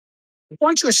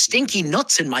want your stinky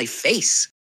nuts in my face.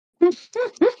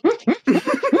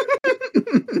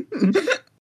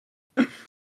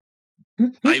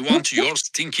 I want your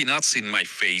stinky nuts in my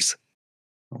face.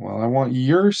 Well, I want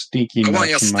your stinky nuts. I want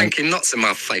your stinky nuts in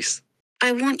my face.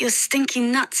 I want your stinky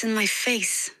nuts in my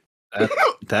face.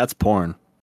 That's porn.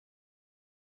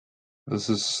 This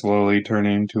is slowly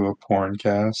turning into a porn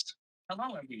cast.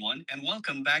 Hello, everyone, and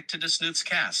welcome back to the Snoots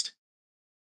Cast.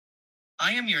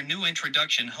 I am your new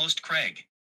introduction host, Craig.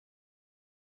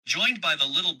 Joined by the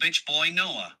little bitch boy,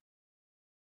 Noah.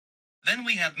 Then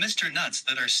we have Mr. Nuts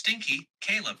that are stinky,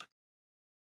 Caleb.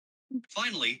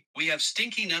 Finally, we have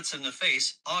stinky nuts in the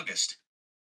face, August.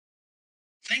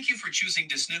 Thank you for choosing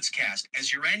the Snoots Cast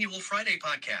as your annual Friday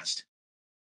podcast.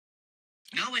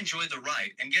 Now enjoy the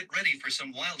ride and get ready for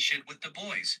some wild shit with the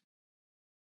boys.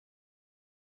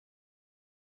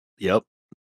 Yep.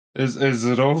 Is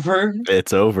it over?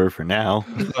 It's over for now.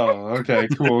 Oh, okay.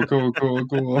 Cool.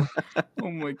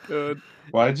 Oh my god.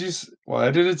 Why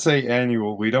did it say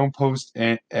annual? We don't post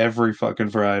every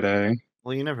fucking Friday.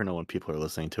 Well, you never know when people are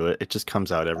listening to it. It just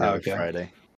comes out every other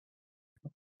Friday.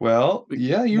 Well,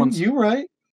 yeah, you right.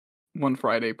 One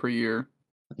Friday per year.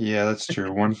 Yeah, that's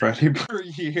true. One Friday per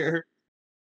year.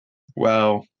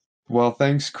 Well,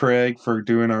 thanks, Craig, for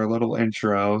doing our little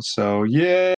intro. So,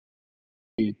 yay!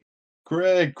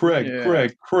 Craig.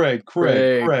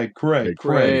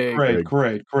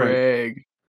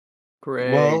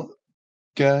 Well,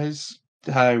 guys,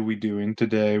 how are we doing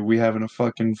today? We having a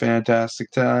fucking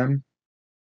fantastic time?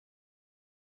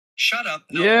 Shut up.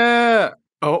 No. Yeah.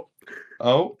 Oh.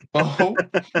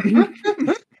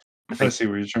 I see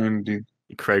what you're trying to do.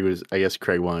 I guess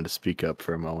Craig wanted to speak up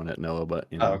for a moment at Noah, but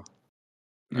you know.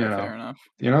 Fair enough.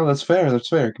 That's fair. That's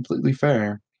fair. Completely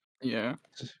fair. Yeah.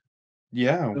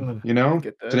 Yeah.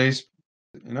 Today's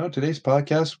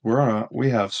podcast, we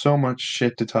have so much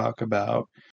shit to talk about.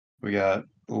 We got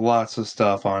lots of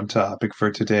stuff on topic for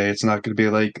today. It's not going to be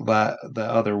like the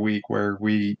other week where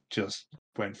we just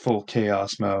went full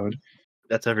chaos mode.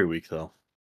 That's every week, though.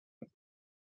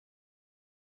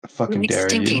 I fucking dare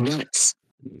stinky you. Nuts.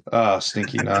 Ah,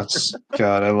 stinky nuts.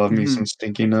 God, I love me some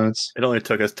stinky nuts. It only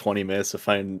took us 20 minutes to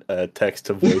find a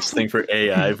text-to-voice thing for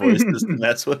AI voices to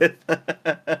mess with.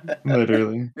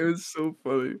 Literally. It was so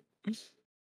funny.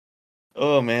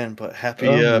 Oh, man, but happy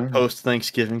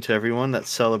post-Thanksgiving to everyone that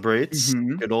celebrates.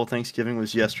 Mm-hmm. Good old Thanksgiving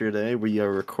was yesterday. We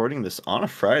are recording this on a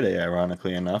Friday,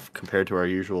 ironically enough, compared to our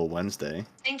usual Wednesday.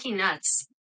 Stinky nuts.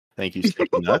 Thank you,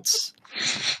 Stinky Nuts.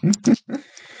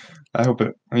 I hope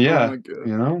it. Yeah,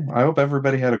 Oh my God. I hope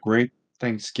everybody had a great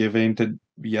Thanksgiving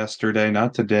yesterday,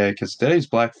 not today, because today's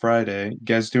Black Friday. You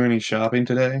guys do any shopping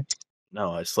today?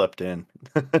 No, I slept in.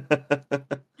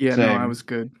 Yeah, Same. no, I was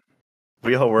good.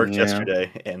 We all worked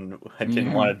yesterday, and I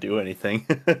didn't want to do anything.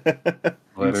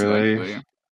 Literally. Exactly.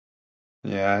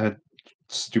 Yeah, I had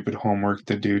stupid homework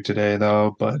to do today,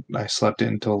 though, but I slept in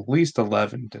until at least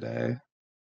 11 today.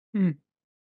 I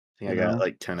think I got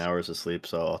like 10 hours of sleep,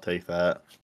 so I'll take that.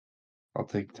 I'll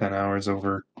take 10 hours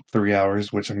over 3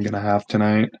 hours, which I'm going to have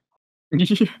tonight.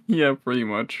 Yeah, pretty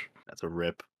much. That's a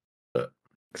rip.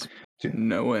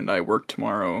 No, and I work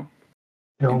tomorrow.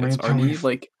 Yo, And man, it's tell me already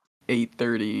like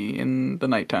 8:30 in the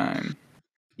nighttime.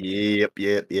 Yep.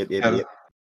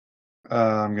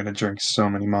 I'm going to drink so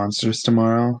many monsters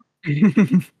tomorrow.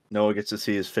 Noah gets to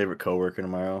see his favorite coworker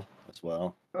tomorrow as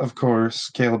well. Of course,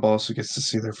 Caleb also gets to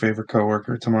see their favorite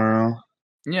coworker tomorrow.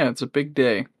 Yeah, it's a big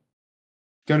day.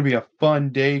 Gonna be a fun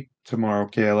day tomorrow,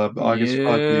 Caleb. August,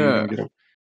 fuck you. You're gonna get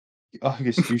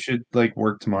August, you should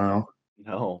work tomorrow.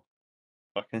 No.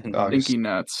 Fucking August. Stinky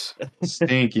nuts.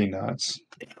 Stinky nuts.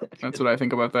 That's what I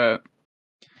think about that.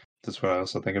 That's what I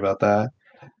also think about that.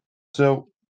 So,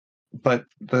 but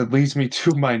that leads me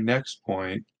to my next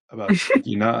point about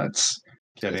stinky nuts.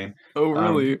 Kidding. Oh,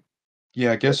 really?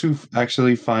 Yeah, guess who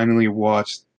actually finally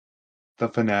watched the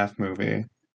FNAF movie?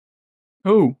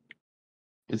 Who?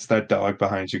 It's that dog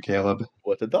behind you, Caleb.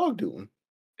 What the dog doing?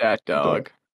 That dog.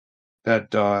 That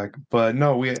dog. But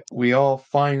no, we all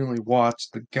finally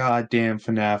watched the goddamn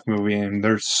FNAF movie, and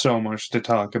there's so much to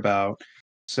talk about.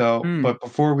 So, but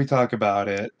before we talk about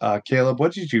it, Caleb,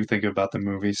 what did you think about the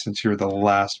movie since you're the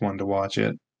last one to watch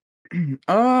it?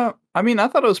 I mean, I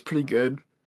thought it was pretty good.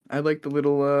 I liked the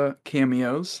little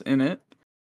cameos in it.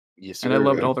 Yes, and I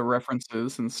loved all the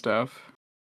references and stuff.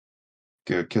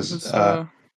 Good, because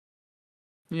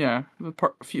yeah,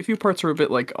 a few parts were a bit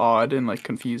odd and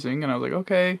confusing, and I was like,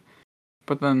 okay,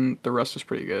 but then the rest was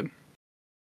pretty good.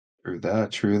 True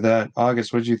that.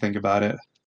 August, what did you think about it?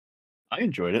 I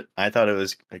enjoyed it. I thought it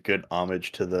was a good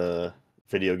homage to the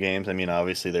video games. I mean,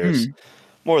 obviously there's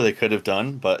more they could have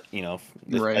done, but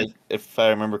Right. if I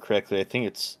remember correctly, I think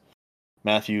it's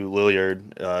Matthew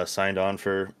Lillard signed on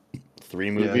for 3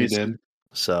 Yeah, he movies. did.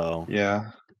 So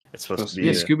Yeah. it's supposed to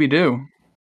Yeah, be. Scooby Doo.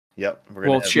 Yep, we're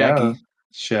Well, gonna have. Shaggy. Yeah.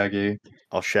 Shaggy.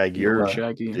 I'll shag The old your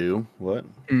Shaggy. do what?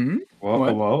 Hmm.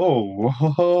 Whoa,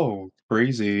 What? whoa,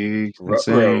 crazy, Ruh-roh,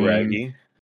 insane. Raggy.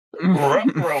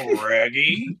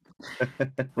 Raggy.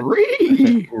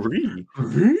 Ree.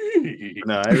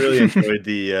 No, I really enjoyed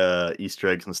the Easter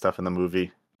eggs and stuff in the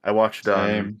movie. I watched it on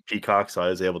Same. Peacock, so I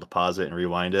was able to pause it and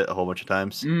rewind it a whole bunch of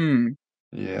times. Mm.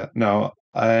 Yeah, no,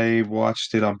 I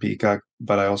watched it on Peacock,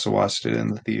 but I also watched it in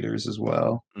the theaters as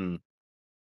well. Mm.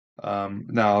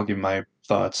 Now I'll give my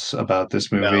thoughts about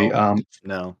this movie. No.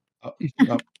 Oh,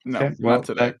 No, okay, not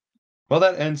today.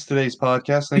 that ends today's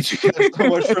podcast. Thank you guys so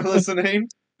much for listening.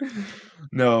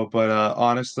 No, but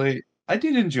honestly, I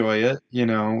did enjoy it. You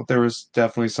know, there was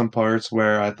definitely some parts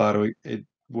where I thought it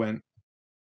went.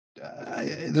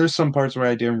 There's some parts where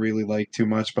I didn't really like too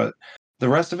much, but the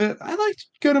rest of it I liked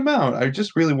a good amount. I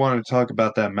just really wanted to talk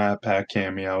about that Map Pack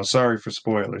cameo. Sorry for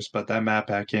spoilers, but that Map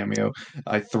Pack cameo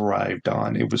I thrived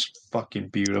on. It was fucking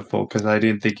beautiful because I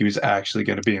didn't think he was actually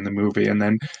going to be in the movie. And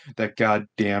then that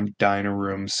goddamn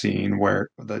diner scene where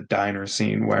the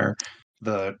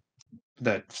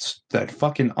that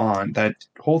fucking aunt, that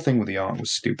whole thing with the aunt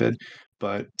was stupid,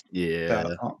 but Yeah.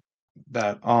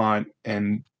 that aunt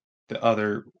and the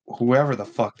other whoever the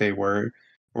fuck they were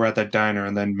at that diner,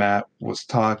 and then Matt was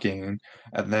talking,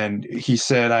 and then he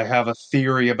said, "I have a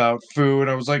theory about food."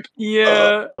 I was like,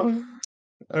 Yeah.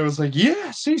 I was like,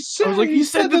 yes, I was like, he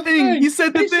said the thing. He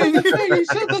said the He said thing. the thing. He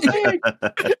said the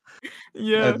thing.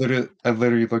 Yeah. I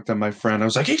literally looked at my friend. I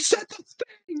was like, he said the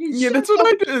thing. Yeah, that's what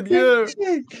I did. Yeah.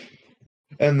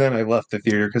 And then I left the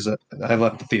theater because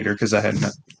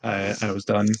I was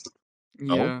done.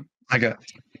 Yeah.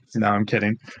 No, I'm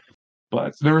kidding.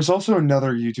 But there was also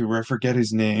another YouTuber. I forget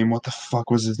his name. What the fuck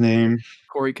was his name?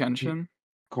 Corey Kenshin.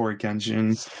 Corey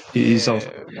Kenshin. He's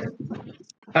also.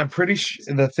 I'm pretty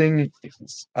sure the thing.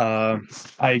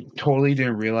 I totally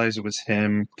didn't realize it was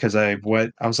him because I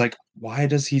was like, why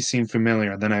does he seem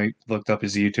familiar? And then I looked up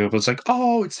his YouTube. I was like,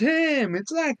 oh, it's him.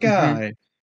 It's that guy.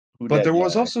 Who But dat there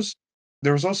was guy?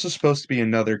 also supposed to be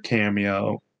another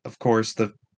cameo. Of course,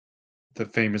 the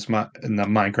famous the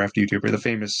Minecraft YouTuber, the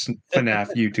famous FNAF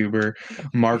YouTuber,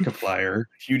 Markiplier,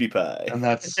 PewDiePie. and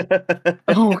that's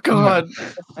Oh God.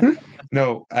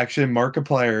 no, actually,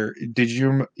 Markiplier. Did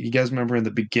you guys remember in the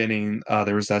beginning?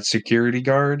 There was that security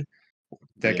guard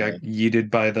that got yeeted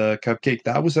by the cupcake.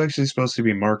 That was actually supposed to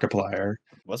be Markiplier.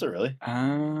 Was it really?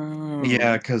 Oh.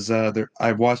 Yeah, because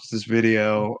I watched this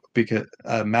video because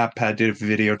MatPat did a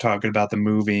video talking about the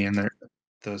movie, and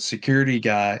the security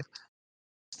guy.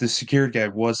 The security guy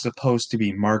was supposed to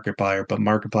be Markiplier, but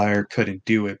Markiplier couldn't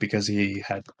do it because he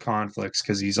had conflicts.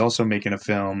 Because he's also making a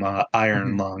film,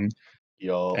 Iron Lung,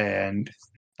 Yo. and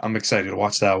I'm excited to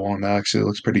watch that one. That actually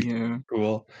looks pretty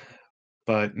cool.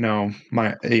 But no,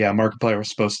 Markiplier was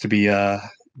supposed to be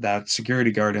that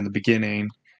security guard in the beginning,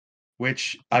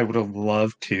 which I would have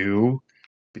loved to,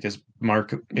 because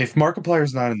if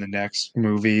Markiplier's not in the next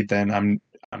movie, then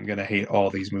I'm gonna hate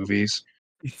all these movies.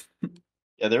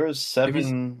 Yeah, there was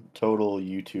 7 total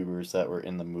YouTubers that were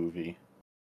in the movie.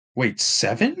 Wait,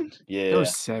 7? Yeah. There were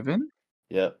 7?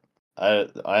 Yep. I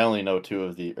only know 2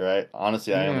 of the. Right.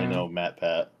 Honestly, I only Yeah. know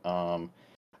MatPat.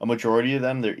 A majority of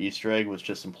them, their Easter egg was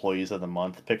just Employees of the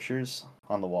Month pictures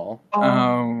on the wall.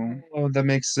 Oh, that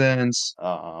makes sense.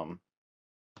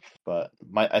 But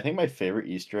I think my favorite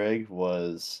Easter egg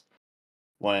was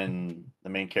when the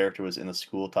main character was in the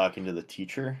school talking to the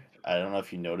teacher. I don't know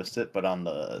if you noticed it, but on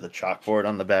the chalkboard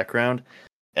on the background,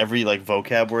 every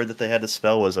vocab word that they had to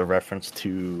spell was a reference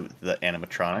to the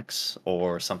animatronics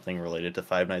or something related to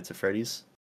Five Nights at Freddy's.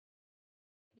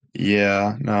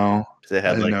 Yeah, no, They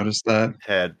had I noticed that.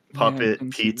 Had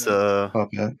puppet, pizza,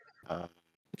 puppet,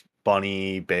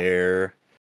 bunny, bear,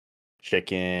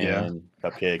 chicken,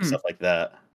 cupcake, stuff like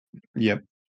that. Yep.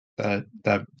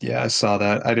 I saw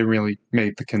that. I didn't really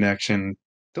make the connection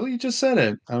till you just said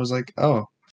it. I was like, oh,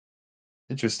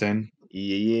 interesting.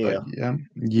 Yeah. But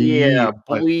Yeah,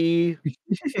 but, boy.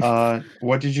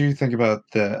 what did you think about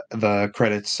the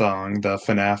credits song, the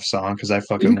FNAF song? Because I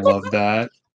fucking love that.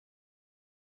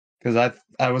 Because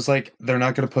I was like, they're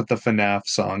not gonna put the FNAF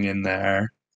song in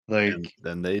there. Like,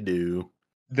 then they do.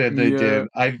 That they did.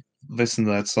 I listened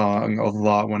to that song a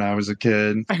lot when I was a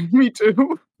kid. Me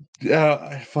too. Yeah,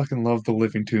 I fucking love the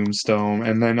Living Tombstone.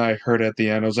 And then I heard at the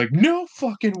end, I was like, no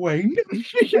fucking way, no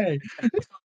way, no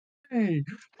way.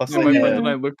 Plus, my friend and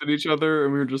I looked at each other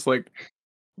and we were just like,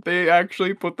 they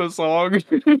actually put the song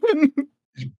in.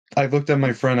 I looked at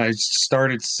my friend. I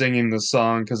started singing the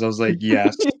song because I was like,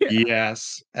 yes,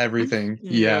 yes, everything,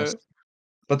 yes. Yeah.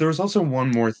 But there was also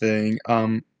one more thing.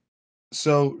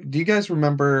 So do you guys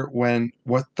remember when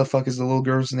what the fuck is the little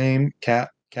girl's name?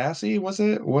 Cassie, was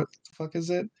it? What the fuck is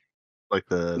it? Like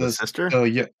the sister? Oh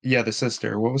yeah, the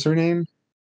sister. What was her name?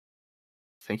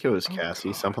 I think it was Oh, Cassie,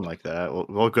 God. something like that.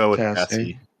 We'll go with Cassie.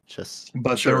 Cassie. Just But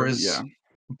there Sure, was yeah.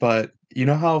 but you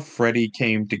know how Freddy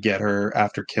came to get her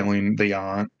after killing the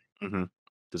aunt?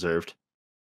 deserved.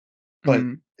 But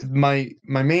Mm. my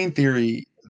main theory,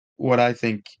 what I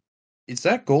think, is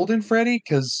that Golden Freddy?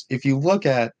 Because if you look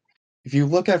at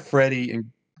Freddy and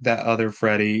that other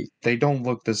Freddy, they don't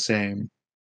look the same.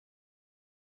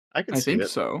 I could I see think it.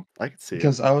 so. I could see it.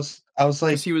 Because I was Because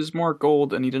like, he was more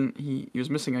gold and he was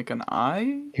missing like an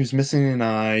eye? he was missing an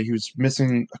eye, he was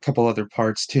missing a couple other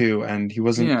parts too, and he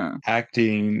wasn't Yeah.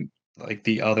 acting like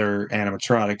the other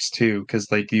animatronics too.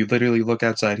 Because like you literally look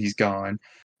outside, he's gone,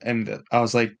 and I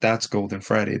was like, that's Golden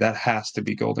Freddy. That has to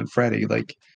be Golden Freddy.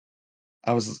 Like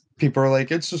people are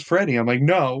like, it's just Freddy. I'm like,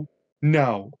 no,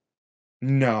 no,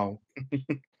 no,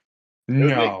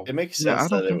 no. It makes Yeah,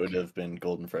 sense I don't that it think would have been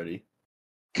Golden Freddy.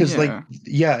 Because like yeah.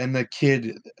 yeah, and the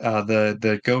kid,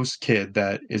 the ghost kid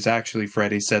that is actually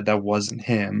Freddy said that wasn't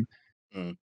him.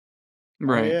 Oh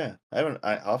Right. yeah, I'll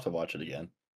have to watch it again.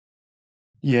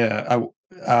 Yeah,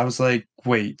 I was like,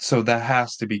 wait, so that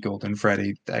has to be Golden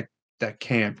Freddy. That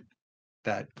can't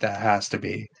that has to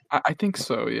be. I think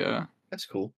so, yeah. That's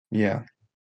cool. Yeah.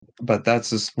 But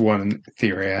that's just one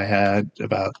theory I had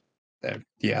about that.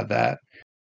 Yeah, that.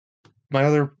 My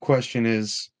other question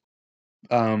is,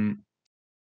 um,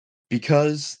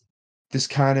 because this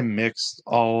kind of mixed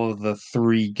all of the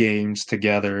three games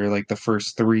together, like the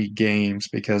first three games,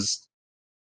 because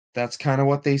that's kind of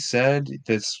what they said.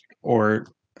 Or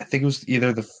I think it was either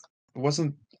it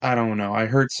wasn't, I don't know. I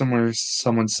heard someone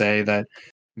say that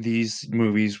these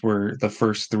movies were the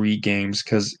first three games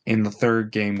because in the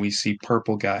third game we see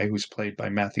Purple Guy, who's played by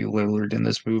Matthew Lillard in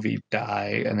this movie,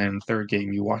 die, and then in the third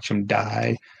game you watch him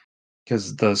die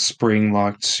because the spring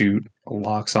locked suit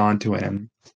locks onto him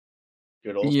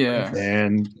Good old Yeah.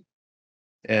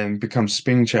 and becomes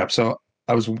Spring Trap. So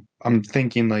I'm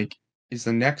thinking like, is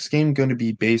the next game going to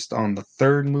be based on the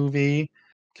third movie?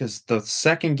 Because the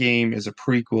second game is a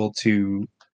prequel to,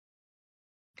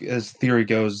 as theory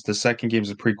goes, the second game is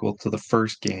a prequel to the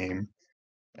first game,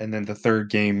 and then the third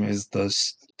game is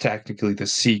technically the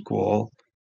sequel,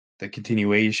 the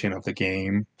continuation of the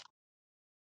game.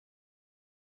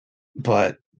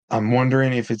 But I'm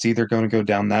wondering if it's either going to go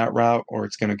down that route or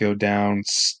it's going to go down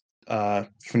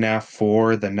FNAF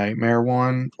 4, the Nightmare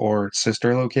one, or its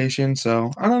sister location.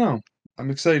 So I don't know. I'm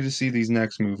excited to see these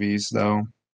next movies, though.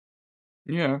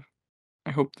 Yeah.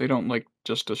 I hope they don't like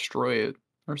just destroy it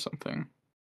or something.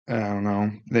 I don't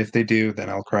know. If they do, then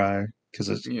I'll cry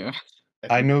because Yeah.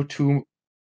 I know too.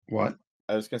 What?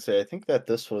 I was gonna say, I think that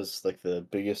this was like the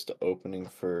biggest opening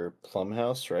for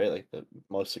Plumhouse, right? Like the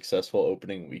most successful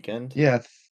opening weekend Yeah, I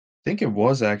think it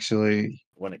was actually.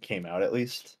 when it came out, at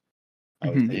least. I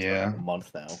would Mhm. say it's been Yeah. like a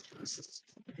month now.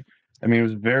 I mean, it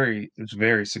was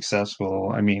very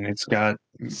successful. I mean,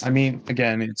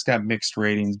 again, it's got mixed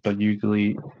ratings, but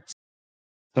usually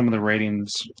some of the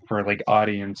ratings for like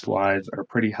audience wise are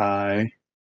pretty high,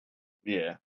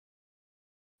 Yeah.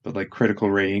 but like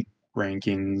critical rate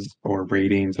rankings or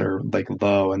ratings are like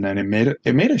low. And then it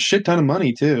made a shit ton of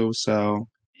money too. So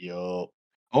Yo.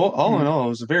 all in Mm. all, it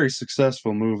was a very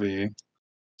successful movie.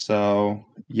 So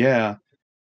yeah,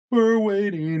 we're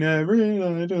waiting every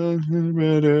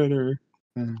night.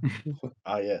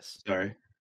 Ah, yes. Sorry.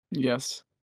 Yes.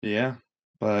 Yeah,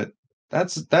 but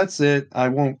that's it. I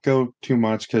won't go too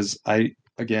much because I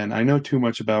know too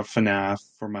much about FNAF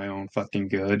for my own fucking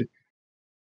good.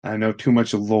 I know too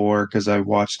much lore because I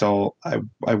watched a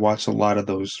lot of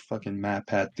those fucking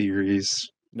MatPat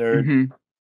theories. Nerd.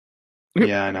 Hmm.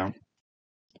 Yeah, I know.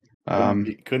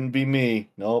 Couldn't be me.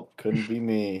 Nope, couldn't be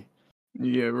me.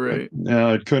 Yeah, right.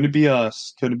 No, it couldn't be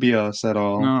us. Couldn't be us at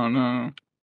all. No, no.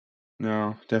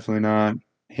 No, definitely not.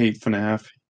 Hate FNAF.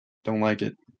 Don't like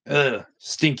it. Ugh,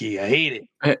 stinky. I hate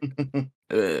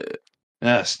it.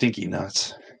 Stinky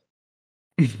nuts.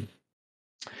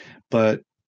 But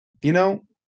you know,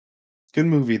 good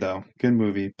movie though. Good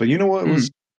movie. But you know what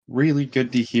was really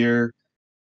good to hear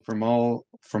from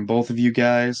both of you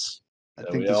guys? I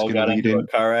So think we this is all gonna got lead into a in.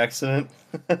 car accident.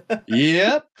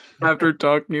 Yep. After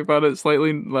talking about it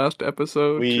slightly last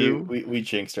episode too. We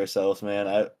jinxed ourselves,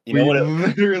 man. You We know what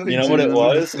literally you know what it jinxed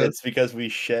was? ourselves. It's because we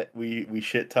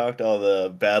shit talked all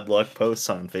the bad luck posts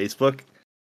on Facebook.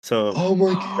 So Oh my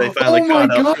they god! finally Oh my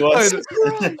caught up to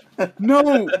god! us.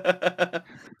 No!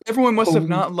 Everyone must have Oh.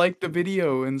 not liked the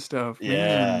video and stuff.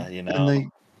 Yeah, Man. you And know. they,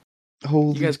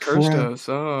 holy You guys cursed crap! us.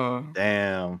 Oh.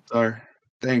 Damn. Sorry.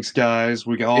 Thanks, guys.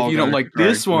 We If all you got don't a like car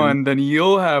this accident. one, then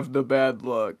you'll have the bad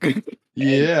luck.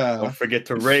 Yeah. Don't forget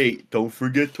to rate. Don't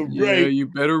forget to Yeah, rate. you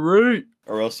better rate.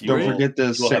 Or else you Don't will, forget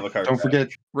to you will have a car don't crash. forget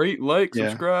Rate, like, Yeah.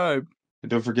 subscribe. and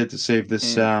don't forget to save this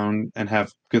And- sound and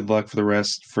have good luck for the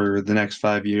rest for the next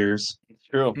 5 years. It's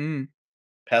true. Mm.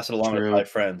 Pass it along True. to 5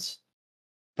 friends.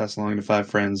 Pass along to 5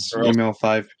 friends. Or else- Email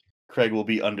 5. Craig will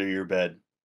be under your bed.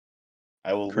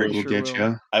 I will Craig will sure get will.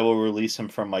 you. I will release him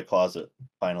from my closet,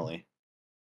 finally.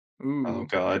 Ooh. Oh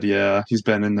god, yeah. He's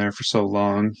been in there for so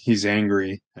long. He's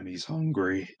angry and he's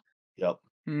hungry. Yep.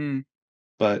 Mm.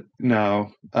 But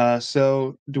no.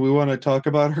 So do we want to talk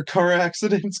about our car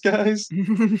accidents, guys?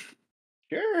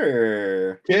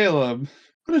 Sure. Caleb,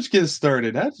 why don't you get us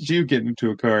started? How did you get into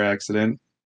a car accident?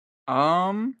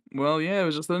 Well, yeah, it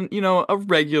was just a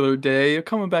regular day,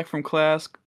 coming back from class,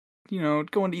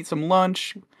 going to eat some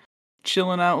lunch,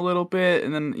 chilling out a little bit,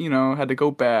 and then, had to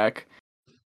go back.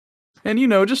 And,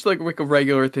 just like a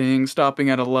regular thing, stopping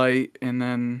at a light, and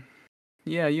then,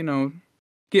 yeah,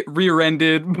 get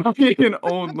rear-ended by an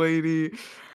old lady.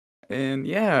 And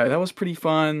yeah, that was pretty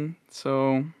fun.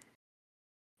 So,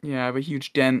 yeah, I have a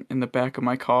huge dent in the back of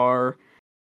my car.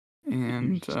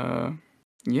 And,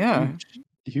 yeah.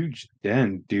 Huge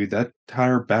dent, dude. That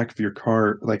entire back of your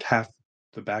car, like half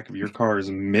the back of your car is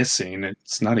missing.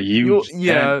 It's not a huge dent.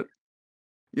 Yeah.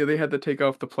 Yeah, they had to take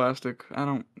off the plastic. I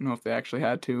don't know if they actually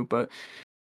had to, but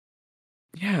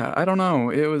yeah, I don't know.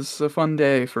 It was a fun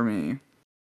day for me.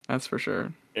 That's for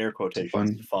sure. Air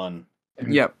quotations. Fun.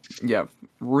 Yep.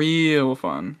 Real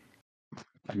fun.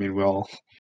 I mean, well,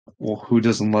 who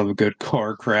doesn't love a good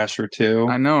car crash or two?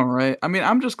 I know, right? I mean,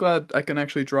 I'm just glad I can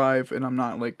actually drive and I'm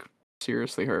not like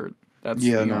seriously hurt. That's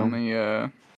Yeah, the no. only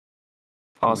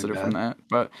positive from that.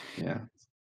 But Yeah.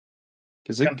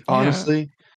 Because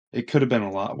honestly, it could have been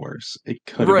a lot worse. It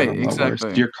could have been a lot worse.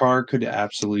 exactly. Your car could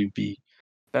absolutely be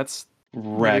That's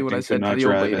really wrecked what I and could said to not the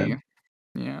old drive lady. it.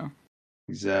 Yeah.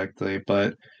 Exactly.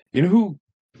 But you know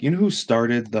who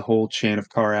started the whole chain of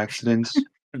car accidents?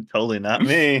 Totally not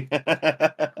me.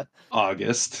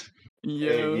 August. Yeah.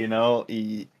 Hey,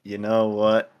 you know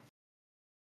what?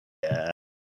 Yeah,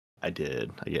 I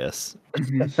did, I guess.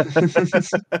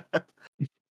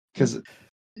 Because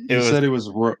It was- said it was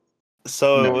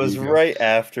So No, it was you go. right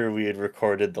after we had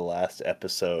recorded the last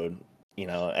episode.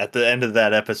 At the end of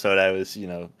that episode, I was,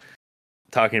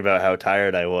 talking about how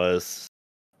tired I was,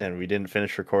 and we didn't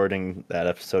finish recording that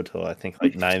episode till I think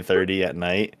like 9:30 at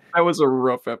night. That was a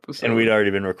rough episode. And we'd already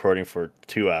been recording for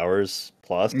 2 hours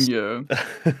plus. Yeah.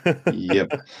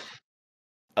 Yep.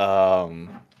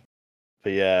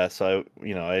 But yeah, so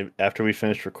I after we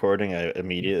finished recording, I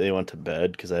immediately went to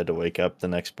bed because I had to wake up the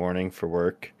next morning for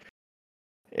work.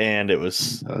 And it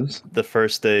was the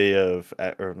first day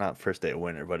or not first day of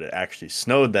winter, but it actually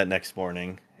snowed that next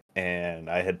morning. And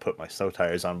I had put my snow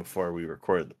tires on before we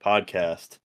recorded the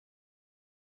podcast.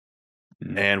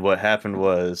 And what happened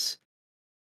was,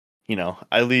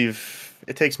 I leave.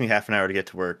 It takes me half an hour to get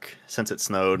to work. Since it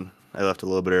snowed, I left a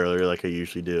little bit earlier, like I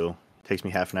usually do. It takes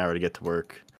me half an hour to get to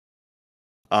work.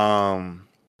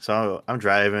 So I'm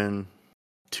driving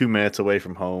 2 minutes away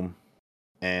from home,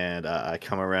 and I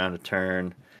come around a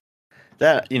turn.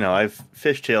 That I've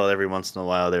fishtailed every once in a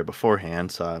while there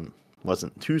beforehand, so I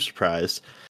wasn't too surprised.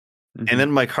 Mm-hmm. And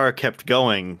then my car kept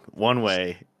going one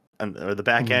way, or the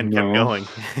back end kept going,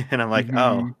 and I'm like,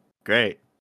 oh, great,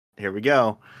 here we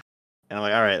go. And I'm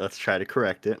like, all right, let's try to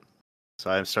correct it. So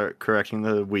I start correcting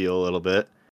the wheel a little bit,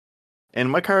 and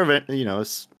my car,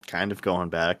 is kind of going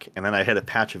back. And then I hit a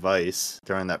patch of ice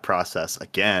during that process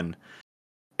again,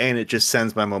 and it just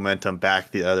sends my momentum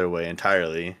back the other way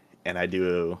entirely. And at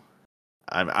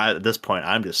this point,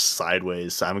 I'm just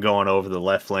sideways. I'm going over the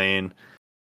left lane,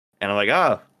 and I'm like,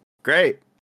 oh, great.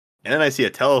 And then I see a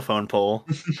telephone pole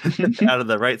out of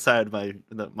the right side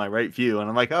of my right view, and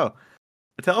I'm like, oh,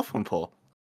 a telephone pole.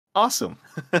 Awesome.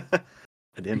 I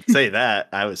didn't say that.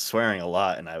 I was swearing a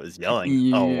lot, and I was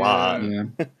yelling a lot. Yeah.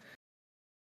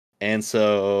 And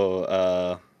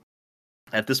so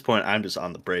at this point, I'm just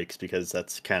on the brakes because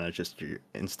that's kind of just your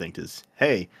instinct is,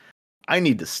 hey, I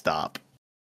need to stop.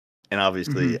 And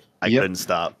obviously, I couldn't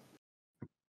stop.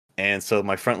 And so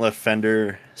my front left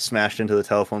fender smashed into the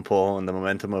telephone pole, and the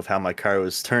momentum of how my car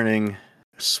was turning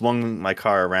swung my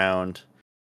car around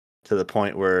to the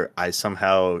point where I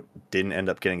somehow didn't end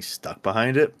up getting stuck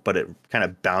behind it, but it kind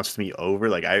of bounced me over.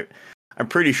 Like I'm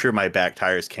pretty sure my back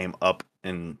tires came up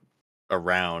and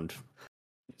around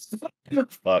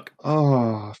Fuck.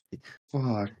 Oh,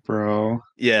 fuck, bro.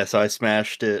 Yeah, so I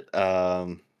smashed it.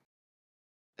 I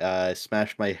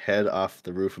smashed my head off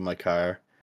the roof of my car.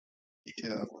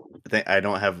 Yeah. I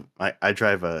don't have. I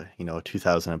drive a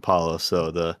 2000 Impala,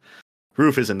 so the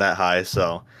roof isn't that high.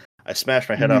 So I smashed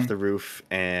my head off the roof,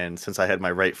 and since I had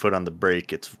my right foot on the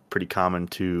brake, it's pretty common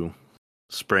to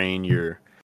sprain your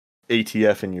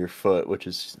ATF in your foot, which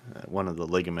is one of the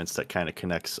ligaments that kind of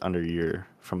connects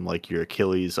from like your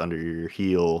Achilles under your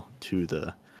heel to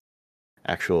the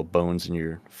actual bones in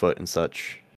your foot and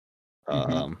such.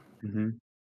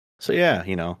 So yeah,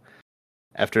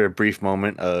 after a brief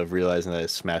moment of realizing that I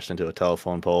smashed into a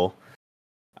telephone pole,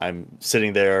 I'm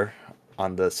sitting there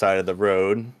on the side of the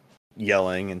road,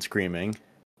 yelling and screaming.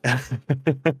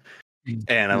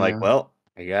 And I'm like, well,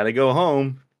 I gotta go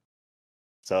home.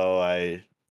 So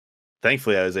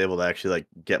thankfully I was able to actually like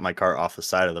get my car off the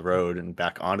side of the road and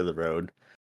back onto the road.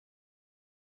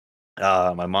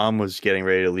 My mom was getting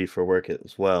ready to leave for work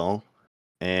as well,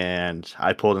 and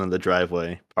I pulled into the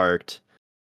driveway, parked,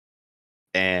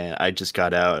 and I just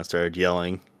got out and started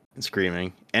yelling and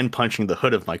screaming and punching the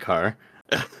hood of my car.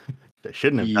 I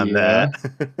shouldn't have done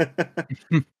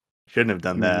that. Shouldn't have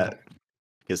done that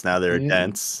because now there are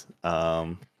dents.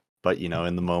 But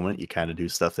in the moment, you kind of do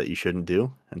stuff that you shouldn't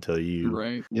do until you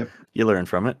learn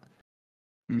from it.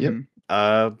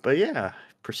 But yeah,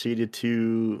 proceeded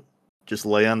to just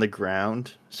lay on the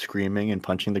ground, screaming and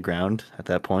punching the ground at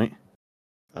that point.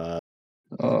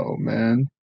 Oh man.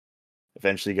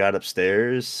 Eventually got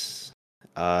upstairs,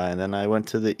 and then I went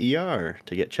to the ER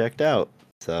to get checked out.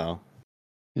 So.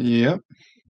 Yep.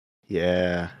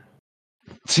 Yeah.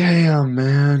 Damn,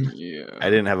 man. Yeah. I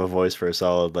didn't have a voice for a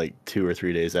solid 2 or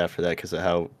 3 days after that because of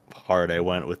how hard I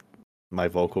went with my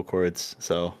vocal cords.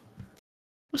 So it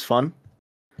was fun.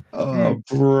 Oh,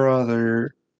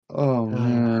 brother. Oh,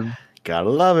 man. Gotta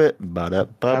love it.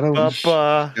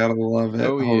 Ba-da-ba-ba-ba. Gotta love it.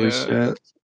 Oh, Holy yeah. shit.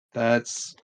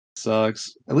 That's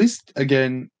sucks. At least,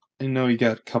 again, I know you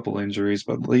got a couple injuries,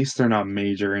 but at least they're not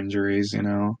major injuries,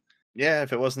 Yeah,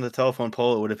 if it wasn't the telephone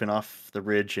pole, it would have been off the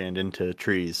ridge and into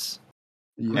trees.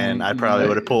 Yeah. And I probably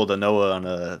would have pulled a Noah on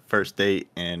a first date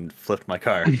and flipped my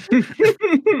car.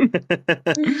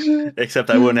 Except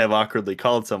I wouldn't have awkwardly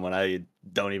called someone. I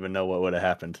don't even know what would have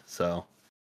happened. So.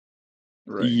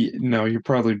 Right. No, you've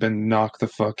probably been knocked the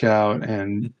fuck out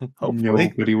and Hopefully.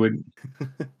 nobody would.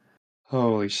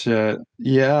 Holy shit.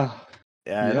 Yeah.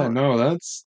 Yeah, no,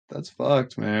 that's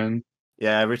fucked, man.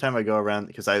 Yeah, every time I go around,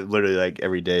 because I literally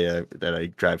every day that I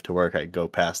drive to work, I go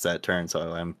past that turn,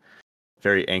 so I'm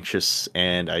very anxious.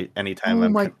 And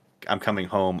anytime I'm coming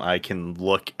home, I can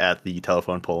look at the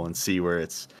telephone pole and see where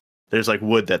there's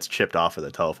wood that's chipped off of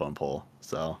the telephone pole.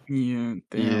 So yeah,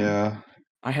 damn. Yeah.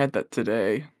 I had that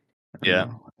today.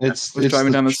 Yeah, I was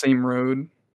driving down the same road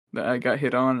that I got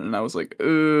hit on, and I was like,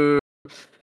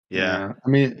 Yeah. I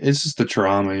mean, it's just the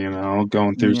trauma,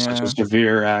 going through such a Yeah.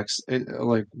 severe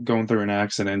going through an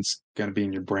accident's gonna be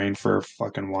in your brain for a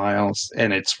fucking while,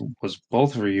 and was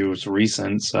both for you. It's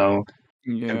recent, so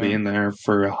gonna be Yeah. in there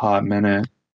for a hot minute.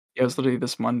 Yeah, it was literally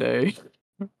this Monday.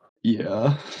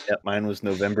 Yeah. Yep, mine was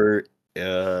November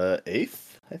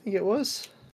 8th, I think it was.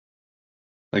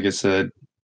 Like I said,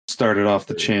 started off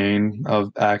the chain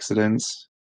of accidents.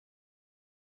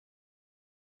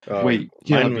 Wait,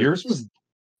 Caleb, yours was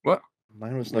What?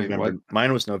 Mine was Wait, November. what?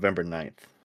 Mine was November 9th.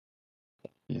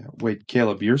 Yeah. Wait,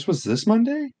 Caleb, yours was this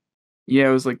Monday? Yeah,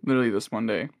 it was literally this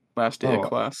Monday. Last day of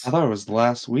class. I thought it was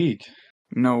last week.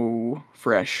 No,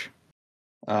 fresh.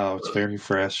 Oh, it's very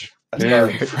fresh. That's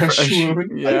Very how- fresh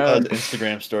wound. I Yeah. saw his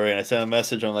Instagram story and I sent a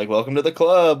message. I'm like, "Welcome to the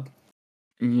club."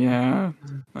 Yeah.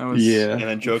 That was Yeah. And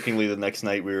then jokingly the next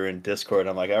night we were in Discord.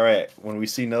 I'm like, "All right, when we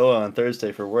see Noah on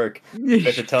Thursday for work, we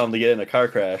have to tell him to get in a car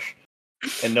crash."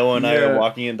 And Noah and I are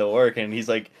walking into work, and he's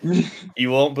like,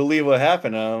 "You won't believe what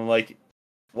happened." And I'm like,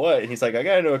 "What?" And he's like, "I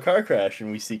got into a car crash."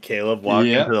 And we see Caleb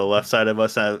walking to the left side of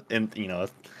us, and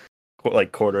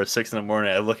 5:45 in the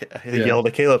morning. I yelled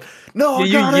at Caleb, "No,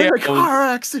 I got in a car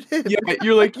accident!" Yeah,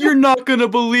 you're like, "You're not gonna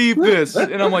believe this,"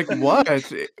 and I'm like, "What?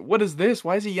 What is this?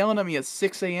 Why is he yelling at me at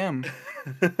 6 a.m.?"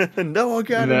 No, I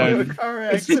got into a car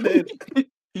accident.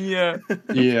 Yeah.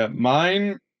 Yeah,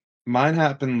 mine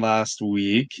happened last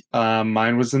week.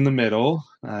 Mine was in the middle.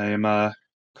 I am a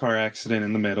car accident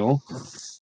in the middle.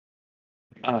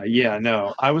 Yeah,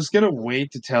 no. I was gonna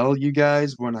wait to tell you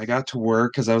guys when I got to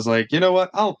work because I was like, you know what?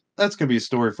 That's gonna be a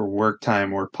story for work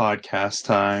time or podcast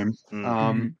time.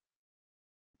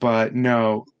 But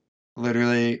no,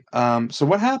 literally. So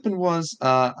what happened was,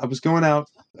 I was going out.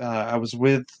 I was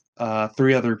with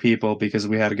 3 other people because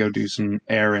we had to go do some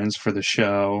errands for the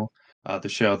show. the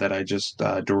show that I just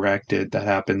directed that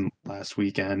happened last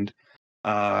weekend.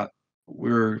 We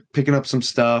were picking up some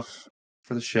stuff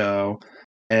for the show,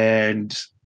 and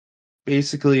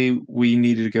basically we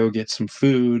needed to go get some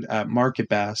food at Market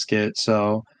Basket.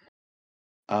 So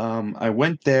I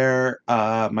went there.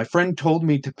 My friend told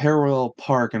me to parallel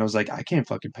park, and I was like, I can't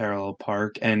fucking parallel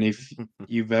park. And if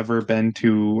you've ever been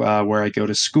to where I go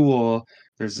to school,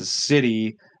 there's a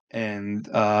city, and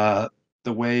the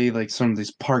way like some of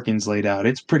these parking's laid out,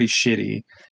 it's pretty shitty.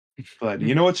 But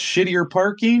you know what's shittier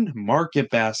parking? Market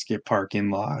Basket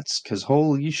parking lots, because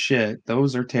holy shit,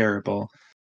 those are terrible.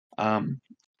 Um,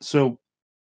 so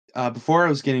before I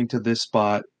was getting to this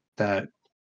spot, that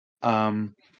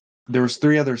um there was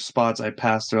three other spots I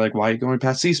passed. They're like, why are you going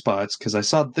past these spots? Because I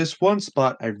saw this one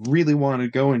spot I really wanted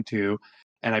to go into,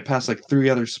 and I passed like three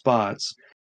other spots.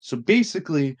 So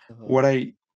basically, what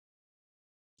I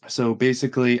so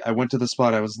basically I went to the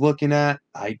spot I was looking at.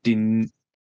 I did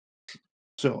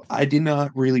not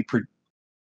really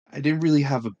I didn't really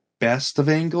have a best of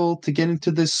angle to get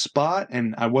into this spot,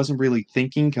 and I wasn't really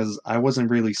thinking because I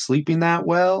wasn't really sleeping that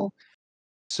well.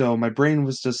 So my brain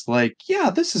was just like, yeah,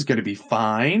 this is gonna be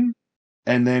fine.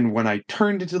 And then when I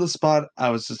turned into the spot, I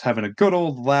was just having a good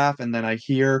old laugh, and then I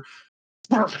hear,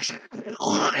 and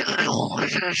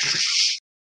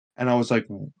I was like,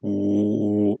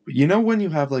 you know when you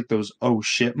have like those oh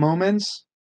shit moments?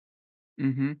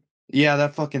 Mm-hmm. Yeah,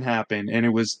 that fucking happened, and it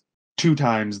was two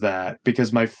times that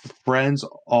because my friends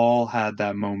all had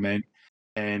that moment,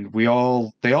 and they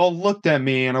all looked at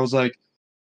me, and I was like,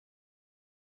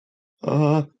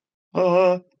 uh,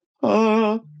 uh,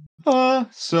 uh,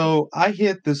 So I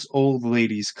hit this old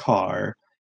lady's car,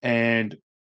 and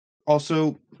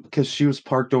also because she was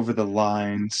parked over the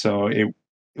line, so it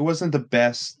wasn't the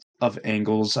best of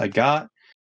angles I got.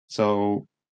 So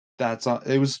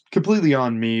it was completely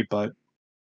on me, but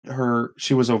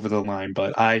she was over the line,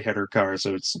 but I hit her car,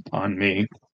 so it's on me.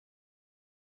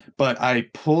 But I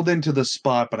pulled into the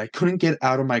spot, but I couldn't get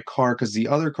out of my car because the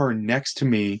other car next to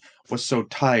me was so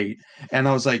tight, and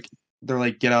I was like, they're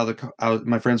like, get out of the car.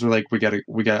 My friends were like,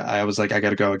 I was like, I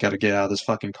gotta go, I gotta get out of this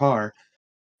fucking car.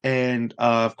 And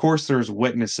of course, there's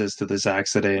witnesses to this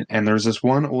accident, and there's this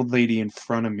one old lady in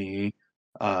front of me,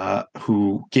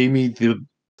 who gave me the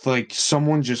like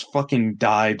someone just fucking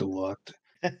died look.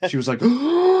 She was like,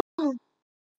 I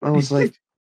was like,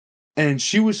 and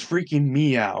she was freaking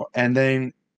me out. And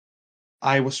then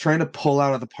I was trying to pull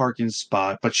out of the parking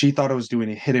spot, but she thought I was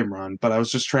doing a hit and run. But I was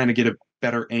just trying to get a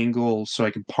better angle so I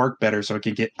could park better, so I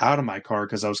could get out of my car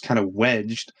because I was kind of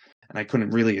wedged and I couldn't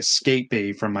really escape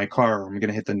from my car, or I'm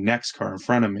gonna hit the next car in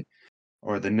front of me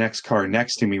or the next car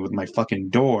next to me with my fucking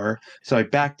door. So I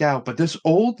backed out. But this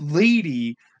old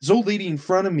lady in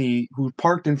front of me who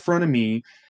parked in front of me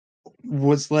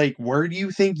was like, "Where do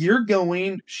you think you're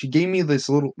going?" She gave me this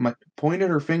pointed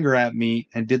her finger at me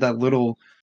and did that little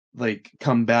like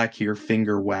come back here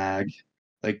finger wag,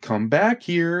 like come back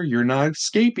here, you're not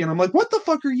escaping. I'm like, what the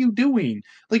fuck are you doing?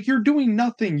 Like, you're doing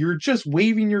nothing, you're just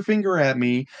waving your finger at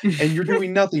me, and you're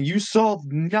doing nothing, you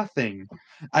solved nothing.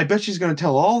 I bet she's going to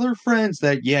tell all her friends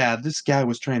that, yeah, this guy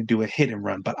was trying to do a hit and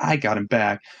run, but I got him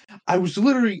back. I was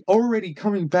literally already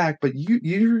coming back, but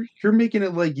you're making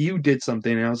it like you did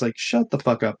something. And I was like, shut the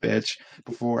fuck up, bitch,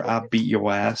 before I beat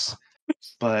your ass.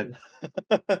 But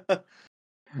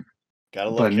Gotta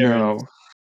love but Karen. no,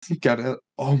 gotta.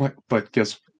 Oh my! But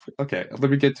guess. Okay, let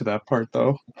me get to that part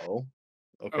though. Oh,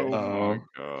 okay. Oh my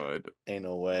god. Ain't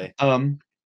no way.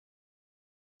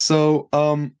 So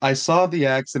I saw the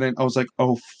accident. I was like,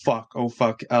 oh fuck, oh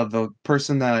fuck. The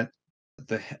person that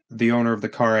the owner of the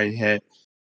car I hit,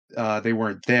 they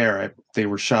weren't there. They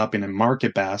were shopping in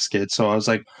Market Basket. So I was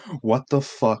like, what the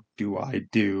fuck do I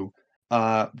do?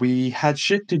 We had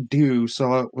shit to do,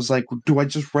 so I was like, do I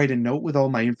just write a note with all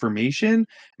my information? And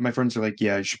my friends are like,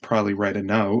 yeah, you should probably write a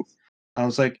note. I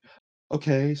was like,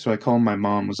 okay. So I called my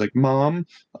mom. I was like, Mom,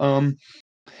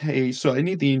 hey, so I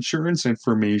need the insurance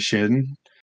information.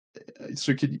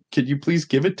 So could you please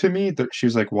give it to me? She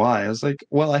was like, why? I was like,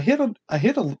 well, I hit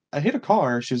a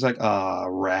car. She was like, ah,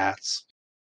 rats.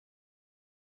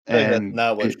 Like, that's And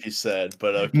not what she said,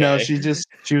 but okay. no, she was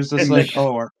just like,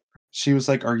 oh, she was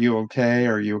like, are you okay?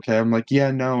 Are you okay? I'm like,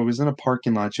 yeah, no, it was in a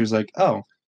parking lot. She was like, oh,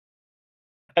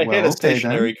 I well, hit a okay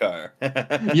stationary then. car.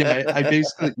 Yeah, I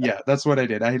basically, yeah, that's what I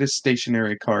did. I hit a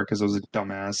stationary car because I was a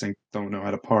dumbass and don't know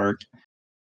how to park.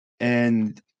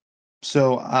 And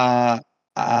so,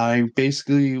 I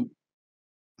basically,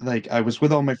 like, I was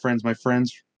with all my friends. My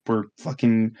friends were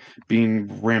fucking being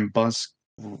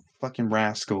fucking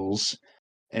rascals.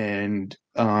 And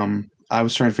I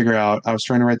was trying to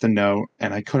write the note,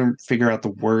 and I couldn't figure out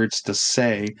the words to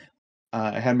say.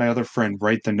 I had my other friend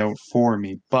write the note for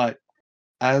me, but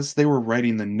as they were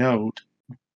writing the note,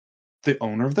 the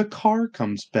owner of the car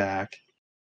comes back,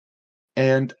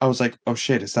 and I was like, "Oh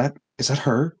shit, is that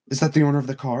her? Is that the owner of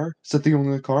the car? Is that the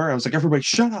owner of the car?" I was like, "Everybody,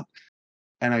 shut up!"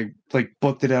 And I like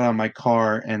booked it out on my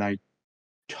car, and I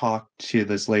talked to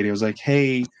this lady. I was like,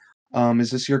 "Hey,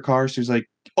 is this your car?" She was like,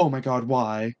 "Oh my god,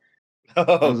 why?" I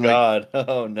Oh was like, God!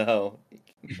 Oh no!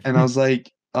 and I was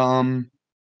like,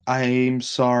 I'm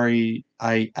sorry,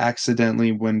 I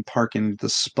accidentally, when parking the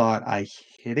spot, I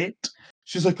hit it.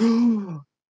 She's like, "Oh,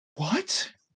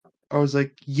 what?" I was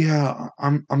like, "Yeah,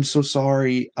 I'm so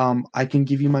sorry. I can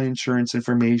give you my insurance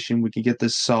information. We can get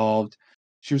this solved."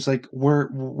 She was like, "Where?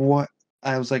 What?"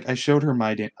 I was like, I showed her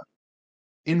my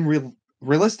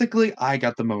realistically, I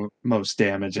got the most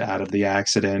damage out of the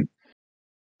accident.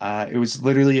 It was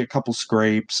literally a couple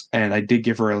scrapes, and I did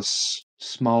give her a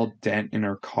small dent in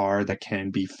her car that can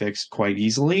be fixed quite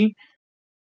easily.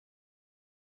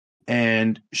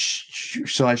 And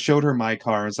so I showed her my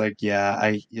car. I was like, "Yeah,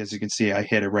 as you can see, I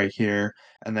hit it right here."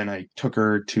 And then I took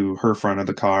her to her front of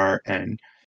the car, and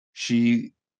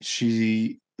she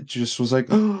she just was like,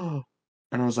 "Oh,"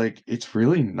 and I was like, "It's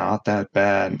really not that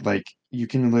bad. Like, you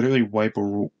can literally wipe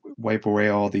away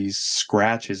all these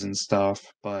scratches and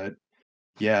stuff." But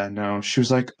yeah, no, she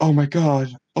was like, oh my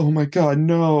god,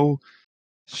 no."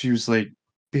 She was like,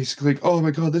 basically, "Oh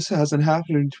my god, this hasn't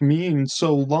happened to me in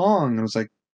so long." I was like,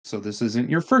 "So this isn't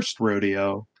your first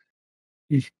rodeo?"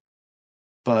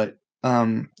 But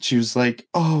she was like,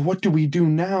 "Oh, what do we do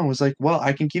now?" I was like, "Well,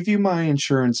 I can give you my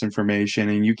insurance information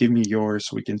and you give me yours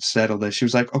so we can settle this." She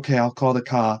was like, "Okay, I'll call the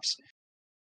cops."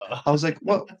 I was like,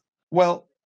 well, well,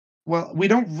 Wait, we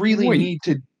don't really what? need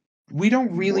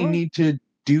to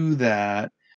do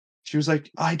that." She was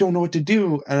like, "I don't know what to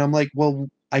do." And I'm like, "Well,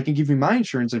 I can give you my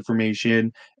insurance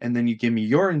information and then you give me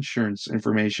your insurance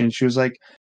information." She was like,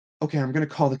 "Okay, I'm gonna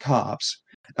call the cops."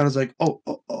 And I was like, "Oh,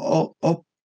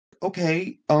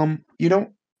 okay. You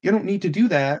don't need to do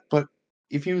that, but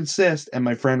if you insist." And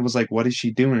my friend was like, "What is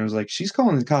she doing?" I was like, "She's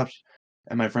calling the cops."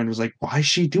 And my friend was like, "Why is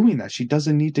she doing that? She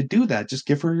doesn't need to do that. Just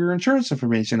give her your insurance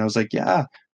information." I was like, "Yeah,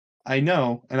 I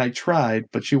know, and I tried,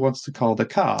 but she wants to call the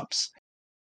cops."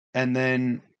 And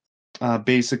then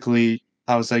basically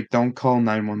I was like, "Don't call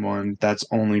 911. That's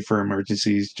only for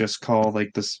emergencies. Just call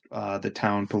like the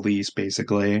town police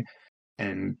basically,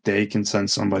 and they can send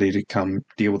somebody to come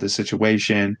deal with the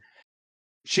situation."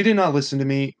 She did not listen to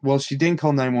me. Well, she didn't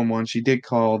call 911. She did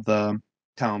call the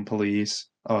town police,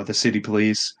 the city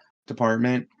police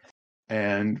department,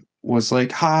 and was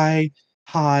like, hi,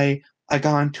 I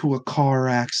got into a car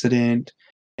accident."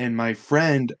 And my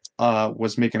friend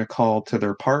was making a call to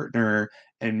their partner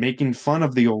and making fun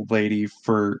of the old lady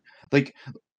for like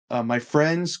my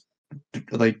friends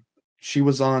like she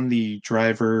was on the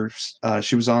driver's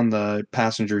she was on the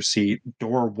passenger seat,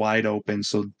 door wide open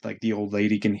so like the old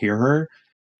lady can hear her,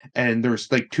 and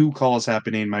there's like two calls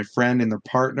happening, my friend and their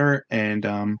partner and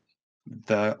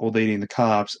the old lady and the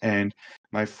cops. And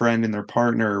my friend and their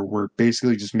partner were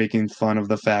basically just making fun of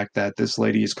the fact that this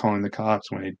lady is calling the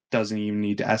cops when it doesn't even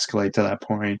need to escalate to that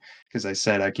point, because I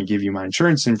said I can give you my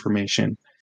insurance information.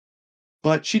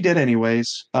 But she did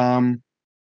anyways.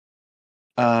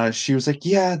 She was like,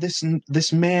 "Yeah,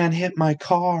 this man hit my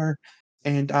car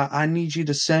and I need you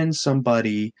to send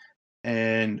somebody."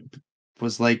 And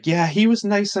was like, "Yeah, he was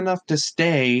nice enough to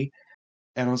stay."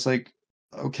 And I was like,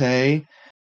 "Okay."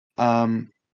 Um,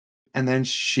 and then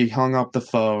she hung up the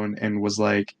phone and was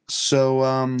like,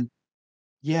 "So,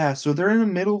 yeah, so they're in the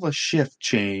middle of a shift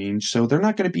change, so they're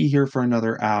not gonna be here for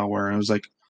another hour." And I was like,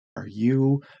 "Are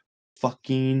you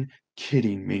fucking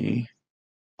kidding me?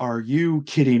 Are you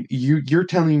kidding? You're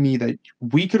telling me that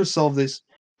we could have solved this?"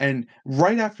 And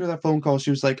right after that phone call, she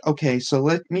was like, "Okay, so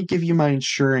let me give you my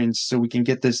insurance so we can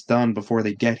get this done before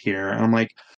they get here." And I'm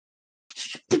like,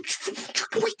 "We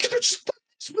could have just done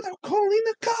this without calling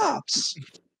the cops."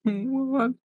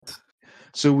 What?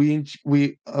 So we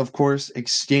of course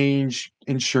exchanged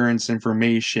insurance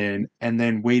information and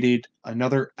then waited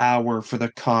another hour for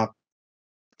the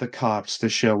cops to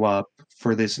show up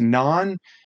for this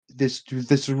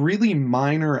really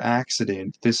minor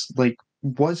accident. This like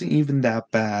wasn't even that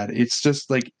bad. It's just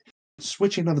like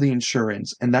switching of the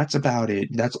insurance, and that's about it.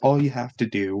 That's all you have to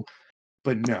do.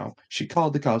 But no, she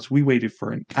called the cops. We waited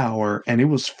for an hour, and it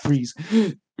was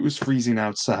freezing. It was freezing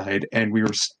outside, and we were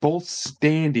both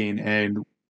standing, and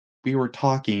we were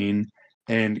talking.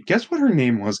 And guess what her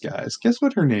name was, guys? Guess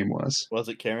what her name was? Was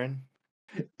it Karen?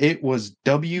 It was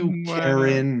W. What?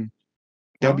 Karen.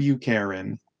 What? W.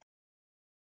 Karen.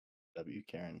 W.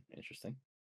 Karen. Interesting.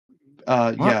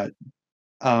 What? Yeah.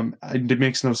 It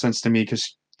makes no sense to me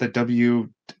because the W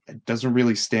doesn't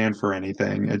really stand for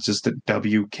anything. It's just a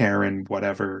W Karen,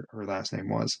 whatever her last name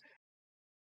was.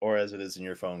 Or as it is in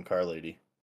your phone, car lady.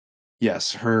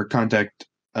 Yes, her contact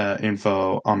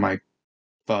info on my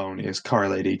phone is car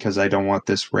lady because I don't want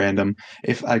this random.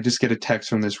 If I just get a text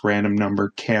from this random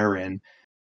number, Karen,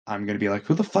 I'm gonna be like,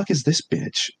 who the fuck is this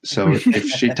bitch? So if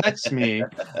she texts me,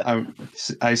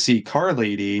 I see car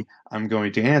lady, I'm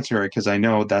going to answer it because I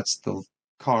know that's the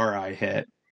car I hit.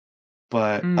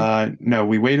 But no,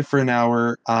 we waited for an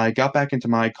hour. I got back into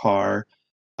my car.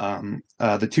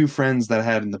 The two friends that I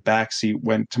had in the back seat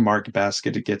went to Market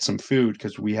Basket to get some food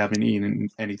because we haven't eaten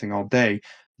anything all day.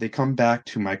 They come back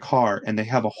to my car and they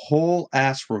have a whole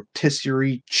ass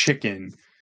rotisserie chicken.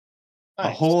 A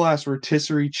Nice. whole ass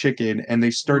rotisserie chicken, and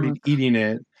they started eating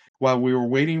it while we were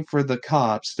waiting for the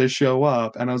cops to show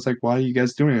up. And I was like, why are you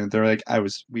guys doing it? They're like,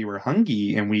 we were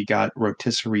hungry and we got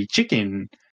rotisserie chicken.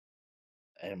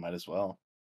 Hey, might as well.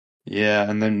 Yeah,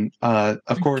 and then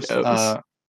of course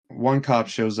one cop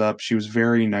shows up. She was a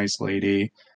very nice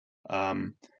lady.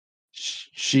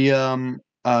 She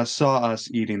saw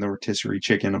us eating the rotisserie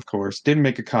chicken, of course. Didn't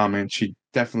make a comment. She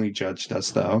definitely judged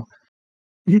us though.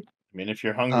 I mean, if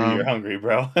you're hungry, you're hungry,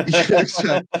 bro. Yeah,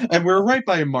 exactly. And we're right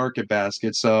by a Market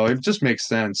Basket, so it just makes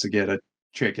sense to get a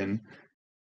chicken.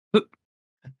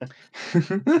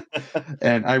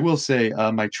 And I will say,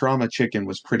 my trauma chicken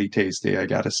was pretty tasty, I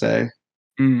gotta say.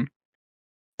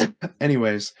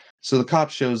 Anyways, so the cop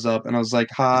shows up, and I was like,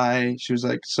 hi. She was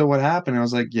like, so what happened? I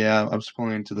was like, yeah, I was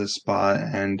pulling into this spot,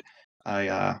 and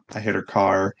I hit her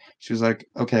car. She was like,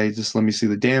 okay, just let me see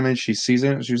the damage. She sees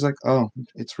it. She was like, oh,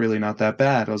 it's really not that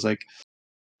bad. I was like,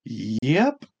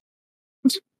 yep.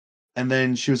 And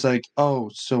then she was like, oh,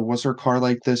 so was her car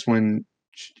like this when,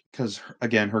 because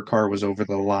again, her car was over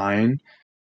the line.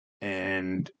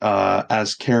 And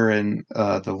as Karen,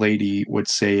 the lady, would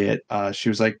say it, she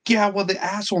was like, yeah, well, the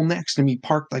asshole next to me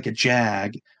parked like a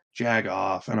jag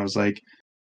off. And I was like,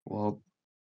 well,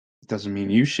 it doesn't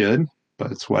mean you should,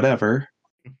 but it's whatever.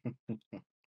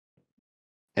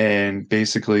 And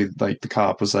basically, like, the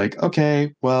cop was like,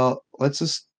 okay, well, let's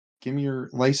just give me your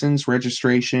license,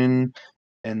 registration,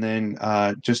 and then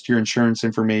just your insurance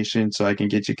information so I can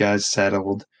get you guys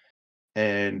settled.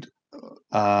 And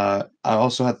I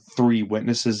also had 3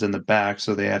 witnesses in the back,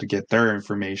 so they had to get their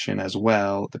information as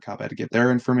well. The cop had to get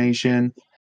their information.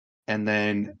 And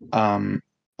then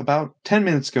about 10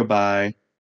 minutes go by.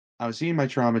 I was eating my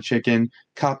trauma chicken.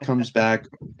 Cop comes back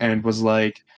and was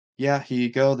like, yeah, here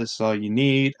you go. This is all you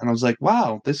need. And I was like,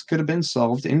 wow, this could have been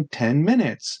solved in 10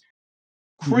 minutes.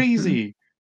 Crazy.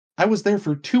 I was there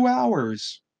for 2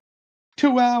 hours.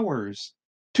 2 hours.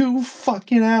 2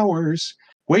 fucking hours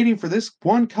waiting for this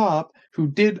one cop who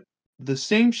did the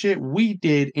same shit we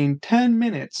did in 10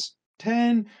 minutes.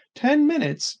 10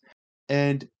 minutes.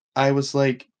 And I was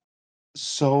like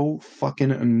so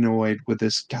fucking annoyed with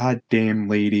this goddamn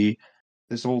lady,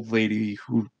 this old lady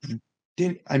who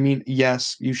didn't. I mean,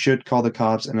 yes, you should call the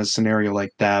cops in a scenario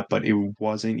like that, but it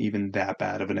wasn't even that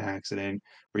bad of an accident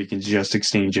where you can just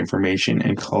exchange information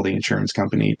and call the insurance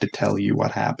company to tell you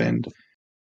what happened.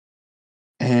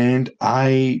 And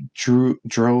I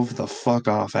drove the fuck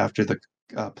off after the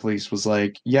police was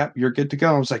like, yep, you're good to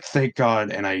go. I was like, thank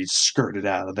God. And I skirted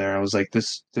out of there. I was like,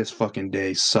 this fucking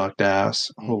day sucked ass.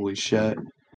 Holy shit.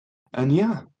 And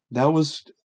yeah, that was,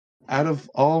 out of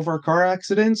all of our car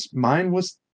accidents, mine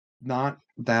was not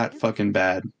that fucking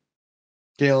bad.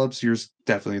 Caleb's, yours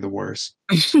definitely the worst.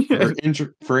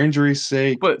 For injury's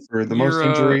sake, but for the most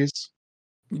injuries.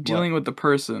 Dealing with the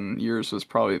person, yours was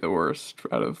probably the worst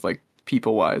out of, like,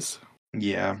 people-wise.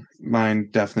 Yeah, mine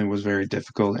definitely was very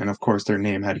difficult, and of course their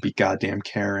name had to be goddamn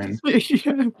Karen.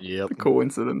 Yeah. Yep. The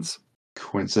coincidence.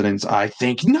 Coincidence? I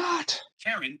think not.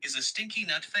 Karen is a stinky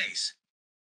nut face.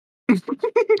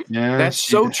 Yeah, that's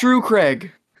so true,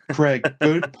 Craig. Craig,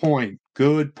 good point.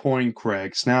 Good point,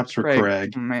 Craig. Snaps for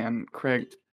Craig. Man, Craig.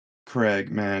 Craig,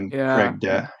 man. Yeah. Craig,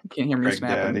 You can't hear me Craig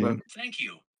snapping, Daddy. but Thank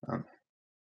you.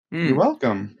 You're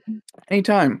welcome.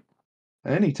 Anytime.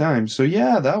 So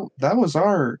yeah, that was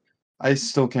our. I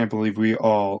still can't believe we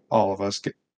all of us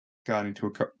got into a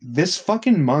car this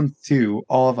fucking month too.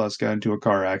 All of us got into a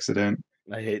car accident.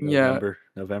 I hate November.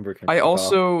 Yeah. November can I kick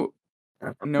also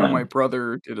know my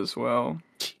brother did as well.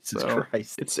 Jesus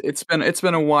Christ. It's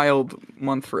been a wild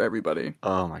month for everybody.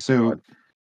 Oh my God.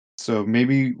 So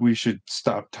maybe we should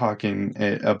stop talking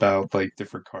about like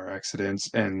different car accidents,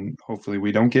 and hopefully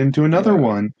we don't get into another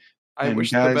one. I And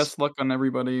wish guys, the best luck on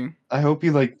everybody. I hope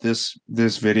you like this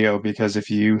video, because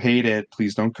if you hate it,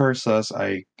 please don't curse us.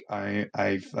 I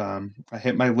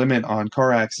hit my limit on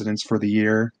car accidents for the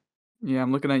year. Yeah,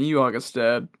 I'm looking at you, August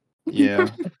Dad. Yeah.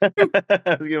 I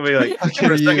was gonna be like, Look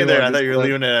for a at second you, there, I thought you were August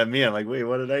leaving it at me. I'm like, wait,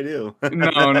 what did I do?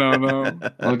 No.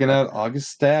 Looking at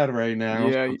August Dad right now.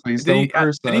 Yeah. So please Did he don't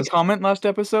curse did he us. comment last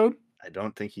episode? I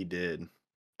don't think he did.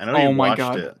 I know Oh he my watched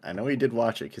God. it. I know he did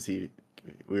watch it because we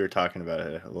were talking about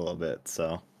it a little bit.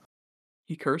 So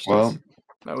He cursed Well, us.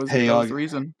 That was hey, the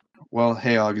reason. Well,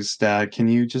 hey, August Dad, can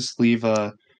you just leave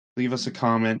us a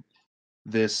comment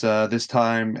this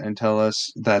time and tell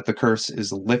us that the curse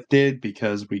is lifted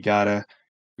because we gotta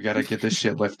get this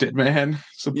shit lifted, man.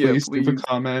 So Yeah, please leave a please.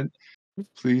 comment,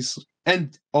 please,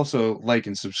 and also like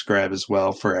and subscribe as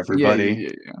well for Yeah. everybody.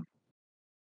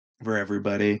 For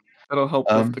everybody, That'll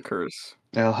help lift the curse.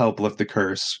 that'll help lift the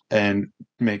curse and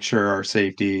make sure our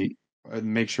safety,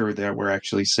 make sure that we're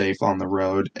actually safe on the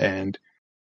road. And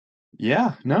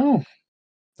yeah, no,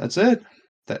 that's it.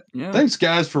 Yeah. Thanks,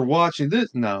 guys, for watching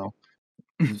this. No,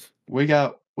 we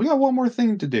got one more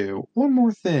thing to do. One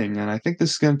more thing, and I think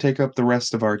this is going to take up the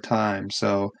rest of our time.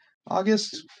 So,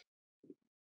 August,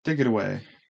 take it away.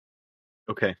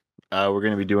 okay, we're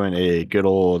gonna be doing a good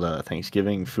old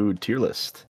Thanksgiving food tier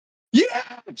list.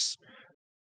 Yes.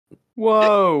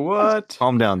 Whoa! What?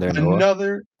 Calm down there, Noah.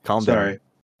 Another. Calm Sorry. down.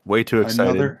 Way too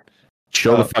excited. Another.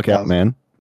 Chill the fuck out, pause. man.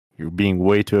 You're being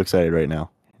way too excited right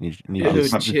now. You need to Dude,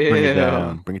 just chill. bring it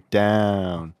down. Bring it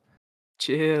down.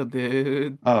 Chill,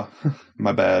 dude. Oh,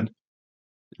 my bad.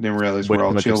 Didn't realize Way we're too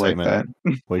all much chill like excitement.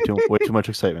 that. Way too much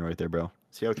excitement right there, bro.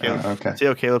 See how Caleb? Okay. See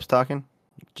how Caleb's talking?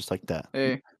 Just like that.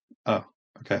 Hey, Oh,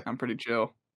 okay. I'm pretty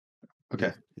chill.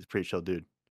 Okay. He's a pretty chill dude.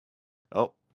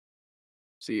 Oh,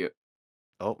 See it,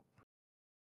 oh.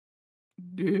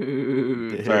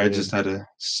 dude. Sorry, I just had to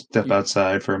step You-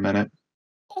 outside for a minute.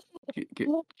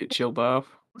 Get chilled off.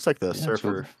 Looks like the Yeah,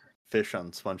 surfer chill. fish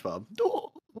on SpongeBob.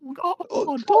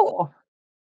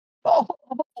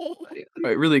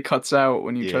 It really cuts out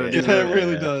when you try to do Yeah, that. it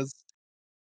really does.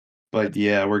 But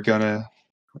yeah, we're gonna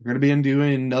be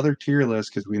doing another tier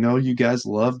list because we know you guys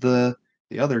love the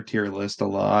other tier list a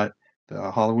lot,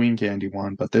 the Halloween candy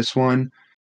one. But this one's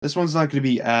not going to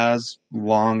be as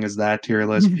long as that tier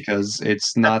list because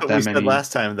it's That's not what that we many. said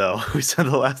last time, though. We said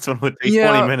the last one would take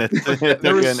Yeah, 20 minutes. It took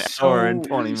There was an hour and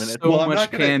 20 minutes. so Well, I'm much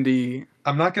not gonna- candy.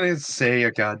 I'm not going to say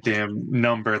a goddamn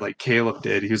number like Caleb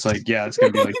did. He was like, "Yeah, it's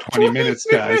going to be like 20 minutes,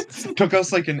 guys." Took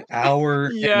us like an hour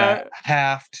and Yeah. a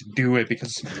half to do it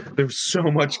because there's so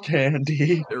much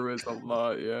candy. There was a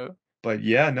lot. Yeah. But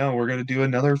yeah, no, we're gonna do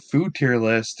another food tier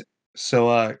list.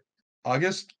 So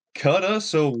August, cut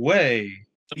us away.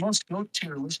 The most goat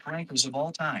tier list rankers of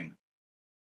all time.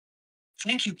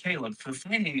 Thank you, Caleb, for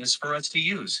finding this for us to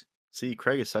use. See,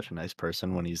 Craig is such a nice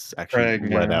person when he's actually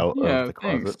Craig, let yeah. out Yeah. of the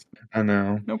closet. Thanks. I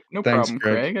know. No Thanks, problem,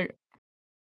 Craig. Craig.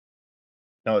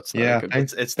 No, it's not. Yeah,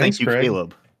 It's thanks, thank you, Craig.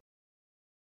 Caleb.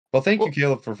 Well, thank you, Well,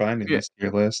 Caleb, for finding yeah. this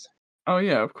tier list. Oh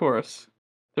yeah, of course.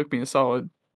 Took me a solid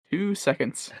 2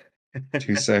 seconds.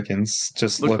 2 seconds.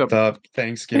 Just Looked looked up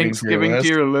Thanksgiving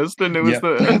tier list, and it was Yep,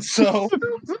 that's so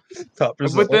top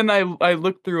result. But then I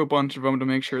looked through a bunch of them to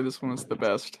make sure this one was the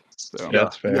best. So Yeah,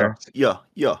 that's fair. Yeah.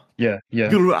 Yeah.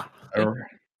 Gura.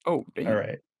 Oh, damn. All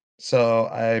right. So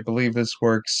I believe this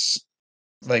works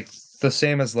like the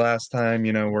same as last time.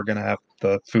 You know, we're gonna have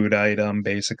the food item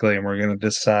basically, and we're gonna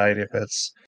decide if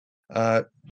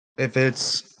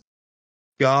it's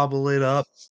gobble it up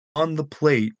on the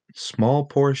plate, small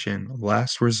portion,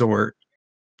 last resort,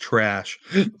 trash,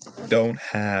 don't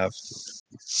have,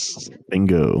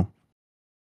 Bingo.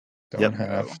 don't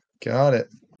have. Got it.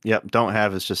 Yep. Don't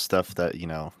have is just stuff that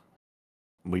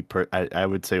I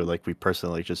would say like we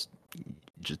personally just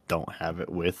don't have it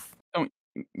with.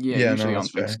 Yeah, usually no, on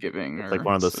that's fair. Thanksgiving or It's like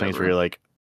one of those things where whatever. you're like,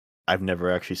 I've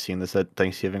never actually seen this at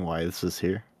Thanksgiving. Why this is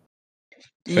here?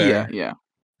 Fair. Yeah.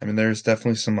 I mean, there's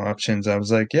definitely some options. I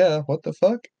was like, yeah, what the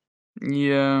fuck?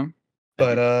 Yeah.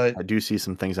 But I do see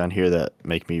some things on here that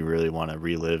make me really want to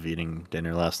relive eating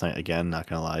dinner last night again. Not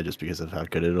gonna lie, just because of how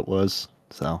good it was.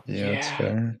 So yeah, it's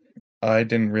fair. I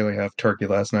didn't really have turkey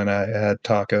last night. I had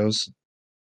tacos.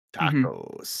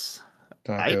 tacos,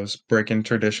 Breaking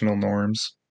traditional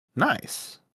norms.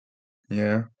 nice.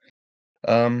 Yeah.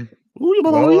 Well,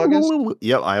 August?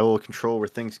 Yep, I will control where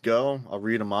things go. I'll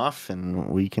read them off, and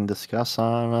we can discuss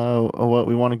on what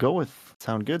we want to go with.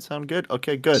 Sound good?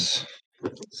 Okay, good.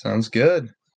 Sounds good.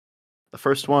 The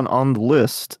first one on the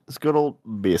list is good old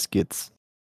biscuits.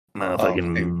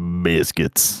 Motherfucking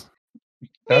biscuits.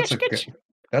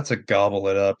 That's a gobble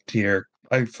it up tier.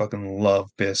 I fucking love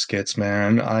biscuits,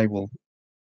 man. I'll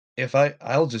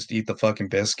just eat the fucking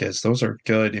biscuits. Those are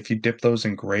good. If you dip those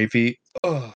in gravy,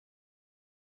 ugh.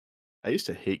 I used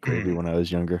to hate gravy when I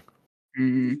was younger.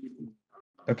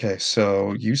 Okay,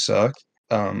 so you suck.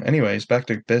 Anyways, back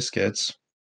to biscuits.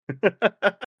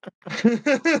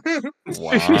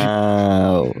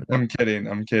 Wow. I'm kidding.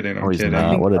 I'm kidding. No, I'm he's kidding.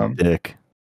 not. What a dick.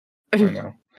 I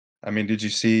know. I mean, did you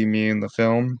see me in the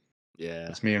film? Yeah.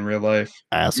 It's me in real life.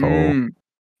 Asshole.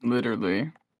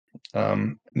 Literally.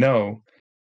 No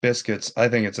biscuits. I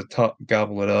think it's a tough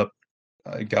gobble it up.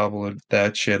 I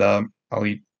that shit up. I'll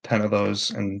eat 10 of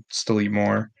those and still eat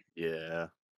more. Yeah.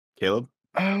 Caleb?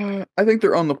 I think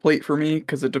they're on the plate for me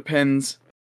because it depends.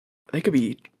 They could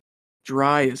be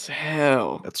dry as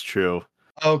hell. That's true.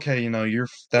 Okay, It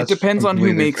that's depends on who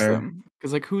completely makes fair. them.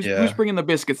 Because like who's Yeah. bringing the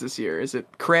biscuits this year? Is it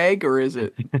Craig or is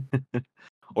it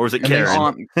Or is it And they-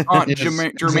 Karen? Aunt Yes,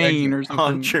 Jermaine or Aunt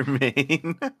something?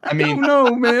 Jermaine. I I mean, don't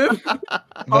know, man.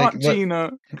 like Aunt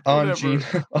Gina. on whatever.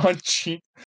 Gina, on Gina.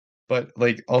 But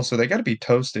like, also they got to be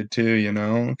toasted too,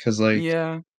 because like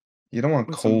Yeah. you don't want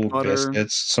With some cold butter.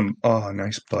 biscuits.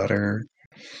 Nice butter.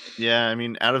 Yeah, I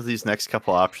mean, out of these next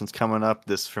couple options coming up,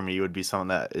 this for me would be something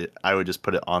that I would just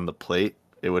put it on the plate.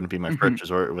 It wouldn't be my first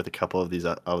resort with a couple of these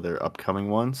other upcoming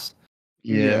ones.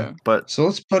 Yeah. But So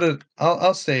let's put it.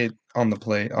 I'll say it on the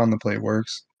plate. On the plate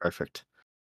works. perfect.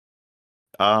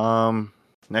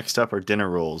 Next up are dinner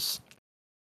rolls.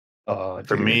 Oh,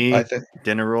 For dude, me, I think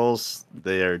dinner rolls,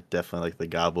 they are definitely like the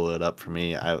gobble it up for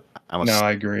me. I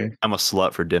I agree. I'm a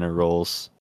slut for dinner rolls.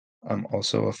 I'm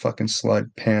also a fucking slut,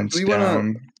 pants Do we wanna-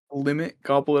 down. Limit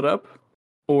gobble it up,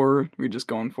 or we just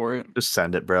going for it? Just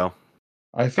send it, bro.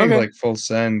 I think Okay. like full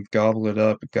send, gobble it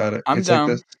up, got it. I'm It's down.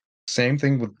 like the same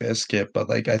thing with biscuit, but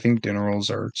like I think dinner rolls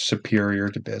are superior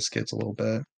to biscuits a little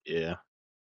bit. Yeah.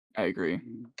 I agree.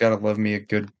 Gotta love me a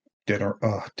good dinner.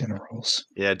 Oh, dinner rolls.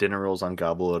 Yeah, dinner rolls on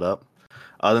gobble it up.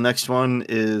 The next one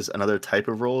is another type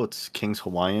of roll. It's King's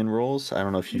Hawaiian rolls. I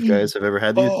don't know if you guys have ever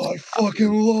had these. Oh, I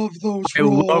fucking love those I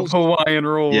love rolls. Hawaiian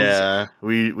rolls. Yeah,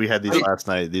 we had these I- last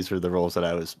night. These were the rolls that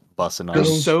I was bussing They're on.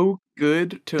 Those- so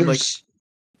good to They're like s-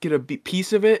 get a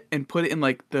piece of it and put it in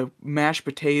like the mashed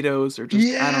potatoes or just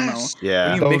I don't know. Yes!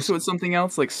 Yeah. When you mix Those- it with something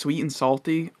else like sweet and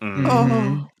salty, Mhm.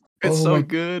 Mhm. it's Oh so my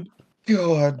good.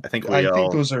 God. I think we I all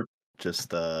think those are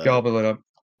just gobble it up.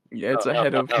 Yeah, it's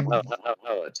ahead of.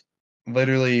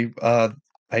 Literally,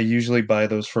 I usually buy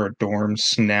those for a dorm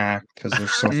snack because they're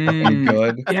so fucking Mm.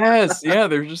 good. Yes, yeah,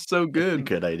 they're just so a good.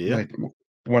 good idea. Like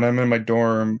when I'm in my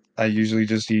dorm, I usually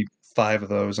just eat 5 of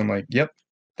those. I'm like, yep,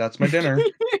 that's my dinner.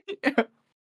 Yeah.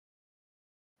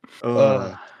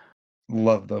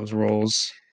 Love those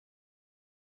rolls.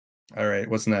 All right,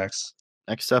 what's next?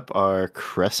 Next up are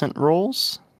crescent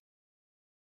rolls.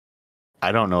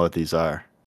 I don't know what these are.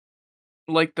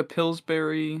 Like the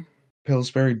Pillsbury.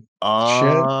 Pillsbury.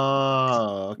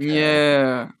 Oh, okay.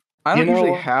 Yeah. I You don't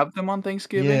usually know- have them on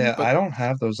Thanksgiving. Yeah, but I don't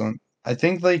have those on. I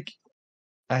think like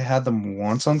I had them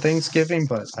once on Thanksgiving,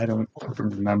 but I don't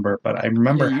remember. But I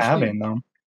remember usually- having them.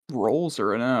 rolls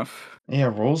are enough. Yeah,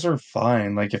 rolls are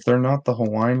fine. Like if they're not the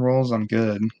Hawaiian rolls, I'm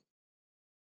good.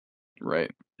 Right.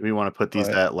 Do we want to put these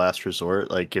But- at last resort?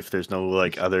 Like if there's no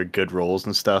like other good rolls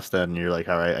and stuff, then you're like,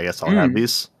 all right, I guess I'll have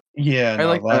these. Yeah, I no,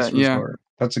 like last that, yeah. resort.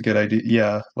 That's a good idea.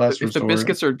 Yeah, last If the resort.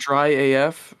 biscuits are dry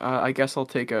AF, I guess I'll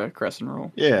take a crescent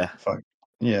roll. Yeah.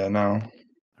 Yeah, no.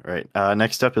 Right.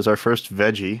 Next up is our first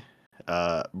veggie,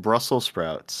 Brussels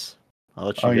sprouts. I'll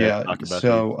let you Oh guys yeah. talk about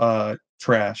So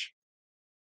trash.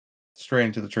 Straight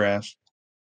into the trash.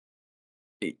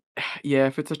 Yeah,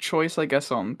 if it's a choice, I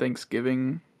guess on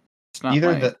Thanksgiving, it's not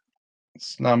Either my... that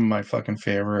it's not my fucking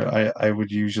favorite. I would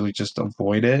usually just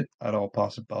avoid it at all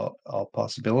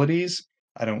possibilities.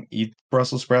 I don't eat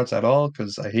Brussels sprouts at all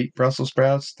because I hate Brussels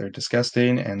sprouts. They're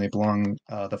disgusting and they belong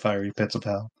the fiery pits of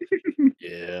hell.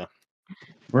 Yeah.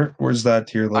 Where's that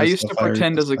tier list? I used the to fiery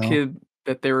pretend pits as a of hell? kid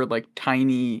that they were like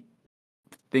tiny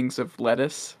things of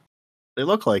lettuce. They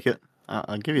look like it.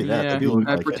 I'll give you that. Yeah, They do look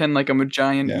I like pretend like I'm a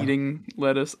giant Yeah. eating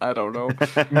lettuce. I don't know.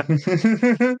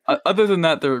 it. Other than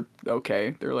that, they're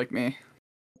okay. They're like me.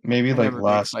 Maybe I like never get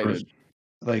last excited.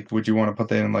 like would you want to put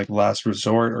that in like last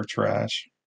resort or trash?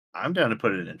 I'm down to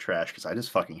put it in trash because I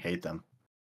just fucking hate them.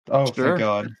 Oh, Sure. thank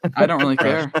God. I don't really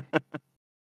Trash. care.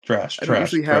 Trash, I don't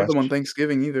trash, usually have them on trash.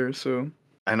 Thanksgiving either, so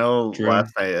I know True.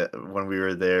 last night when we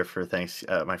were there for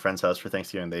at my friend's house for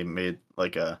Thanksgiving, they made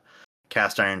like a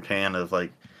cast iron pan of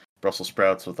like Brussels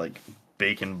sprouts with like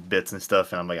bacon bits and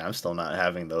stuff, and I'm like, I'm still not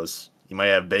having those. You might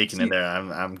have bacon in See- there.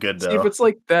 I'm good see, though. if it's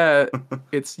like that,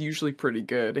 it's usually pretty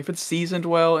good. If it's seasoned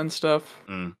well and stuff.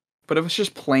 Mm. But if it's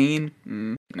just plain,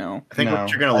 no. I think No, what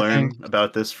you're gonna I learn think-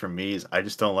 about this from me is I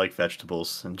just don't like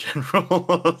vegetables in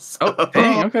general. So, Oh,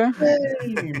 dang, okay.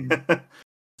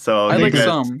 so I you like guys-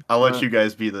 some, I'll let but- you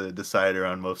guys be the decider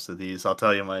on most of these. I'll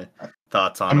tell you my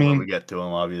thoughts on I them when mean, we get to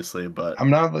them, obviously. But I'm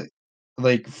not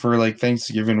like for like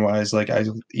Thanksgiving wise, like I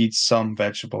eat some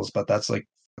vegetables, but that's like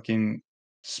fucking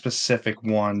specific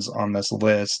ones on this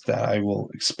list that I will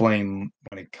explain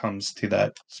when it comes to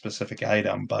that specific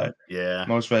item, but Yeah.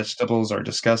 most vegetables are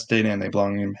disgusting and they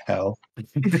belong in hell.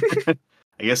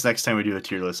 I guess next time we do a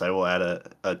tier list, I will add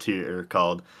a tier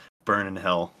called Burn in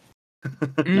Hell.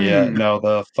 Yeah, no,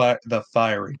 the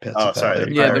fiery pits Oh, of hell. sorry, There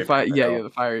the you go. fiery pits of hell. the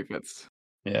fiery pits.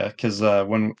 Yeah, because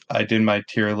when I did my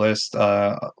tier list,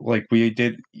 like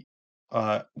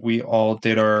we all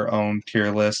did our own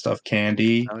tier list of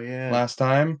candy Oh yeah, last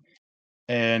time,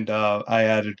 and I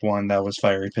added one that was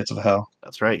fiery pits of hell.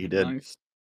 that's right, you did. Nice.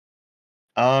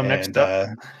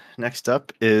 Next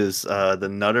up is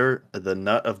the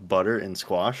nut of butter in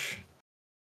squash,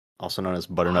 also known as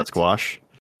butternut What? squash.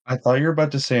 I thought you were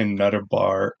about to say nutter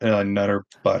butter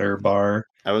bar.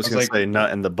 I was I was gonna like- say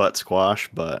nut in the butt squash,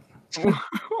 but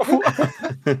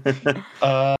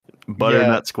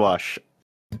butternut squash.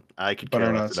 I could care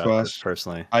Butternut less about this squash.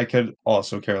 personally. I could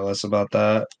also care less about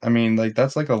that. I mean, like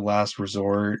that's like a last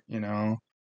resort, you know,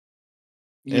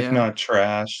 if Yeah. not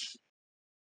trash.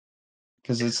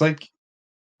 Because it's like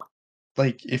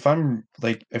if I'm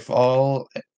like if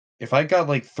I got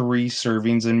like 3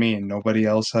 servings in me and nobody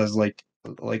else has like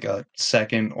a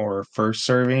second or first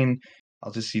serving,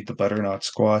 I'll just eat the butternut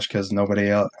squash because nobody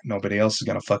else is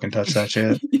gonna fucking touch that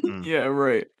shit. Yeah,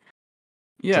 right.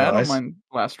 Yeah, So I I don't s- mind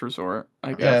last resort,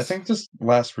 I guess. Yeah, I think just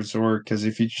last resort because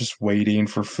if you're just waiting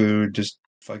for food, just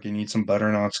fucking eat some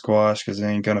butternut squash because it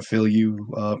ain't gonna fill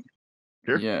you up.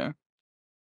 Sure. Yeah.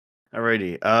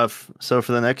 Alrighty. So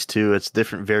for the next two, it's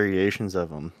different variations of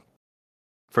them.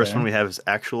 First Okay. one we have is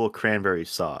actual cranberry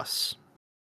sauce.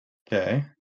 Okay.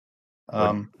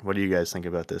 What do you guys think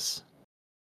about this?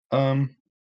 I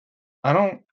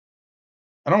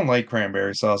don't like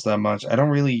cranberry sauce that much. I don't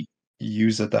really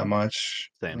use it that much.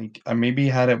 Same. Like I maybe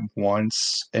had it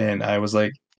once and I was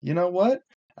like, you know what?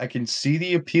 I can see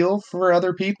the appeal for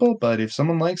other people, but if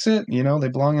someone likes it, you know, they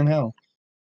belong in hell.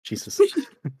 Jesus.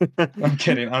 I'm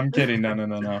kidding. No.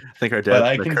 I think our But dad's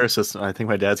I gonna can- curse us. I think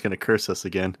my dad's gonna curse us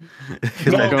again.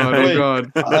 No, God, wait.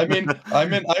 God. I mean,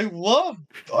 I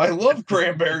love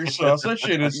cranberry sauce. That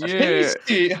shit is Yeah.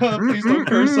 tasty. Please don't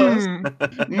curse us.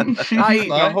 I eat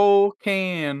the whole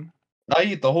can. I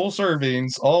eat the whole servings,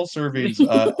 all servings.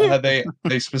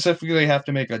 They specifically have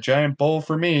to make a giant bowl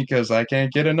for me because I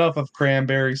can't get enough of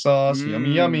cranberry sauce.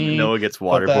 Yummy, yummy. Noah gets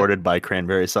But that- waterboarded by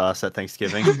cranberry sauce at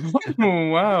Thanksgiving. Oh,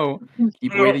 wow.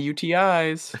 Keep away the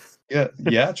UTIs.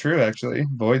 Yeah, true. Actually,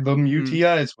 avoid them Mhm.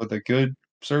 UTIs with a good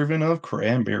serving of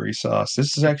cranberry sauce.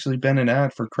 This has actually been an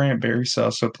ad for cranberry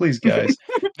sauce, so please, guys,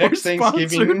 next We're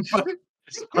Thanksgiving.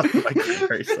 sponsored by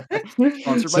Cranberry sauce. Sponsored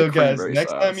by So, guys, cranberry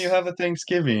next time you sauce. have a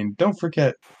Thanksgiving, don't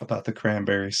forget about the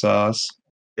cranberry sauce.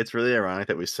 It's really ironic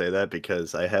that we say that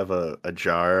because I have a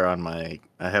jar on I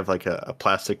have like a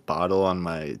plastic bottle on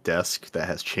my desk that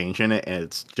has change in it and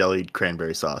it's jellied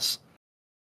cranberry sauce.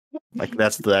 Like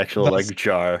that's the actual That's- like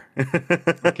jar.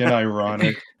 Fucking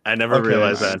ironic. I never Okay,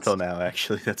 realized that nice. until now,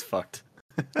 actually. That's fucked.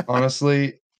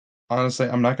 Honestly,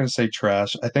 I'm not going to say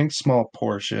trash. I think small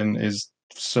portion is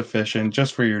sufficient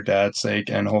just for your dad's sake,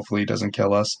 and hopefully he doesn't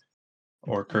kill us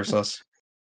or curse us.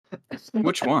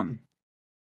 Which one?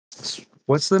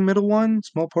 What's the middle one?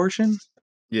 Small portion?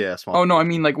 Yeah, small. Oh no, I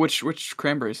mean like which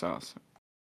cranberry sauce?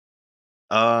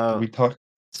 We talked.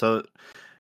 So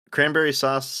cranberry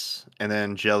sauce and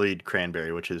then jellied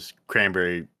cranberry, which is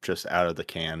cranberry just out of the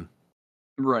can.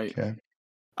 Right. Okay.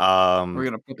 We're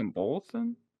gonna put them both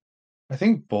in? I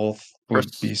think both would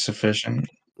be sufficient.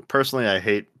 Personally, I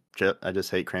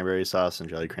just hate cranberry sauce and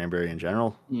jellied cranberry in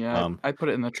general. Yeah, I put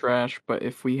it in the trash, but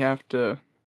if we have to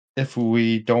If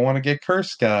we don't want to get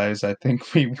cursed, guys, I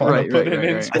think we want to put it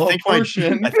in small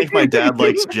portion. I think my dad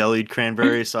likes jellied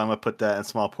cranberry, so I'm gonna put that in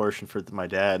small portion for my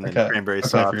dad, and then cranberry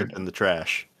sauce in the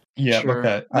trash. Yeah, Sure.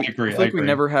 okay, I agree. I feel like we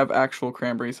never have actual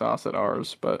cranberry sauce at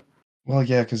ours, but Well,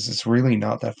 yeah, because it's really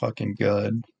not that fucking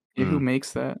good. yeah, who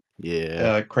makes that?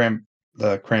 Yeah.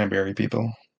 The cranberry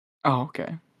people. Oh,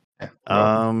 okay. Yeah.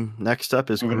 Next up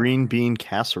is green bean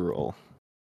casserole.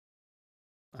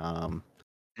 I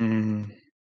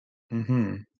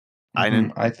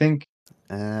think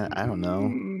I don't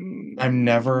know. I've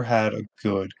never had a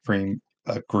good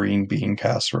green bean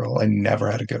casserole. I never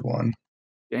had a good one.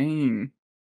 Dang.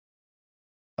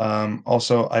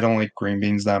 Also, I don't like green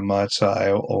beans that much, so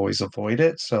I always avoid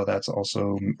it. So that's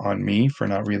also on me for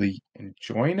not really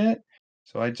enjoying it.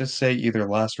 So I just say either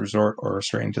last resort or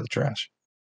straight into the trash.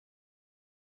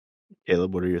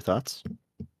 Caleb, what are your thoughts?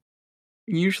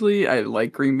 Usually I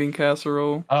like green bean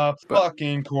casserole.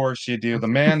 Fucking course you do. The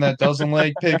man that doesn't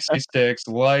like pixie sticks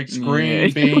likes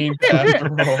green bean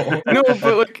casserole. No,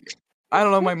 but like I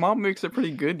don't know. My mom makes it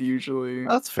pretty good usually.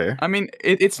 That's fair. I mean,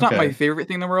 it's not my Okay. favorite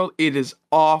thing in the world. It is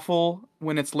awful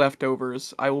when it's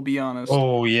leftovers. I will be honest.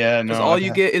 Oh yeah, Because no. all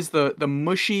you get is the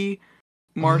mushy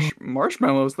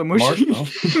marshmallows. The mushy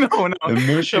Marshmallows? no The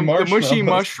mushy the mushy marshmallows.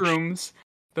 mushrooms.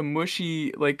 The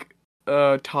mushy like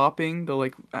topping. The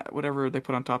like whatever they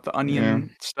put on top. The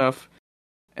onion stuff.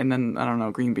 And then I don't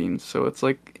know, green beans. So it's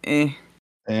like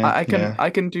I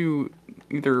can do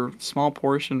either small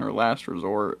portion or last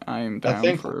resort. I am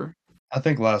down for. I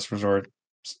think last resort.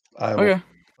 I will Okay.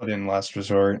 put in last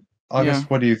resort. August, Yeah.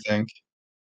 what do you think?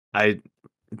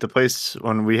 The place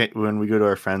when we go to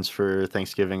our friends for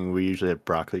Thanksgiving, we usually have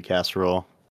broccoli casserole.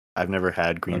 I've never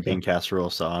had green bean casserole,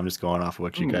 so I'm just going off of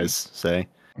what you guys say.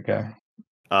 Okay.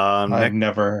 Next,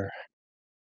 never.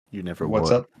 you never What's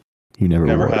what? up? You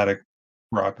never had a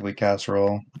broccoli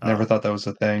casserole. Never thought that was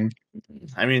a thing.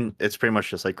 I mean, it's pretty much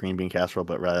just like green bean casserole,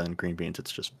 but rather than green beans,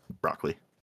 it's just broccoli.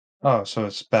 Oh, so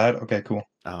it's bad? Okay, cool.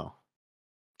 Oh.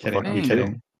 Kidding. Fuck I'm you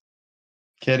too.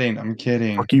 kidding. I'm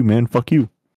kidding. Fuck you, man. Fuck you.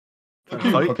 Trying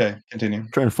to fight? Okay, continue.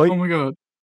 Trying to fight? Oh my god.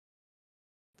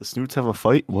 The snoots have a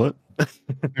fight? What?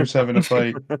 Who's having a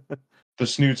fight? The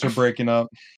snoots are breaking up.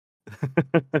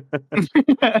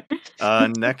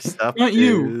 Next up Not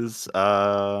you. is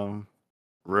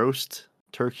roast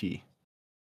turkey.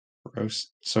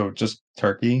 Roast. So just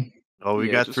turkey. Oh, we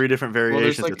Yeah, got just- 3 different Well, there's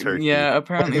variations like of turkey. yeah,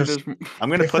 apparently there's- there's. I'm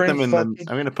gonna put them in different the. fucking-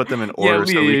 I'm gonna put them in Yeah, order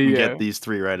so we can yeah. get these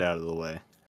 3 right out of the way.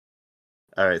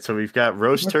 All right, so we've got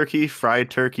roast turkey,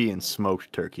 fried turkey, and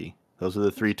smoked turkey. Those are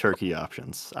the 3 turkey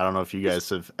options. I don't know if you guys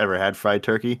have ever had fried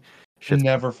turkey. Shit's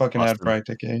Never fucking had awesome. fried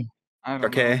turkey. I don't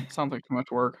Okay. know. Sounds like too much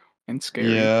work and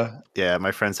scary. Yeah. Yeah, at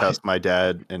my friend's house, my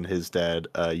dad and his dad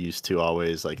used to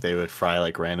always like they would fry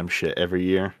like random shit every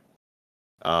year.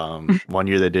 One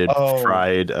year they did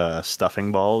fried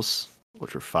stuffing balls,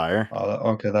 which were fire.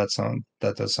 Oh, okay. That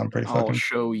does sound pretty I'll fucking.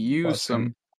 show you busting.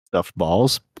 some. Stuffed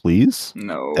balls, please?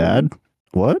 No. Dad?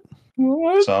 What?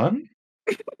 What? Son?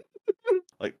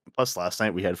 Like plus last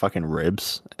night we had fucking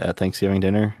ribs at Thanksgiving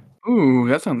dinner, Ooh,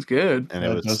 that sounds good. and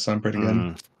That it was does sound pretty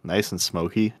good. nice and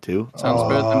smoky too. Sounds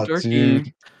better than turkey.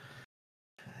 Dude.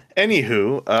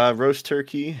 Anywho, roast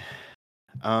turkey.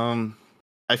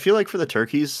 I feel like for the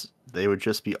turkeys, they would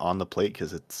just be on the plate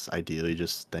because it's ideally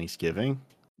just Thanksgiving.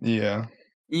 Yeah.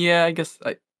 Yeah, I guess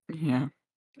yeah.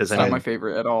 It's I not mean- my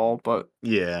favorite at all, but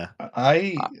Yeah,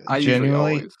 I usually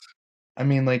genuinely. always. I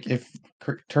mean, like if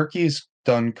turkey's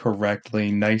done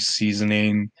correctly, nice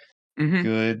seasoning, Mhm.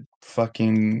 good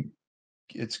fucking,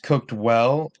 it's cooked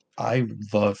well. I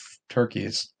love turkey.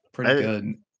 It's pretty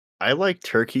good. I like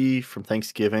turkey from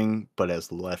Thanksgiving, but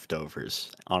as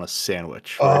leftovers on a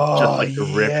sandwich. Where it's just like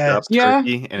the ripped up Yeah,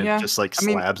 turkey, and yeah. it's just like I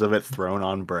mean- slabs of it thrown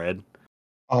on bread.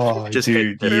 Oh, Just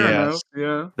dude, hit Fair different. enough. yes,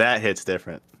 Yeah. That hits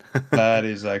different. that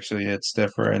is actually it's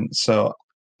different. So,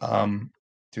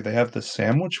 do they have the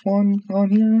sandwich one on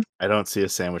here? I don't see a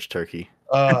sandwich turkey.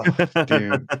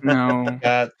 Dude, No.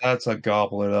 that's a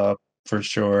goblet up for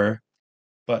sure.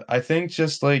 But I think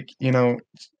just like,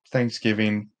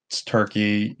 Thanksgiving, it's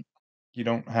turkey. You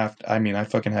don't have to, I mean, I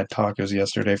fucking had tacos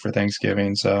yesterday for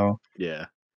Thanksgiving, so Yeah.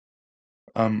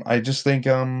 I just think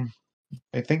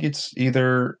I think it's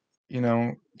either,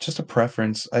 just a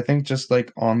preference. I think just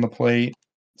like on the plate,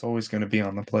 it's always going to be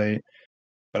on the plate.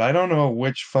 But I don't know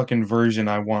which fucking version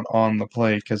I want on the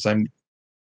plate because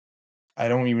I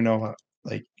don't even know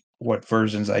like what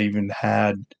versions I even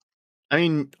had. I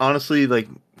mean, honestly, like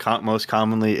most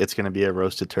commonly, it's going to be a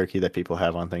roasted turkey that people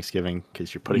have on Thanksgiving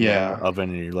because you're putting it in the oven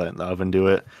and you're letting the oven do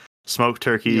it. Smoked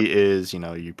turkey is,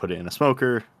 you put it in a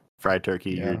smoker. Fried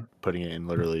turkey, you're putting it in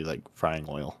literally like frying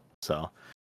oil. So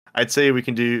I'd say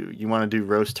you want to do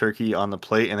roast turkey on the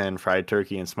plate, and then fried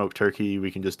turkey and smoked turkey we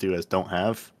can just do as don't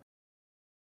have.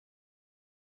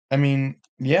 I mean,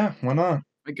 yeah, why not?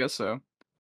 I guess so.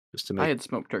 Just to I make. had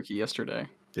smoked turkey yesterday.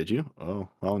 Did you? Oh,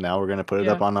 well, now we're gonna put it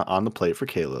up on the plate for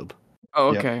Caleb.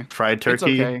 Oh, Yep. okay. Fried It's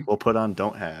turkey okay. we'll put on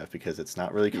don't have because it's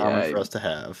not really common for us to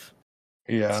have.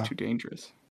 Yeah. It's too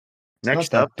dangerous.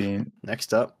 Next not up, that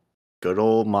deep. good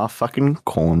old motherfucking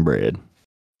cornbread.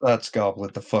 Let's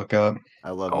goblet the fuck up. I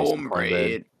love me some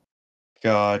cornbread.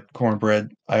 God,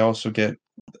 cornbread. I also get,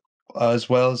 as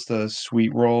well as the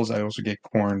sweet rolls, I also get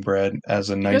cornbread as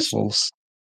a nice guys- little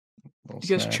You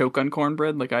guys snack. choke on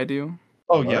cornbread like I do?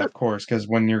 Oh yeah, What? of course. Because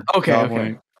when you're Okay,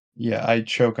 gobbling, okay. yeah, I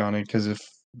choke on it because if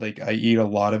like I eat a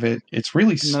lot of it, it's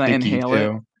really And then I sticky inhale it?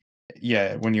 too.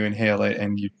 Yeah, when you inhale it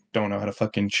and you don't know how to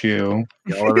fucking chew.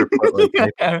 Y'all ever put like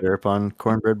maple syrup on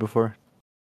cornbread before?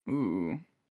 Ooh,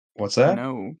 What's that?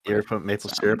 no. You ever put maple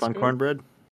syrup Sounds on good. cornbread?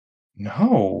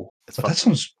 No, It's but that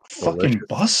fucking sounds fucking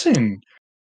delicious. bussin'.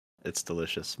 It's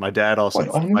delicious. My dad also. What,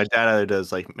 honey? My dad either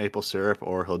does like maple syrup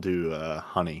or he'll do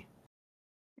honey.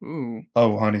 Ooh.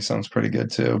 Oh, honey sounds pretty good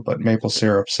too, but maple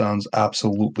syrup sounds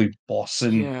absolutely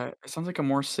bossing. Yeah, it sounds like a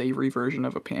more savory version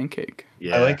of a pancake.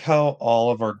 Yeah. I like how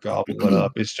all of our gobble it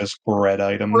up is just bread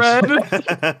items. Bread.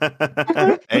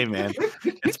 Hey man,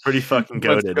 it's pretty fucking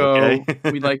Let's goated. go.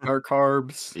 Okay. We like our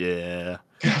carbs. Yeah.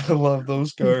 Gotta love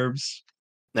those carbs.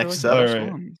 They're Next like up. All the right.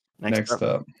 best ones. Next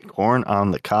up. Corn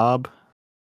on the cob.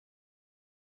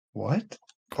 What?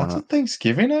 Corn That's a on.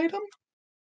 Thanksgiving item?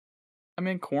 I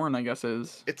mean, corn, I guess,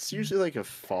 is. It's usually like a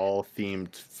fall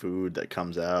themed food that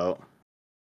comes out.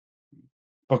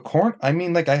 But corn, I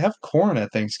mean, like, I have corn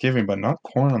at Thanksgiving, but not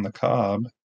corn on the cob.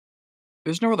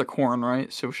 There's no other corn,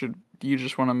 right? So should you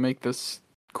just want to make this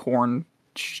corn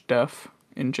stuff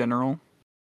in general?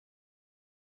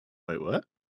 Wait, what?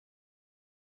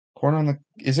 Corn on the,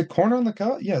 is it corn on the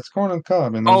cob? Yeah, it's corn on the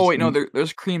cob. And Oh wait, no,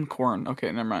 there's creamed corn.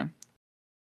 Okay, never mind.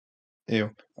 Ew.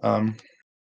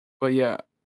 But yeah,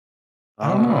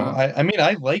 I don't know. Uh, I mean,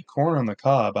 I like corn on the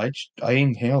cob. I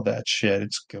inhale that shit.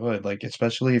 It's good. Like,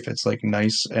 especially if it's like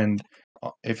nice and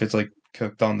if it's like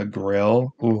cooked on the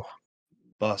grill. Ooh,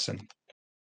 bussin'.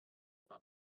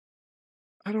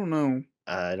 I don't know.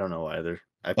 I don't know either.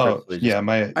 I Oh, personally just yeah,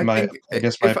 I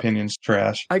guess my opinion's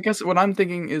trash. I guess what I'm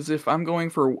thinking is if I'm going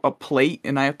for a plate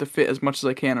and I have to fit as much as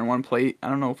I can in one plate, I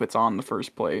don't know if it's on the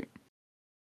first plate.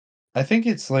 I think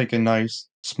it's like a nice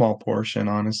small portion,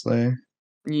 honestly.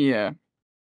 Yeah.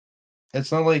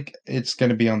 It's not like it's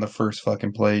gonna be on the first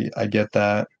fucking plate. I get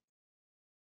that.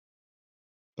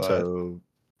 But so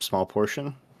small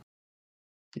portion.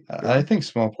 I think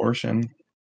small portion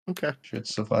Okay. should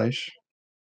suffice.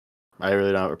 I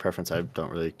really don't have a preference. I don't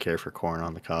really care for corn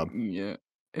on the cob. Yeah.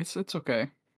 It's okay.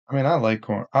 I mean, I like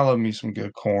corn. I love me some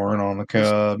good corn on the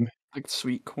cob. Like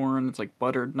sweet corn, it's like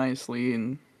buttered nicely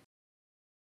and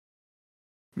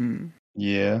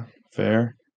Yeah,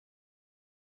 fair.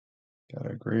 Gotta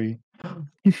agree.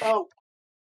 Oh.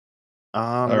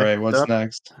 All right, what's up,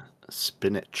 next?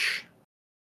 Spinach.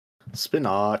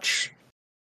 Spinach.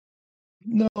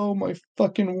 No, my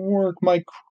fucking work.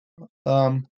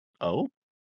 Oh.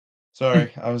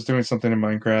 Sorry, I was doing something in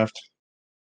Minecraft.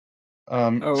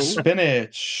 Oh.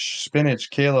 Spinach.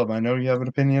 Caleb, I know you have an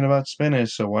opinion about spinach,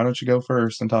 so why don't you go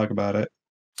first and talk about it?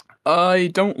 I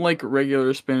don't like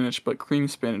regular spinach, but cream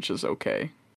spinach is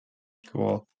okay.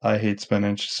 Cool. I hate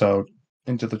spinach, so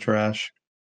into the trash.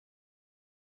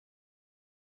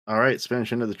 All right,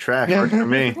 spinach into the trash. Works for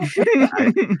me.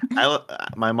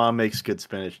 My mom makes good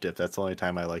spinach dip. That's the only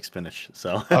time I like spinach.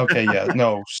 So Okay, yeah,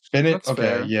 no spinach. That's Okay,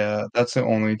 fair. yeah, that's the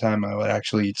only time I would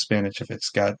actually eat spinach if it's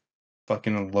got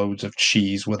fucking loads of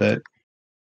cheese with it.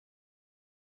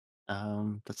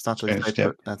 that's not Spinach the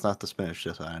dip. that's not the spinach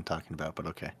dip I'm talking about, but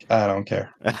okay. I don't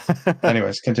care.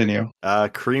 Anyways, continue.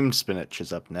 Creamed spinach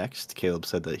is up next. Caleb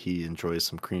said that he enjoys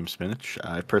some creamed spinach.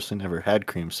 I personally never had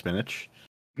creamed spinach.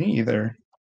 Me either.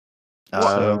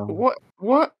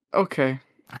 What? Okay.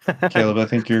 Caleb, I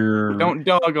think you're. Don't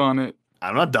dog on it.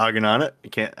 I'm not dogging on it.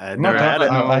 I've I'm never not had dog-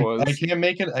 it. know it I was. can't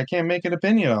make it. I can't make an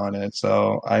opinion on it,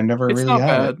 so I never It's really not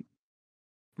had bad. it.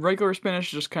 Regular spinach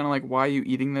is just kind of like, why are you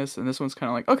eating this? And this one's kind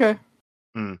of like, okay.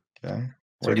 Okay. So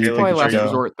Where do you Caleb, think Probably it should last go?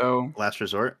 resort though, Last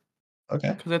resort.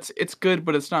 Okay. because it's good,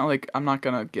 but it's not like I'm not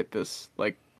gonna get this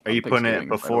like. Are on you putting it Thanksgiving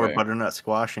right before away. butternut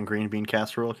squash and green bean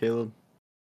casserole, Caleb?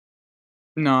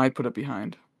 No, I'd put it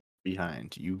behind.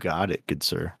 Behind. You got it, good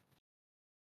sir.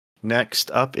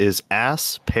 Next up is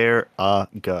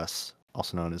asparagus,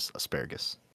 also known as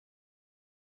asparagus.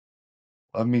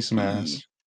 Love me some ass.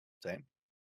 Same.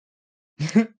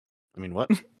 I mean, what?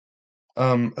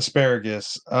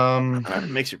 Asparagus.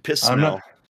 Makes your piss I'm smell. not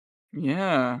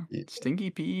Yeah, Yeah. stinky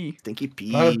pea. Stinky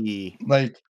pee.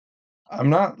 like. I'm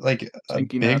not like a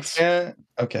Stinky big nuts. fan.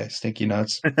 Okay, stinky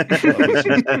nuts.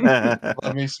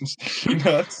 Love me some stinky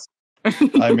nuts.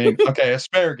 I mean, okay,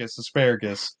 asparagus,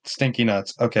 stinky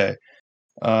nuts. Okay.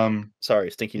 Sorry,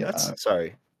 stinky Yeah. nuts.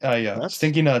 Sorry, Yeah, nuts?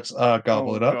 stinky nuts.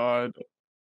 Gobble Oh it up. God.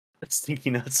 stinky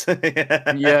nuts.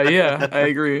 Yeah, I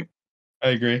agree. I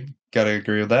agree. Gotta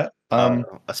agree with that.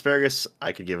 Asparagus,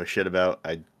 I could give a shit about.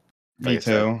 Me Like I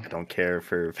said, too. I don't care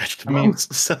for vegetables.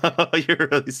 So you're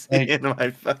really seeing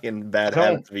my fucking bad I don't-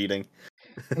 habits of eating.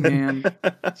 Man,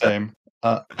 Same. I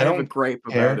I have a don't gripe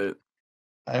care. about it.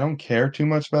 I don't care too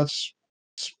much about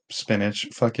spinach.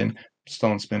 Fucking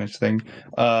stone spinach thing.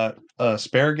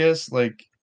 Asparagus. Like,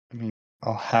 I mean,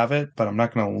 I'll have it, but I'm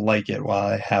not gonna like it while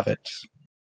I have it.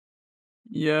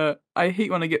 Yeah, I hate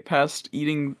when I get past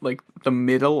eating like the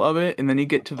middle of it, and then you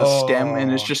get to the stem,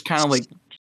 and it's Oh. just kind of like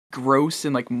gross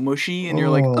and like mushy, and you're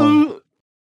like, Oh. ugh.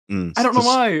 I don't know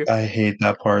why. I hate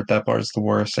that part. That part's the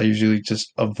worst. I usually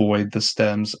just avoid the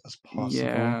stems as possible.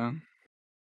 Yeah.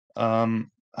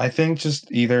 I think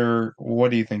just either.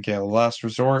 What do you think, Gail? Last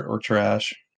resort or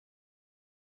trash?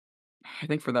 I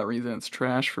think for that reason, it's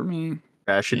trash for me.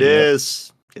 Trash it Yep.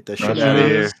 is. Get that shit Trash out it of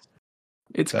here. is.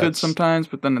 It's good That's- sometimes,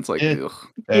 but then it's like, It- ugh.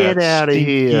 Get That outta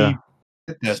stinky- here.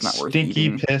 Get Just that not worth stinky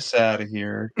eating. piss out of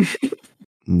here.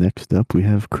 Next up, we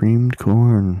have creamed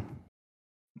corn.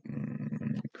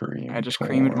 Cream. I just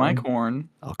creamed my corn.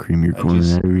 I'll cream your I corn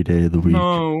just- every day of the week.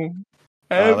 No.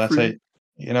 That's how Every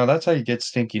that's how you get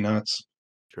stinky nuts.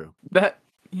 True. that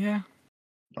yeah.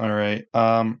 All right.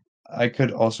 I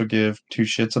could also give two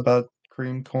shits about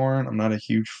creamed corn. I'm not a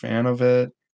huge fan of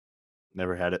it.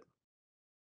 Never had it.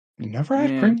 You never had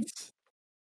Yeah, cream? it's-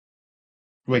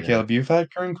 Wait, Yeah. Caleb, you've had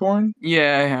creamed corn?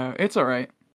 yeah, I have. It's alright.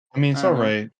 I mean, it's I don't know.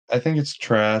 alright. I think it's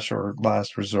trash or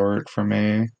last resort for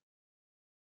me.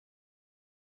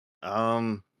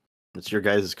 It's your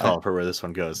guys' call for where this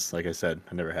one goes. Like I said,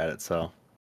 I never had it, so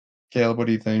Caleb, what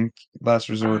do you think? Last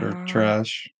resort or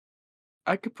trash?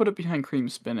 I could put it behind cream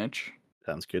spinach.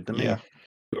 sounds good to me. Yeah.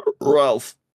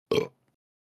 Ralph. Ralph?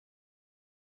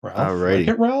 Alrighty.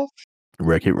 Wreck-It Ralph?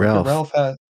 Wreck-It Ralph Ralph.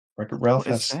 Wreck-It Ralph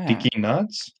What has is that? sticky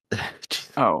nuts?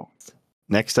 Oh.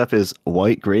 Next up is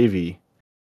white gravy.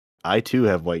 I too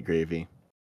have white gravy.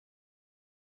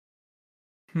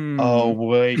 Oh,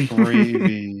 white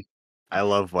gravy. I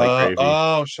love white gravy.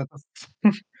 Oh, shut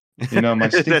the my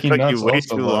That sticky took nuts you way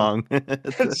also too love- long.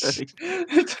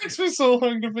 It takes me so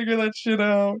long to figure that shit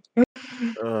out.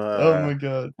 Oh my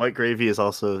god. White gravy is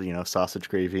also, sausage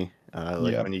gravy.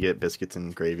 Like Yep. when you get biscuits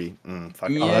and gravy.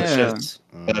 Fucking Yeah. delicious.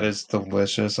 That is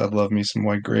delicious. I love me some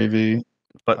white gravy.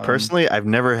 But personally, I've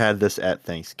never had this at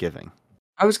Thanksgiving.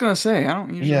 I was gonna say I don't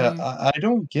usually. Yeah, I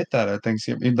don't get that at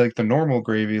Thanksgiving. Like the normal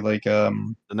gravy, like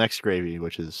The next gravy,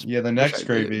 which is the next I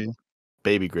gravy.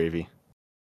 baby gravy.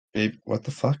 Babe, what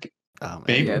the fuck? Oh, man.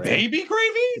 Baby, Yeah, baby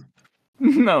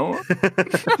gravy? No,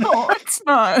 no, it's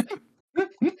not.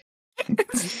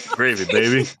 Gravy,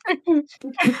 baby.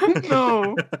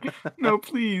 No, no,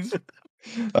 please.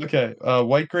 Okay,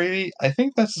 white gravy. I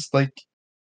think that's just like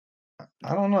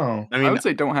I don't know. I I mean, would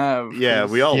say don't have. yeah,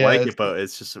 'cause- we all Yeah, like it's- it, but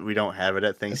it's just we don't have it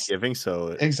at Thanksgiving, so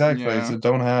Exactly. Yeah. So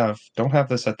don't have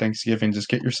this at Thanksgiving. Just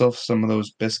get yourself some of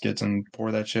those biscuits and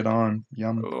pour that shit on.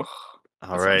 Yum. Ugh, that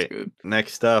all sounds right. good.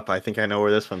 Next up, I think I know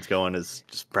where this one's going. Is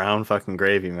just brown fucking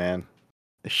gravy, man.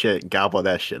 Shit, gobble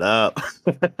that shit up.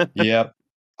 Yep.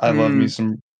 I love me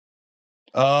some.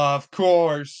 Of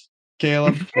course,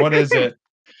 Caleb. What is it?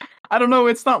 I don't know.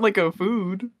 It's not like a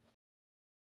food.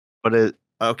 But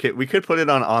okay, we could put it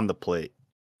on the plate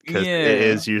because Yeah. it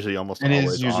is usually almost It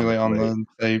always is usually on plate. the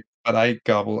plate, but I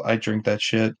drink that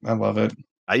shit. I love it.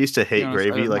 I used to hate To be honest,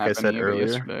 gravy, didn't like I have said any of it earlier.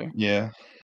 yesterday. Yeah.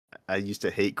 I used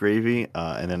to hate gravy,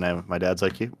 and then my dad's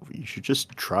like, you should just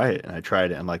try it. And I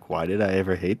tried it. I'm like, why did I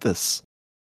ever hate this?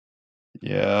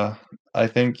 Yeah. I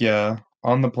think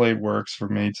on the plate works for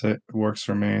me.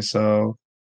 So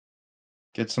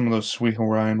get some of those sweet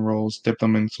Hawaiian rolls, dip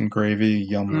them in some gravy.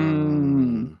 Yum.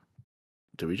 Mm.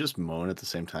 Do we just moan at the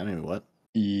same time? I mean, what?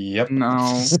 Yep.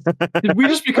 No. Did we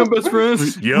just become best friends? We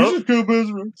just go best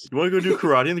friends. You want to go do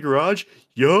karate in the garage?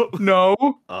 Yup. No.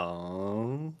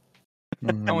 Oh.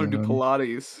 I want to do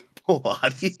Pilates.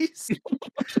 Pilates?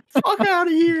 Fuck out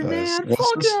of here, Guys, man. let's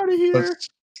Fuck just- out of here.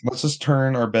 Let's just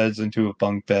turn our beds into a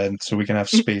bunk bed so we can have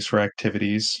space for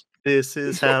activities. This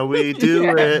is how we do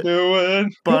Yeah. it. Do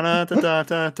it.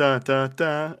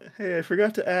 Ba-da-da-da-da-da-da. Hey, I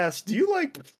forgot to ask, do you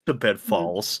like the bed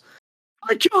falls?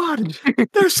 My God,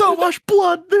 there's so much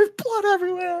blood. There's blood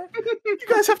everywhere. You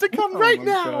guys have to come Oh right my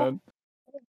now. God.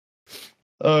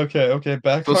 Okay.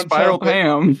 Back So on spiraled topic.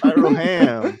 ham. Spiral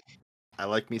ham. I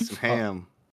like me some ham.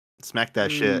 Smack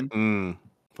that shit.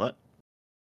 What?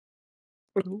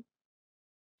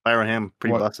 Spiral ham,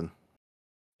 pretty What? bussin'.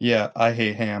 Yeah, I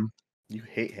hate ham. You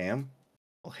hate ham?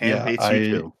 Well, ham Yeah, hates you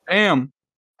too. Ham.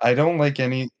 I don't like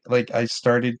any I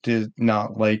started to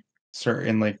not like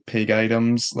certain like pig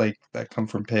items like that come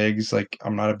from pigs. Like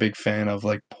I'm not a big fan of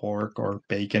like pork or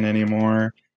bacon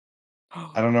anymore.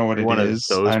 I don't know what You're it one is.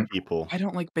 of those people. I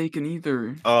don't like bacon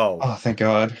either. Oh, thank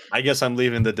God. I guess I'm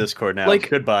leaving the Discord now. Like-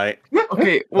 Goodbye.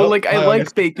 Okay, well, Oh, like I hi, like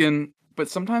August. bacon, but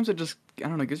sometimes it just I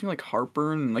don't know, it gives me like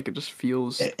heartburn and like it just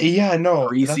feels Yeah, no, that's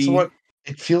greasy. what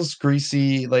it feels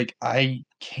greasy. Like I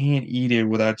can't eat it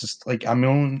without just like I'm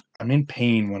in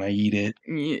pain when I eat it.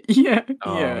 Yeah,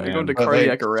 Oh, yeah. I go man. into But, cardiac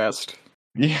like- arrest.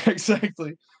 Yeah,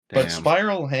 exactly. Damn. But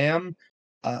spiral ham,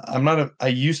 I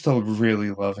used to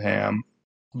really love ham.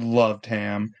 Loved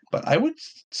ham, but I would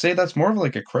say that's more of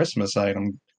like a Christmas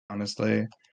item, honestly.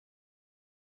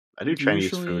 I do Chinese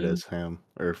food Usually- as ham,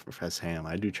 or as ham.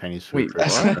 I do Chinese food Wait, for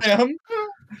what? breakfast.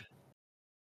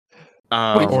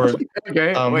 Or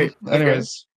Okay, wait. Okay.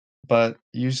 anyways, but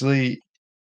usually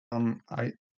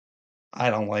I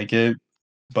don't like it,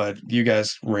 but you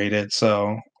guys rate it,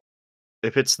 so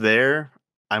If it's there,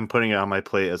 I'm putting it on my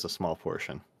plate as a small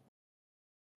portion.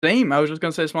 Same. I was just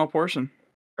gonna say small portion.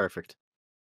 Perfect.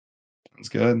 it's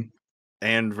good.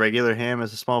 And regular ham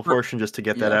as a small portion, just to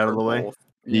get that Yeah, out of for the way. both.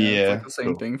 Yeah, it's Yeah. like the same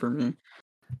Cool. thing for me.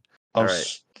 Oh,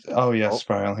 Alright. oh yeah, Oh.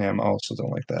 spiral ham. I also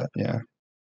don't like that. Yeah.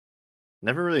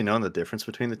 Never really known the difference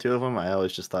between the two of them. I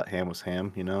always just thought ham was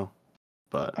ham, you know.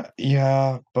 But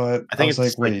Yeah, but I think was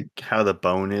it's like, wait, how the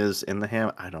bone is in the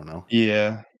ham. I don't know.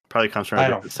 yeah. Probably comes from I a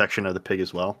don't- different section of the pig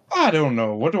as well. I don't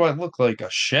know. What do I look like? A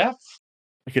chef?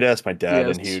 I could ask my dad,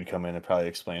 and he Yes. would come in and probably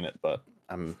explain it. But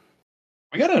I'm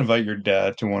We gotta invite your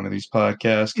dad to one of these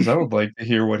podcasts because I would like to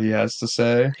hear what he has to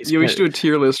say. he's Yeah, we gonna- should do a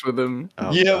tier list with him.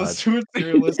 Oh, yeah, God. let's do a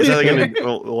tier list. Is that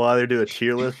gonna we'll either do a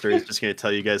tier list, or he's just gonna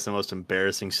tell you guys the most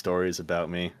embarrassing stories about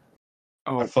me?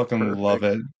 Oh, I fucking love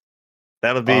it.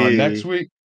 That'll be Next week,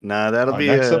 Nah, that'll be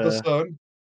next episode.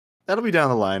 that'll be down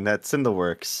the line. That's in the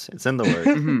works. It's in the works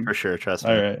Mhm. for sure. Trust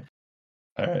me.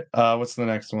 All right. What's the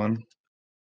next one?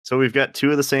 So we've got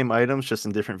two of the same items, just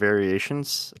in different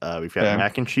variations. We've got Okay.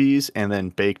 mac and cheese and then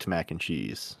baked mac and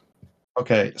cheese.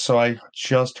 Okay, so I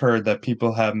just heard that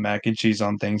people have mac and cheese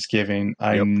on Thanksgiving.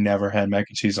 I Yep. never had mac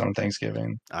and cheese on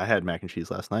Thanksgiving. I had mac and cheese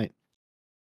last night.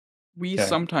 we Okay.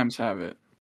 sometimes have it.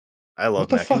 I love What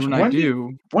the mac fuck? and When cheese. I When did-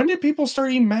 do, When did people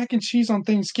start eating mac and cheese on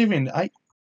Thanksgiving?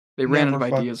 they ran out of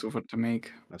Never fuck- ideas of what to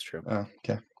make. That's true. Oh,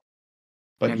 okay.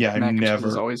 But And yeah, I mac and cheese is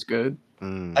never. always good.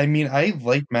 Mm. I mean, I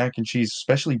like mac and cheese,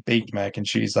 especially baked mac and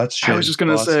cheese. That's shit. I was just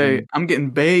gonna say, busting. I'm getting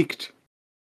baked.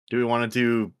 Do we want to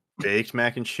do baked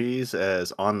mac and cheese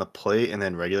as on the plate, and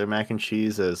then regular mac and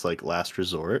cheese as like last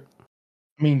resort?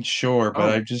 I mean, sure, but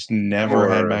Oh. I've just never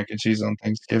had Or mac and cheese on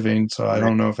Thanksgiving, so I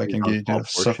don't know if I can get a enough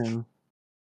stuff.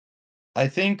 I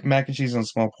think mac and cheese on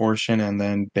small portion, and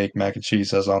then baked mac and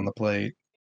cheese as on the plate.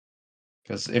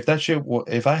 Because if that shit,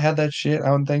 if I had that shit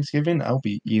on Thanksgiving, I would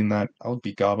be eating that. I would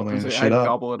be gobbling the shit I'd up.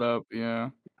 gobble it up. Yeah.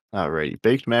 Alrighty,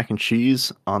 baked mac and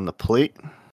cheese on the plate,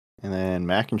 and then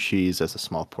mac and cheese as a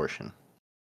small portion.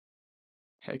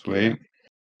 Heck yeah. Sweet.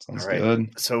 Sounds All right.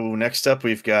 good. So next up,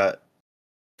 we've got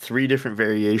 3 different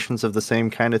variations of the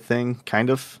same kind of thing. Kind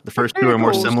of. The first 2 are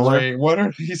more Potatoes. similar. Wait, what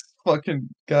are these fucking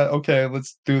guys? Okay,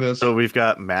 let's do this. So we've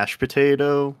got mashed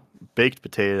potato, baked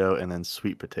potato, and then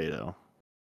sweet potato.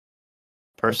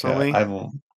 Personally, Okay, I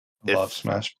love if-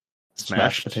 smashed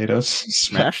smashed potatoes.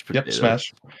 Smashed Yep, potatoes.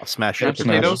 smash, I'll smash your Mashed Yep,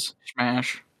 potato. potatoes,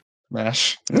 smash.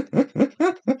 mash.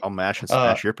 I'll mash and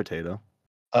smash your potato.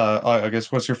 I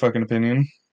guess what's your fucking opinion?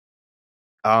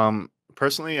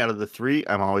 Personally, out of the 3,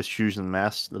 I'm always choosing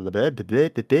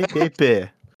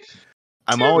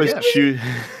I'm always choose.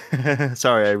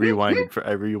 Sorry, I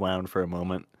rewound for a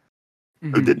moment.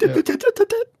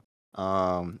 Mhm.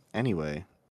 Anyway,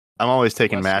 I'm always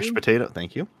taking Bless mashed you. potato.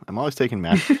 Thank you. I'm always taking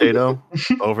mashed potato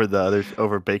over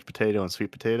baked potato and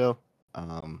sweet potato.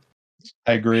 I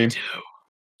agree.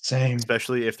 Same.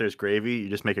 Especially if there's gravy, you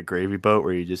just make a gravy boat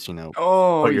where you just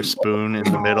Oh, put your spoon in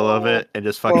the middle of it and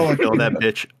just fucking Oh, fill that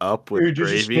bitch up with Dude,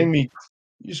 gravy.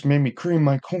 you just made me cream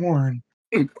my corn.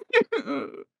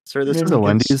 Sir, this made is me a get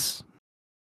Wendy's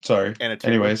Sorry. and a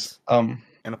tier Anyways, list and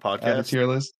and a add a podcast. tier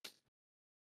list.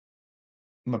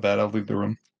 My bad. I'll leave the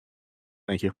room.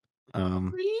 Thank you.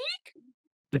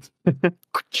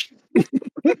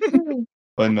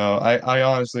 But no, I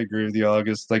honestly agree with you,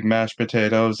 August. Like mashed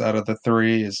potatoes out of the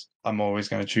 3 I'm always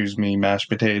gonna choose mashed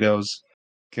potatoes.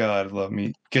 God love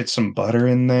me. Get some butter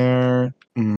in there.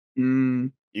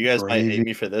 Mm, You guys might hate Gravy.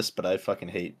 me for this, but I fucking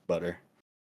hate butter.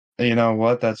 You know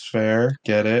what? That's fair.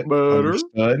 Get it. Butter?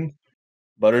 Understood.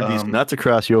 Butter these Um, nuts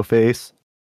across your face.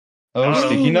 Oh,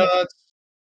 sticky Oh. nuts.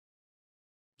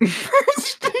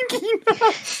 Stinky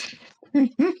nuts.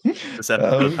 This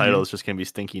episode Oh, title is just gonna be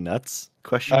Stinky Nuts?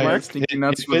 Question I- mark. Stinky If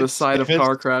nuts with a it's- side if of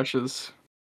car it's- crashes.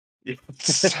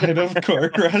 Side of car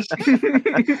crush.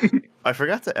 I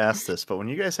forgot to ask this, but when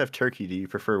you guys have turkey, do you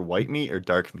prefer white meat or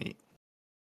dark meat?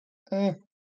 I'm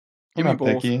Give me not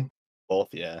both. picky. Both,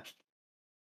 yeah.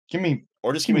 Give me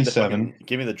Or just Give give me me the 7.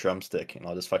 give me the drumstick, and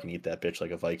I'll just fucking eat that bitch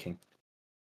like a Viking.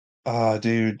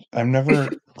 dude,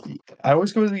 I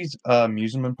always go to these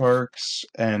amusement parks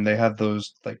and they have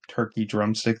those like turkey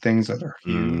drumstick things that are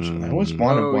huge. And I always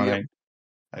wanted Oh, one. yep.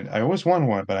 I always want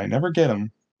one, but I never get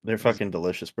them. They're fucking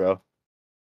delicious, bro.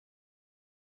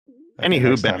 Okay, Anywho,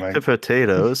 next back time to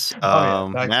potatoes. Oh,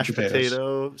 yeah, back to Mashed potatoes.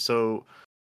 potato. So,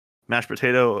 mashed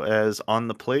potato as on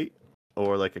the plate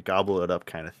or like a gobble it up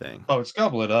kind of thing? Oh, it's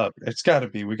gobble it up. It's got to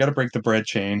be. We got to break the bread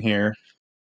chain here.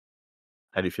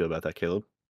 How do you feel about that, Caleb?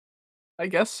 I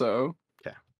guess so.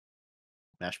 Okay.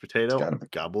 Mashed potato, gotta be.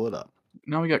 gobble it up.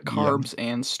 Now we got Yum. carbs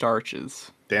and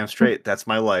starches. Damn straight. That's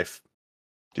my life.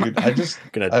 Dude, I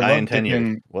Gonna I die in love 10 years.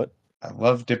 dipping. What? I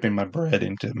love dipping my bread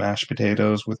into mashed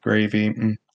potatoes with gravy.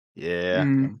 Yeah.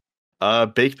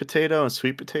 Mm. Baked potato and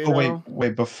sweet potato. Oh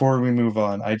wait! Before we move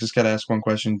on, I just gotta ask one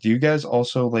question. Do you guys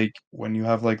also like when you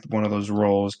have like one of those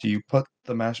rolls? Do you put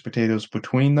the mashed potatoes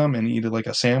between them and eat it like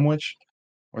a sandwich,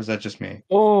 or is that just me?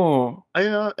 Oh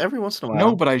I every once in a while.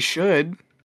 no, but I should.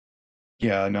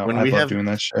 Yeah, no, When I we love have- doing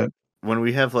that shit. When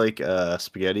we have like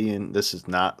spaghetti, and this is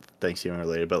not Thanksgiving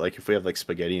related, but like if we have like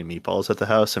spaghetti and meatballs at the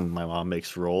house and my mom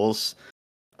makes rolls,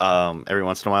 every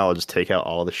once in a while I'll just take out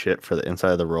all the shit for the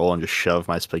inside of the roll and just shove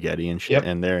my spaghetti and shit Yep.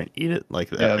 in there and eat it like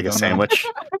that, Yeah, I've like a done that. sandwich.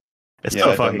 It's Yeah, so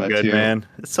I've done fucking that good, too. man.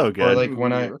 It's so Or good. like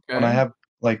when I Ooh, when I okay. have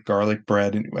like garlic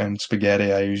bread and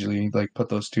spaghetti, I usually like put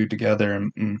those two together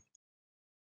and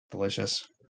delicious.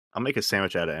 I'll make a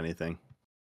sandwich out of anything.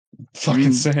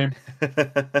 Fucking same.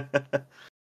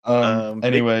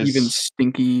 Anyways, Even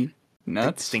stinky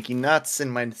nuts. Stinky nuts in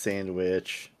my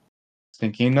sandwich.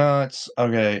 stinky nuts.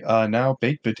 Okay, now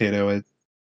baked potato.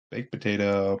 Baked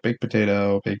potato, baked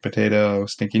potato, baked potato,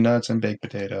 stinky nuts and baked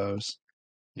potatoes.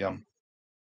 Yum.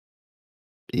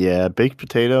 Yeah, baked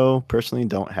potato. Personally,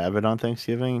 don't have it on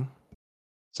Thanksgiving.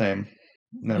 Same.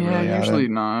 Never Yeah, really had usually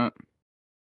it. not.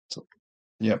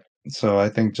 Yep. So I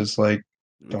think just like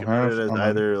We don't could put have it as on.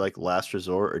 either like last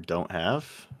resort or don't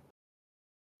have.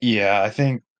 Yeah, I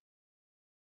think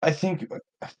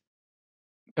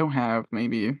Don't have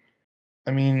maybe.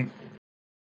 I mean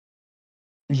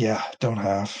yeah, don't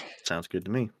have. Sounds good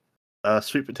to me.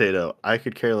 Sweet potato. I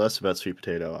could care less about sweet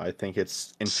potato. I think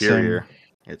it's inferior.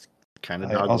 It's kind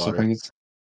of I dog also water. think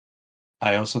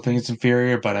it's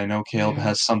inferior, but I know Caleb Yeah.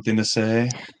 has something to say.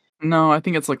 No, I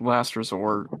think it's like last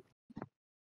resort.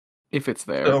 If it's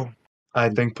there. So I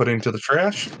think put it into the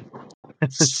trash.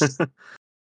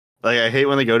 Like I hate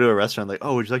when they go to a restaurant like,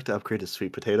 "Oh, would you like to upgrade to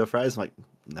sweet potato fries?" I'm like,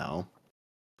 "No.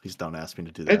 Please don't ask me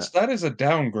to do that." That is a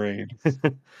downgrade.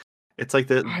 It's like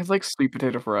the I like sweet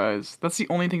potato fries. That's the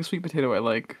only thing sweet potato I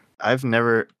like. I've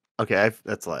never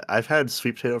I've had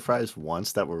sweet potato fries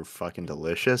once that were fucking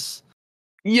delicious.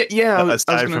 Yeah. I was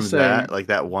Aside gonna from say. that, like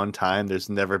that one time, there's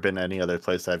never been any other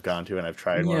place I've gone to and I've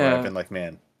tried one where I've Yeah. been like,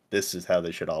 man, this is how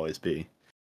they should always be.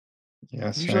 Yeah,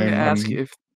 Usually I same. ask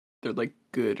if they're like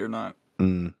good or not.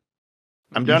 I'm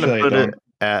down to Usually I put it don't.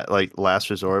 at like last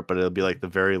resort, but it'll be like the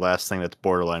very last thing that's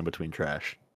borderline between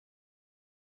trash.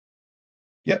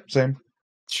 Yep, same.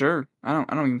 Sure. I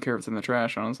don't even care if it's in the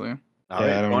trash, honestly. All Yeah,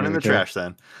 right, I don't going in really the care. trash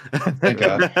then. Thank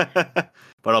God.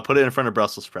 But I'll put it in front of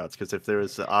Brussels sprouts because if there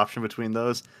was an option between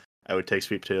those, I would take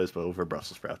sweet potatoes over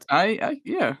Brussels sprouts.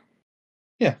 Yeah.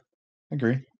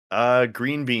 Agree.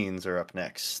 Green beans are up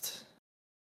next.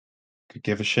 Could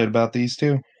give a shit about these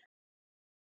two.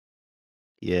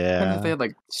 Depends if they Yeah, had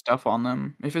like stuff on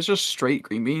them. If it's just straight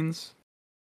green beans,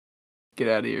 get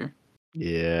out of here.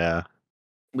 yeah.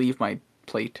 Leave my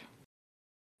plate.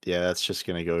 Yeah, that's just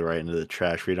gonna go right into the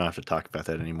trash. We don't have to talk about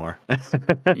that anymore.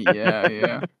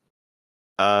 Yeah.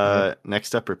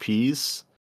 Next up are peas.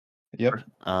 Yep.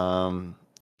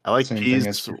 I like Same thing peas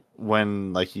as-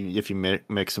 when like if you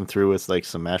mix them through with like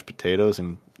some mashed potatoes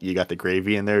and you got the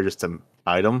gravy in there just to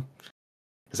hide them.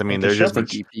 Because I mean the they're just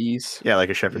shepherd's- Stinky peas. yeah, like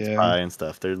a shepherd's Yeah. pie and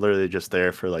stuff. They're literally just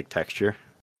there for like texture.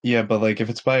 Yeah, but like if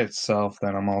it's by itself,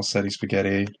 then I'm all setty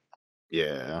spaghetti.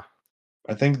 Yeah,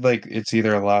 I think like it's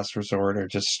either a last resort or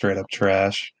just straight up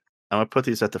trash. I'm gonna put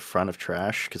these at the front of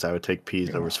trash because I would take peas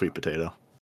Yeah. over sweet potato.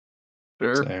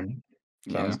 Sure. Same.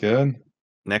 Yeah. Sounds good.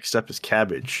 Next up is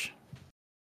cabbage.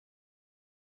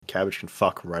 Cabbage can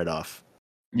fuck right off.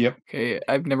 Yep. Okay,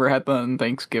 I've never had that on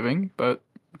Thanksgiving, but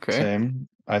okay. Same.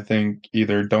 I think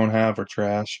either don't have or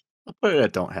trash. I'll put it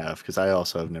at don't have because I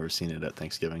also have never seen it at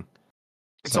Thanksgiving.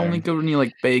 It's only Same. good when you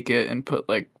like bake it and put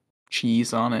like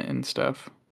cheese on it and stuff.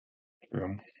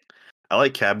 True. I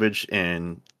like cabbage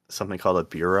in something called a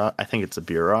beer rock. I think it's a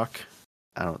beer rock.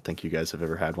 I don't think you guys have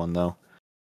ever had one though.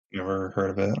 Never heard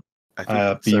of it. I think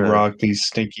it's B-Rock, these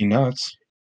stinky nuts.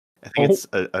 I think it's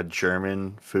a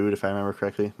German food, if I remember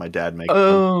correctly. My dad makes them.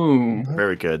 Oh,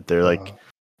 Very good. They're like Uh,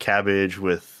 cabbage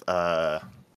with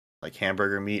like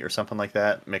hamburger meat or something like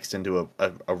that mixed into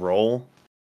a roll,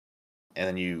 and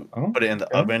then you Oh, put it in the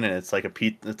okay. oven, and it's like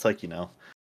it's like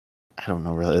I don't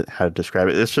know really how to describe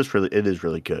it. It is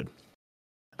really good.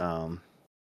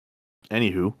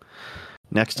 Anywho,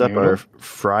 next up are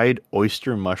fried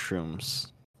oyster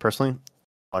mushrooms. Personally,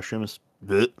 mushrooms.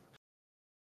 Bleh.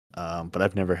 But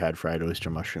I've never had fried oyster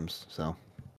mushrooms, so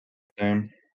Same.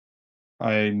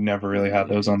 I never really had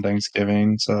those on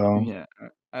Thanksgiving, so Yeah,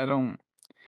 I don't.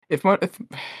 If I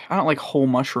don't like whole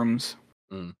mushrooms.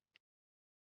 Mm.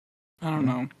 I don't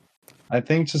know. I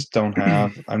think just don't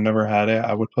have. I've never had it.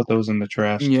 I would put those in the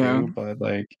trash Yeah. too, but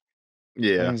like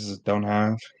yeah. things just don't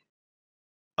have.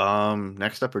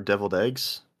 Next up are deviled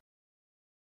eggs.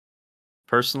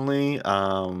 Personally,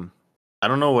 I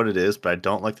don't know what it is, but I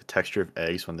don't like the texture of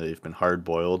eggs when they've been hard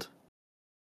boiled.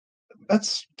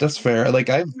 That's fair. Like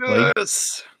I like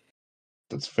Yes.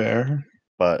 that's fair.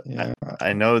 But Yeah.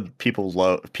 I know people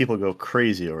go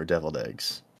crazy over deviled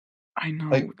eggs. I know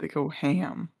Like- they go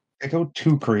ham. I go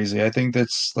too crazy. I think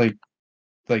that's like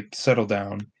settle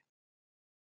down.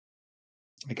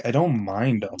 Like I don't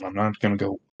mind them. I'm not gonna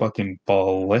go fucking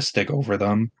ballistic over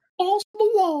them. Balls to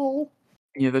the wall.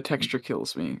 Yeah, the texture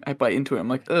kills me. I bite into it. I'm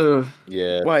like, ugh.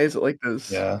 Yeah. Why is it like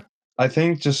this? Yeah. I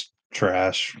think just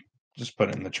trash. Just put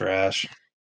it in the trash.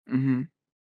 Mm-hmm.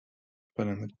 Put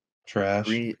it in the trash.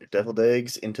 3 deviled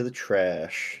eggs into the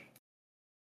trash.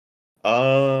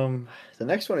 The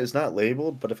next one is not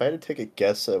labeled, but if I had to take a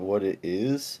guess at what it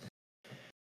is,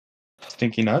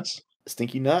 Stinky nuts?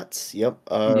 stinky nuts. Yep.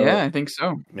 Yeah, I think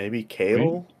so. Maybe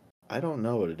kale. I don't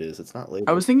know what it is. It's not labeled.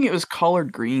 I was thinking it was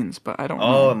collard greens, but I don't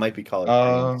Oh, know. it might be collard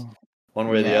greens. One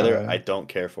way or the other, yeah. I don't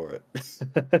care for it.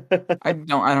 I don't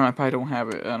know if I don't have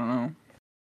it. I don't know.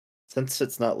 Since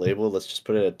it's not labeled, let's just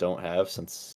put it at don't have,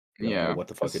 since we don't know Yeah, what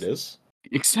the fuck it is.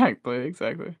 Exactly.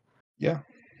 Yeah.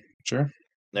 Sure.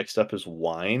 Next up is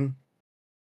wine.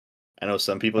 I know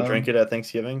some people drink it at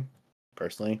Thanksgiving.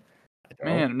 Personally, I don't.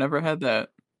 Man, I've never had that.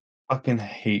 Fucking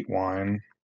hate wine.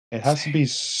 It has to be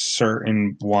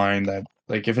certain wine that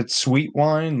like if it's sweet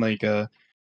wine, like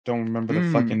don't remember the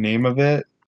fucking name of it.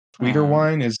 Sweeter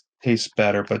wine tastes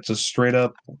better, but just straight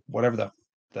up whatever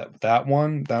that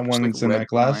one Just that's like in red that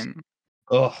glass. wine.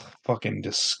 Ugh, fucking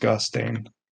disgusting.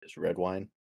 It's red wine.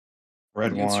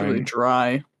 Red It's wine. really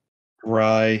dry.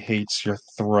 Dry, hates your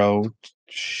throat.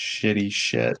 Shitty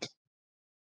shit.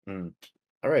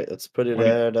 All right, let's put it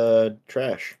What do at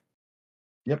trash.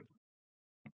 Yep.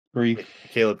 Agree.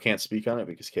 Caleb can't speak on it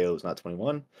because Caleb's not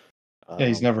 21. Yeah,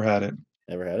 he's never had it.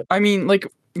 Never had it. I mean, like,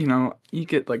 you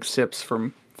get like sips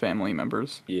from family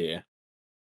members, Yeah.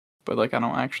 but like I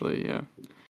don't actually.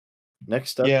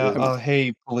 Next up, Yeah.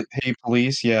 Hey,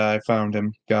 police. Yeah, I found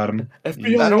him. Got him.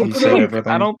 FBI, he said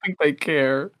everything. I don't think they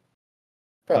care.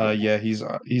 Yeah, he's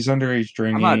underage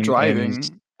drinking. I'm not and driving.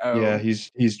 Yeah,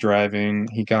 he's driving.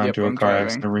 He got into a car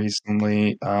accident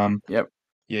recently. Yep.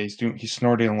 Yeah, he's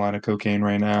snorting a lot of cocaine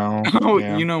right now. Oh,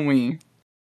 yeah. you know me.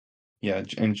 Yeah,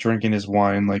 and drinking his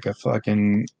wine like a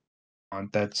fucking.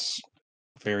 That's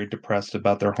very depressed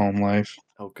about their home life.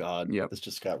 Oh God. Yep. This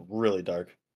just got really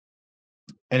dark.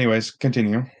 Anyways,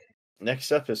 continue.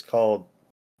 Next up is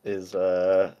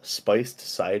spiced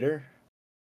cider.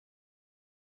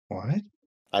 What?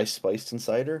 Ice spiced and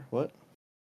cider? What?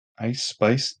 Ice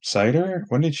spiced cider?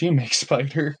 When did she make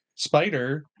Spider?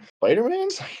 Spider-Man?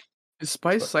 Is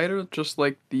spiced cider just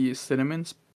like the cinnamon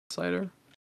cider?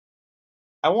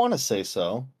 I want to say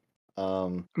so. I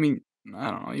mean,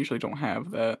 I don't know. I usually don't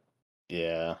have that.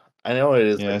 Yeah. I know it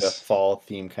is like a Yes. fall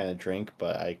theme kind of drink,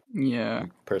 but I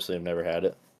personally have never had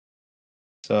it.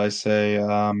 So I say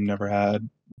never had,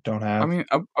 don't have. I mean,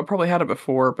 I probably had it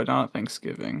before, but not at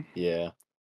Thanksgiving. Yeah.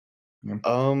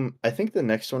 Yeah. I think the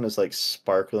next one is like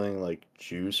sparkling like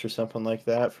juice or something like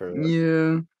that for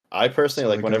Yeah. I personally So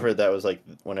like like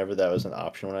whenever that was an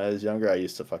option when I was younger, I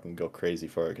used to fucking go crazy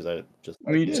for it because I just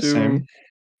Me Yeah, too. same.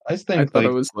 I I think thought like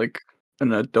it was like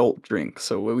an adult drink,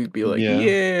 so we'd be like, Yeah.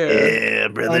 yeah,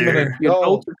 I'm brother. The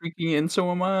adults are drinking it, and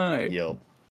so am I. Yo.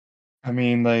 I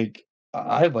mean, like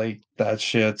I like that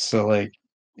shit. So like,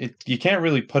 you can't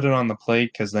really put it on the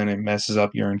plate because then it messes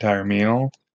up your entire meal.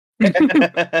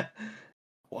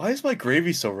 Why is my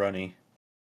gravy so runny?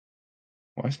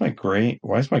 Why is my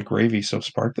gravy so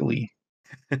sparkly?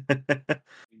 So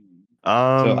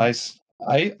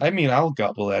I mean, I'll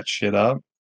gobble that shit up.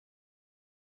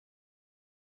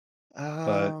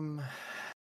 But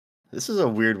this is a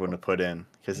weird one to put in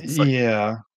because it's like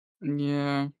yeah.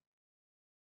 Yeah.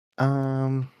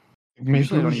 Maybe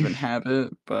Usually I don't we- even have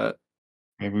it, but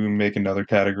Maybe we make another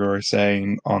category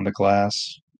saying on the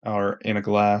glass or in a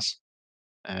glass.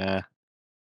 I'm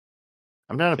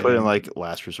gonna put in like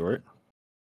last resort.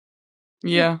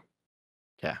 yeah.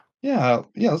 Yeah,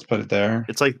 let's put it there.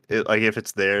 It's like if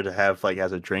it's there to have like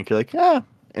as a drink, you're like, yeah,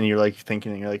 and you're like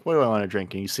thinking, you're like, what do I want to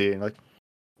drink? And you see it, and you're like,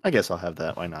 I guess I'll have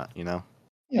that. Why not? You know?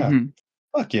 Yeah. Mhm.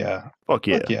 Fuck yeah. Fuck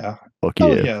yeah. Fuck yeah. Fuck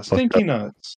Oh yeah. yeah. Fuck Stinky yeah.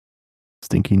 nuts.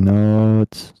 Stinky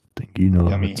nuts. Stinky nuts.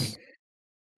 Yummy.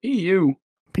 EU.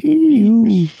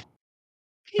 Pew.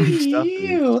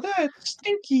 Ew, that's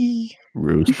stinky.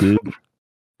 Roasted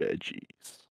veggies.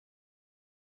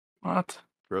 What?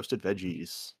 Roasted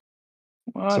veggies.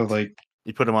 What? So like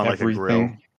You put them on like a grill.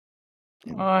 everything.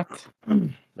 What? They're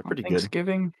On pretty good.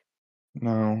 Thanksgiving?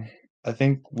 No, I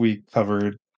think we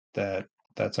covered that.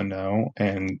 That's a no,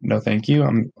 and no, thank you.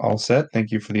 I'm all set.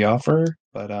 Thank you for the offer,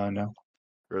 but no.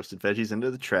 Roasted veggies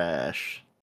into the trash.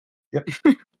 Yep.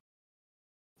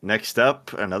 Next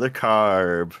up, another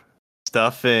carb.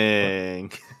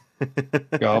 Stuffing.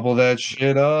 Gobble that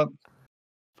shit up.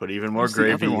 Put even more What's the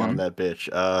other gravy on one? that bitch.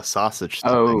 Sausage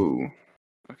stuffing.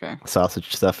 Oh. Okay.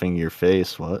 Sausage stuffing your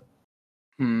face. What?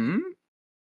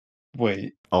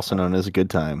 Wait, Also known as a good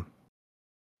time.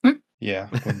 yeah,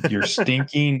 with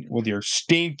your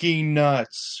stinking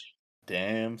nuts.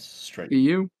 Damn straight.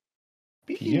 EU.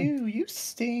 You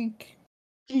stink.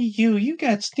 You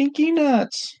got stinky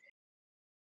nuts.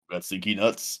 Got stinky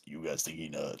nuts. You got stinky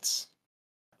nuts.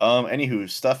 Anywho,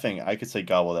 stuffing. I could say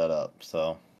gobble that up.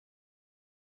 So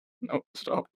No,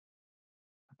 stop.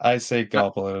 I say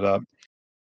gobble it up.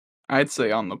 I'd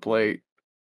say on the plate.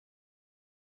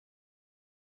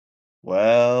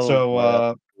 well.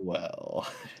 So well.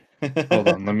 hold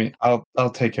on, I'll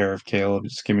take care of Caleb.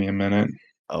 Just give me a minute.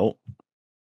 Oh.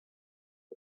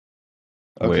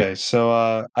 Okay, Wait. so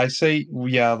I say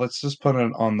yeah, let's just put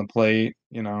it on the plate,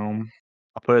 you know.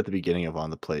 I'll put it at the beginning of on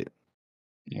the plate.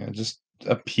 Yeah, just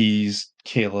appease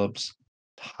Caleb's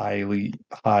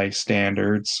high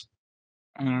standards.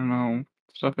 I don't know.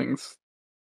 Stuffing's.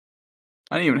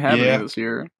 I didn't even have any Yeah, this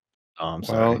year. Oh, I'm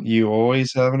well, sorry. you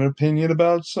always have an opinion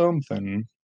about something.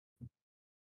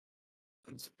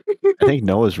 I think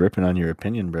Noah's ripping on your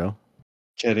opinion, bro.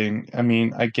 Kidding. I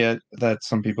mean, I get that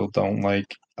some people don't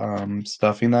like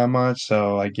stuffing that much,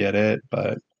 so I get it,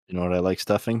 but You know what I like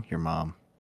stuffing? Your mom.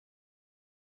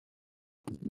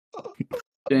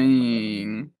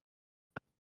 Dang.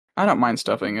 I don't mind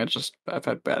stuffing. I've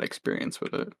had bad experience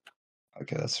with it.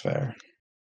 okay, that's fair.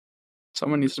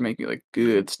 Someone needs to make me like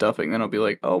good stuffing, then I'll be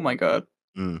like, oh my god.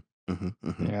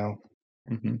 Yeah.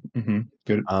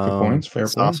 Good points, fair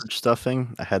points. Sausage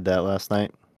stuffing. I had that last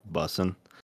night. Bussin'.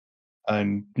 I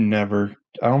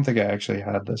don't think I actually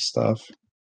had this stuff.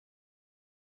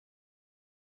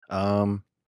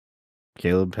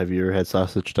 Caleb, have you ever had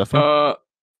sausage stuffing?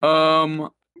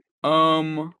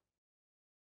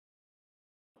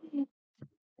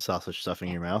 Sausage stuffing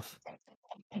in your mouth?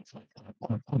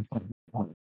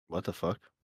 What the fuck?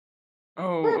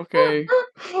 Oh, okay.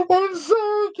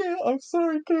 I'm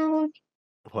sorry, Caleb.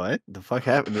 What the fuck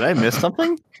happened? Did I miss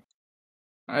something?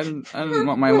 I didn't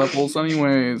want my levels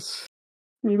anyways.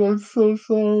 Dude, I'm so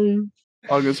sorry.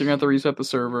 August, you're gonna have to reset the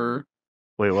server.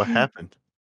 Wait, what happened?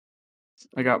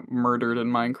 I got murdered in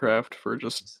Minecraft for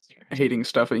just hating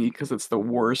stuffing because it's the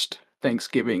worst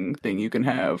Thanksgiving thing you can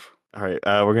have. All right,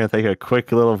 we're gonna take a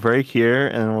quick little break here,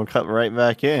 and we'll cut right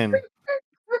back in.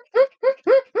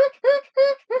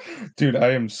 Dude,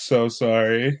 I am so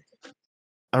sorry.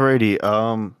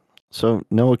 Alrighty, so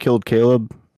Noah killed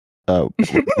Caleb. We're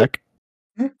back.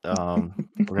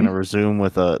 We're gonna resume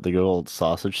with the good old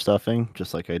sausage stuffing,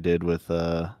 just like I did with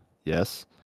yes.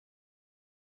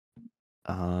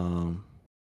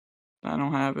 I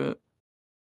don't have it.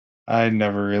 I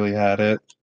never really had it.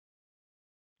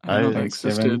 I didn't know that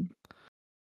Thanksgiving. existed.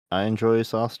 I enjoy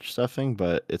sausage stuffing,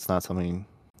 but it's not something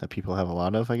that people have a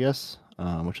lot of, I guess,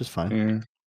 which is fine.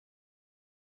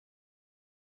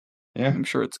 Yeah. I'm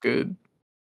sure it's good.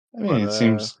 I mean, it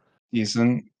seems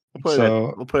decent.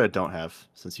 We'll put it don't have,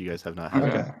 since you guys have not had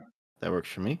Okay. it. That works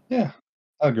for me. Yeah,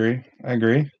 I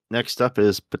agree. Next up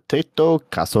is potato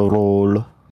casserole.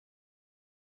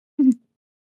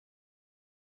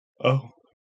 Oh.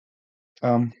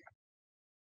 I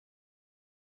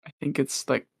think it's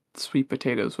like sweet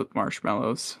potatoes with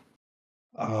marshmallows.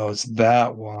 Oh, it's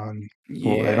that one.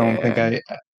 Yeah. Boy, I don't think I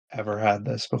ever had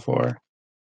this before.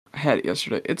 I had it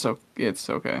yesterday. It's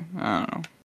okay. I don't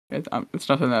know. It's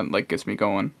nothing that like gets me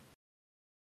going.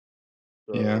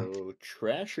 Yeah. So,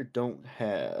 trash or don't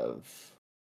have,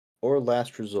 or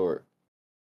last resort.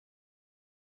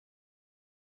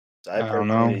 I don't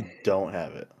know. personally don't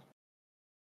have it.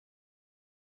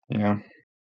 Yeah.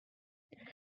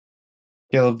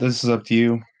 Caleb, this is up to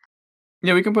you.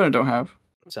 Yeah, we can put it don't have.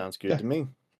 Sounds good Yeah. to me.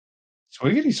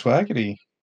 Swiggity swaggity.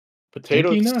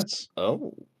 Potato Stinky nuts.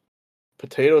 Oh,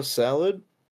 potato salad.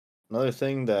 Another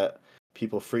thing that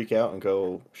people freak out and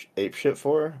go ape shit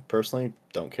for. Personally,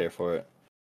 don't care for it.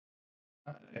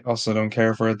 I also don't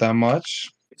care for it that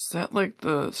much. Is that like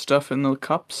the stuff in the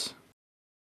cups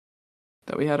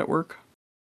that we had at work?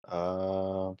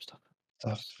 Stuff.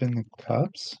 Stuff in the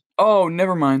cups? Oh,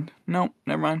 never mind. No,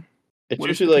 never mind. It's What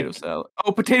is usually potato salad?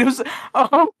 Oh, potatoes.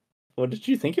 Oh, what did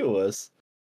you think it was?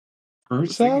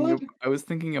 Fruit salad? I was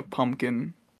thinking of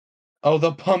pumpkin. Oh,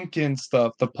 the pumpkin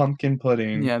stuff, the pumpkin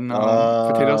pudding. Yeah, no.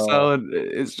 Potato Oh. salad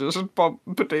is just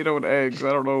potato and eggs. I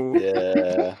don't know.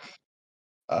 Yeah.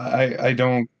 I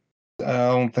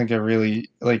don't think I really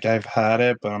like. I've had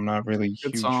it, but I'm not really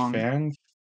Good huge song. fan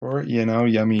for it. You know,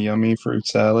 yummy fruit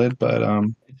salad. But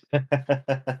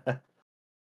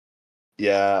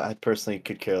Yeah, I personally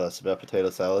could care less about potato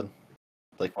salad.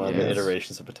 Like one of the Yes.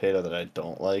 iterations of potato that I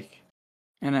don't like.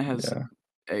 And it has yeah.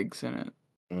 eggs in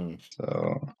it.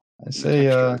 So I The say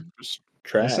texture just I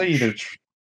Trash. say either.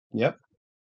 Yep.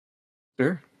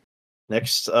 sure.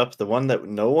 Next up, the one that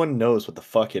no one knows what the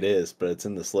fuck it is, but it's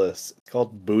in this list. It's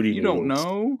called booty You noodles. don't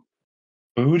know?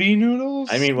 Booty noodles.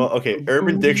 I mean, well, okay,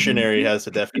 Urban Booty Dictionary has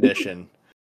a definition,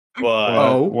 but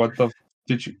Oh. What the?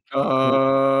 Did you?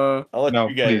 I'll let No,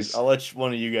 you guys. please. I'll let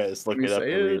one of you guys look Can it you up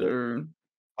say and it read it. or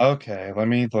Okay, let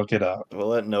me look it up. We'll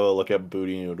let Noah look up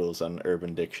booty noodles on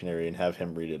Urban Dictionary and have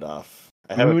him read it off.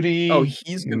 I have Booty Oh,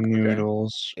 he's gonna okay.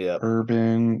 noodles. Yep.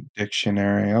 Urban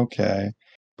Dictionary. Okay.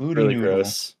 Booty really noodle.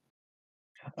 gross.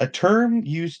 A term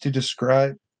used to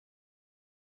describe.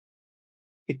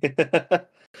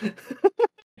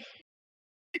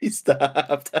 He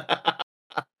stopped.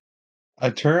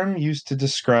 A term used to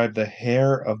describe the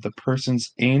hair of the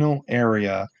person's anal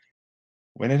area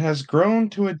when it has grown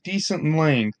to a decent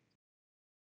length.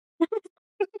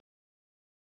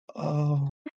 Oh,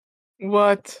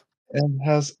 what? and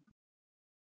has.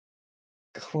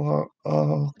 Oh,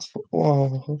 oh,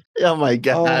 Oh my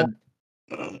god.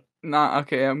 Nah,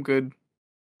 okay, I'm good.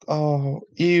 oh,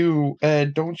 ew,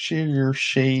 Ed, don't share your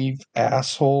shave,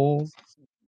 asshole.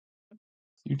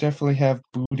 You definitely have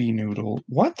booty noodle.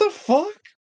 What the fuck?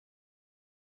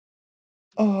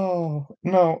 Oh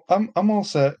no, I'm all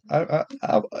set. I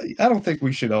don't think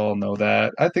we should all know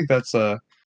that. I think that's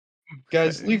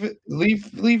guys, Okay.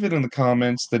 leave it in the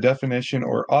comments, the definition,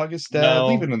 or August Dad,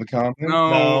 leave No. it in the comments.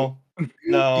 No.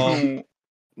 No.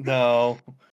 No.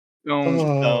 Don't.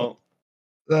 No.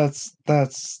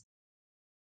 That's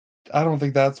I don't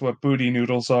think that's what booty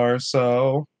noodles are,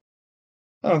 so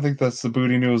I don't think that's the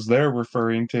booty noodles they're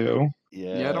referring to.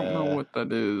 Yeah, I don't know what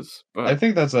that is, I but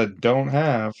think that's a don't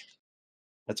have.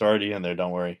 It's already in there,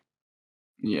 don't worry.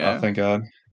 Oh, yeah. thank God.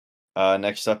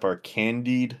 Next up are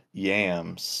candied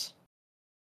yams.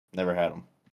 Never had them.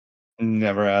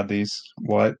 Never had these.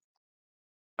 What?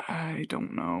 I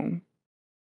don't know.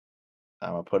 I'm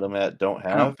gonna put them at don't I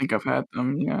have. don't think I've had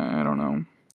them. Yeah, I don't know.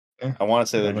 I want to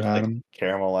say they're Never just had like 'em.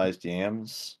 caramelized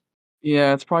yams.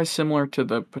 Yeah, it's probably similar to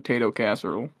the potato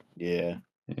casserole. Yeah.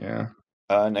 Yeah.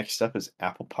 Next up is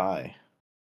apple pie.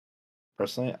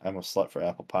 Personally, I'm a slut for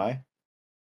apple pie.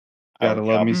 Gotta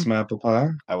love me gobble- some apple pie.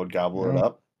 I would gobble Yeah. it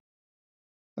up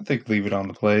I think leave it on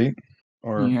the plate.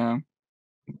 Or Yeah.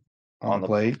 on the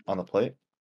plate. On the plate.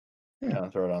 Yeah. Yeah,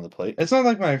 throw it on the plate. It's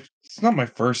not my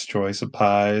first choice of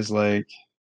pies, like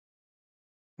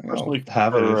I'll Personally,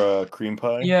 have it if for cream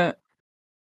pie. Yeah.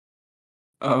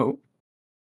 Oh.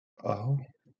 oh.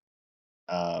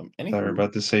 I thought you were Anywho.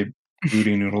 about to say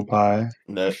booty noodle pie.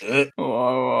 No,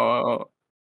 Oh.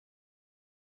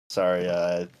 sorry,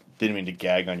 didn't mean to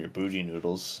gag on your booty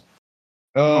noodles.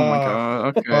 Oh my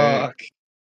god. Okay. Fuck.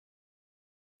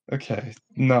 Okay,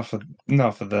 enough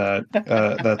of that.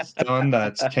 That's done.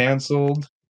 That's canceled.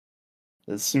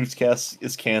 The Snootscast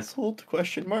is canceled?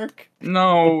 Question mark.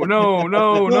 No, no,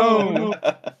 no, no.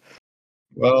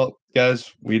 Well,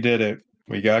 guys, we did it.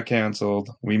 We got canceled.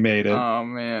 We made it. Oh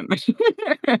man.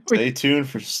 Stay tuned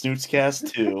for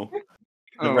Snootscast 2. The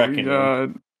Oh Reckoning.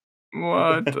 god.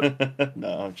 What?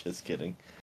 No, I'm just kidding.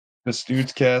 The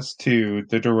Snoozecast 2,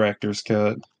 the director's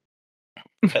cut.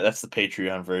 That's the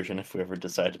Patreon version if we ever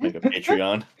decide to make a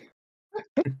Patreon.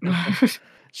 It's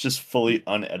just fully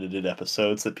unedited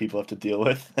episodes that people have to deal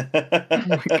with.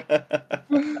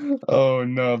 Oh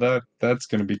no, that's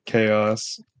gonna be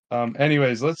chaos.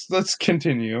 Anyways, let's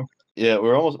continue. Yeah,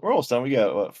 we're almost done. We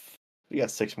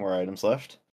got 6 more items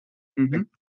left. Mhm.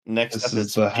 Next This up is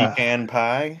is the pecan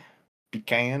pie.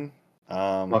 Pecan.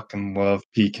 Fucking love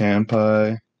pecan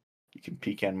pie. You can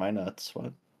pecan my nuts.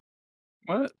 What?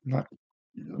 What?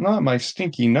 Not my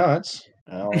stinky nuts.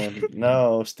 Oh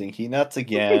no, stinky nuts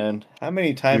again. How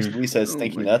many times have we said Oh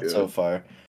stinky my nuts so God. far?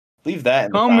 Leave that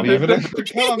in the Comment. Leave it in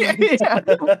comments. the comments.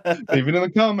 Yeah. Leave it in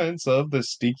the comments of the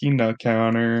stinky nut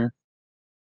counter.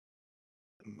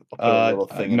 I'll put a little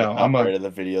thing in the no, top right of the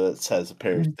video that says a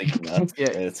pair of stinky nuts. Yeah,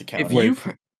 And it's a counter.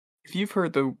 If you've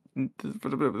heard the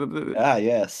Ah,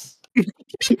 yes.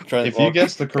 If you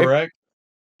guess the correct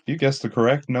you guess the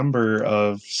correct number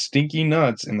of stinky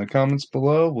nuts in the comments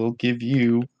below, we'll give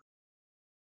you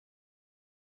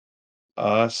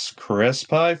us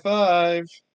crisp high five.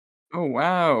 Oh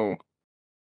wow.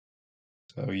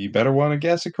 So you better want to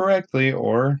guess it correctly,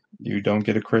 or you don't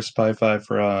get a crisp high five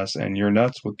for us, and your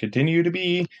nuts will continue to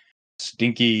be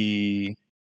stinky.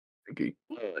 Okay.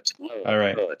 All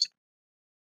right.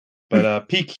 But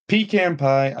pecan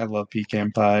pie, I love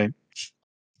pecan pie.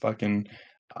 Fucking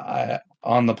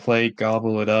on the plate,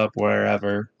 gobble it up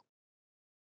wherever.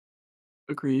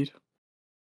 Agreed.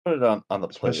 Put it on the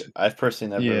plate. Especially- I've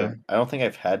personally never. Yeah. I don't think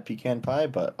I've had pecan pie,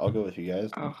 but I'll go with you guys.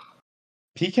 Ugh.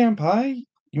 Pecan pie?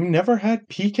 You never had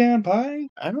pecan pie?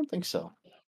 I don't think so.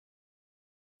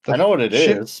 The I know what it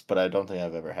shit- is, but I don't think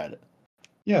I've ever had it.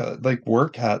 Yeah, like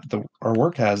our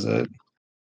work has it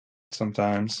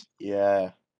sometimes.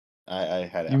 Yeah, I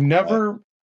had it. You never.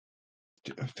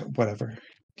 Whatever.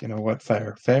 You know what?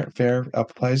 Fair. Apple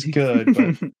pie is good,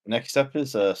 but Next up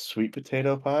is a sweet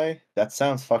potato pie. That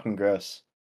sounds fucking gross.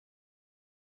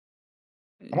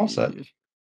 I'm all set.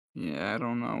 Yeah, I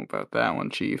don't know about that one,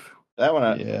 Chief. That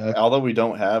one, Yeah. although we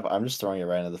don't have, I'm just throwing it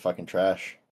right into the fucking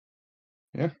trash.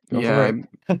 Yeah, go Yeah,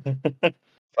 for it.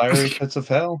 Fiery pits of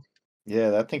hell.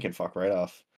 Yeah, that thing can fuck right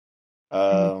off.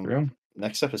 True.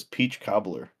 Next up is peach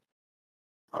cobbler.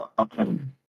 I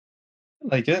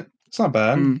like it. It's not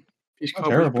bad. Peach Not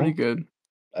cobbler's terrible. pretty good.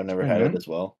 I've never pretty had it good. as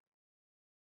well.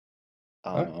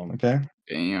 Oh, okay.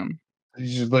 Damn.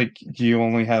 You just like, do you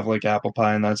only have like apple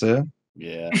pie and that's it?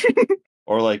 Yeah.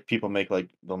 Or like people make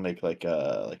they'll make like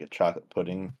a chocolate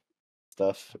pudding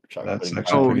stuff. Chocolate That's pudding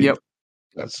actually pie. Oh, pretty. yep.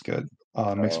 That's good.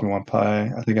 Makes me Oh. want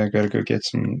pie. I think I gotta go get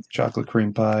some chocolate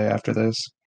cream pie after this.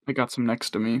 I got some next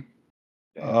to me.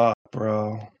 Damn.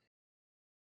 Bro.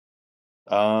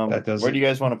 Where do you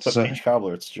guys want to put so- peach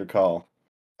cobbler? It's your call.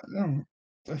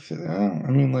 I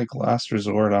mean, like last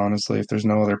resort, honestly. If there's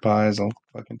no other pies, I'll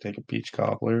fucking take a peach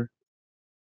cobbler.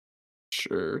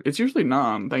 Sure. It's usually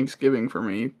not on Thanksgiving for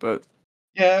me, but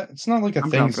Yeah, it's not like a I'm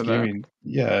down for that. Thanksgiving.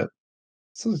 Yeah,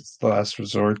 it's the last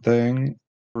resort thing.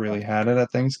 Really had it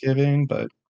at Thanksgiving, but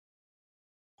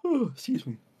Oh, excuse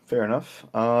me. Fair enough.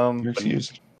 you're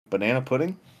excused. Banana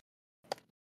pudding.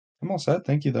 I'm all set.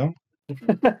 Thank you, though.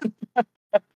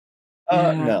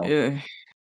 No. yeah.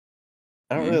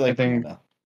 I don't Yeah, really like I think- banana.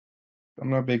 I'm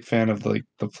not a big fan of like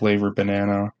the flavor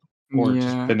banana. Or just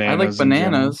Yeah, I like bananas in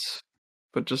general. bananas,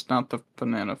 but just not the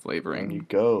banana There flavoring. you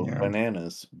go. Yeah.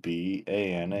 Bananas.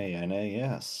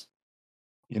 BANANAS.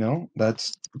 You know,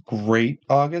 that's great,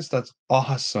 August. That's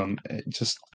awesome.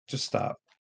 Just stop.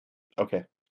 Okay.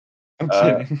 I'm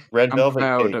kidding, Red I'm velvet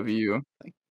proud cake. of you.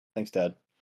 Thanks, Dad.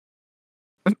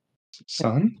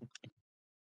 son.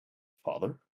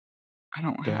 Father. I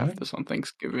don't have Dad? this on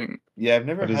Thanksgiving. Yeah, I've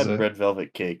never What is had it? red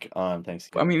velvet cake on I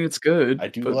Thanksgiving. mean, it's good. I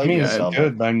do but like I mean, red it's velvet.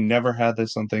 good, but I never had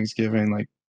this on Thanksgiving. Like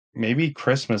maybe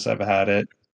Christmas, I've had it. It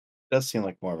does seem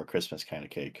like more of a Christmas kind of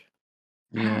cake.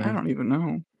 I Yeah, don't even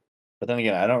know. But then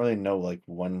again, I don't really know like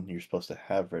when you're supposed to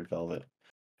have red velvet.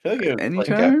 I feel like it was like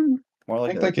Anytime? more I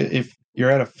like think like if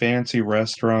you're at a fancy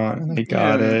restaurant and they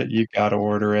got Yeah. it, you gotta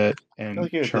order it I and feel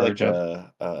like it would be like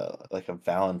charge up. a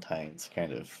Valentine's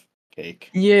kind of cake.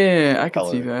 Yeah, I could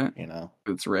see Color, that. you know.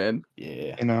 It's red.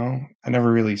 Yeah. You know, I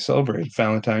never really celebrated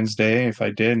Valentine's Day. If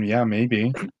I did, yeah,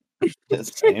 maybe. It's the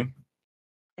same.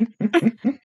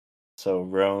 So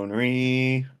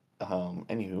Ronry,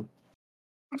 anywho,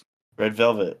 red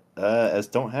velvet, as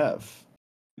don't have.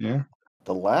 Yeah.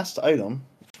 The last item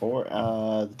for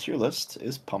the tier list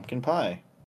is pumpkin pie.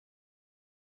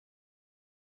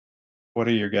 What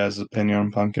are your guys' opinion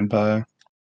on pumpkin pie?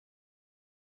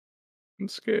 I'm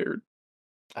scared.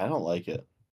 I don't like it.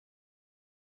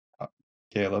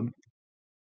 Caleb?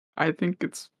 I think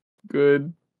it's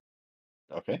good.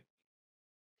 Okay.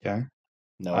 Yeah.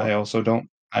 No. I also don't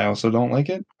like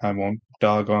it. I won't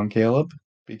dog on Caleb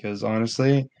because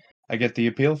honestly, I get the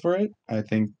appeal for it. I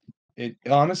think it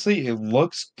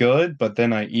looks good, but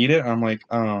then I eat it and I'm like,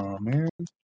 oh man.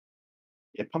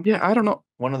 Yeah, pumpkin. Yeah, I don't know.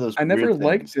 One of those. I never weird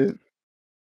liked things. it,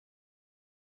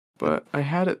 but I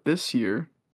had it this year.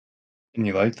 And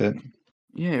you liked it.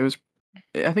 Yeah, it was.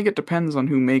 I think it depends on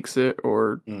who makes it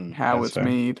or how that's it's fair.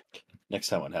 made. Next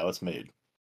time on how it's made.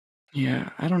 Yeah,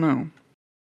 I don't know.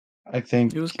 I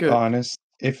think It was good.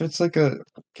 if it's like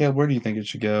Caleb, where do you think it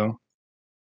should go?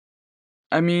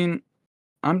 I mean,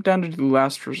 I'm down to do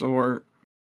last resort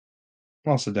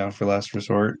I'm also down for last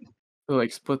resort. to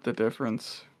like split the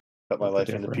difference. Cut my What's the life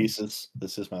into difference? pieces.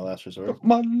 This is my last resort. Cut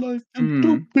my life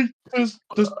into pieces.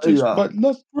 This is Yeah. my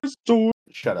last resort.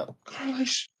 Shut up.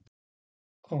 Gosh.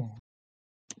 Oh.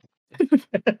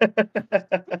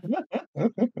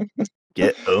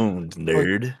 Get owned,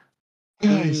 nerd.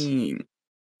 Dang.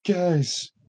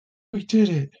 Guys, we did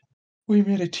it. We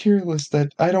made a tier list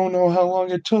that I don't know how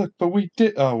long it took, but we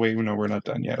did. Oh wait, no, we're not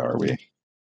done yet, are we?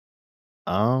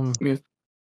 We have-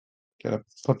 Gotta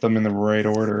put them in the right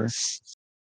order.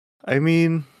 I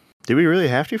mean, do we really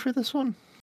have to for this one?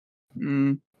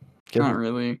 Not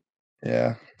really.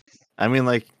 Yeah. I mean,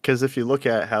 like, because if you look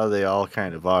at how they all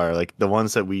kind of are, like the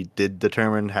ones that we did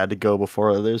determine had to go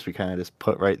before others, we kind of just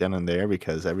put right then and there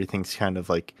because everything's kind of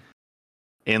like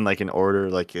in like an order.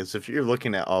 Like, as if you're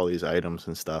looking at all these items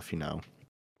and stuff,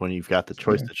 when you've got the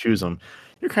choice to choose them,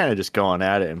 you're kind of just going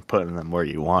at it and putting them where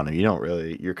you want them. You don't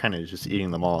really, you're kind of just eating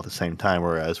them all at the same time.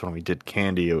 Whereas when we did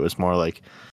candy, it was more like,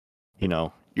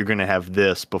 you're going to have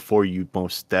this before you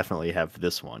most definitely have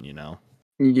this one,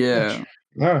 Yeah.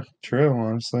 No, true,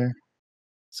 honestly.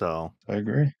 So I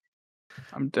agree.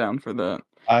 I'm down for that.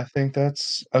 I think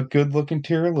that's a good looking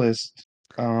tier list.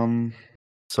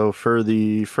 So for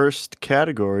the first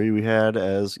category, we had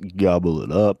as gobble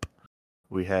it up.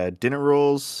 We had dinner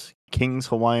rolls, King's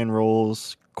Hawaiian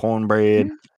rolls, cornbread,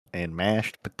 and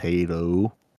mashed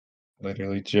potato.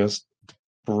 Literally just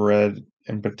bread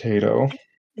and potato.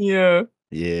 Yeah.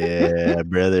 Yeah,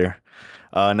 brother.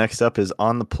 Next up is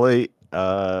on the plate.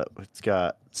 It's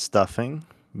got stuffing,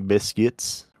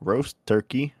 biscuits, roast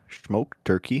turkey, smoked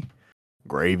turkey,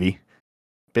 gravy,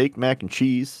 baked mac and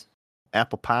cheese,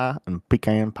 apple pie, and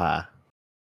pecan pie.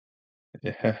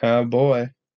 Yeah, boy.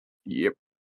 Yep.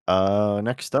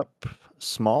 Next up,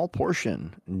 small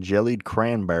portion, jellied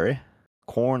cranberry,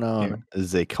 corn on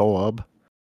zacob,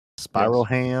 spiral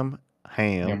ham,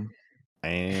 Yum.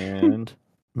 and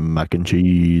mac and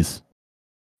cheese.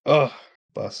 Ugh,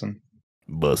 bussin'.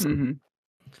 Mhm.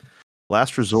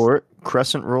 Last resort,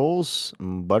 crescent rolls,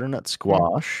 butternut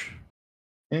squash,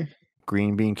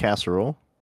 green bean casserole.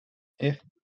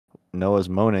 Noah's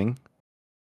moaning.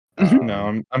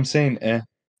 No, I'm saying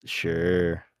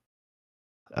Sure.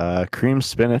 Cream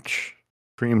spinach,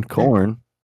 creamed corn.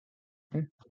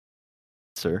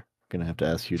 Sir, gonna have to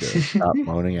ask you to stop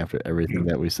moaning after everything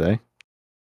that we say.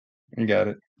 You got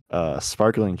it.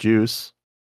 Sparkling juice.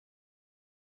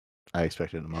 I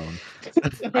expected to moan.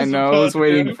 I know, I was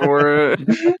waiting for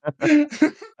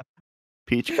it.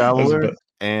 Peach cobbler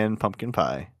and pumpkin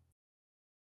pie.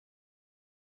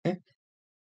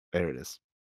 There it is.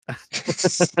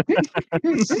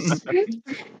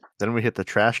 Then we hit the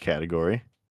trash category.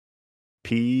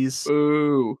 Peas,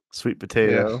 Ooh. sweet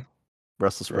potato,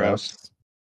 Brussels sprouts,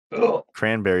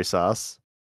 cranberry sauce,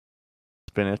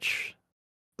 spinach,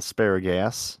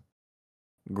 asparagus,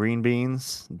 green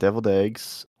beans, deviled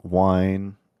eggs,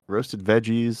 wine, roasted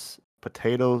veggies,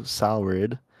 potato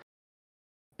salad,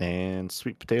 and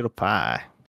sweet potato pie.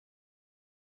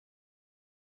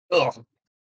 Ugh.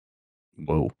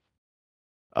 Whoa.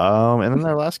 And then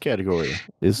our last category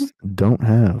is don't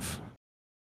have.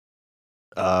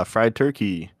 Fried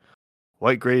turkey,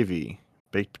 white gravy,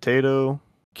 baked potato,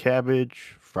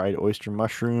 cabbage, fried oyster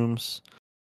mushrooms,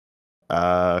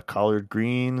 collard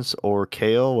greens or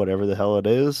kale, whatever the hell it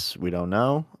is, we don't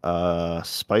know.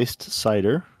 Spiced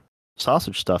cider,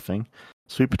 sausage stuffing,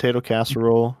 sweet potato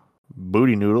casserole,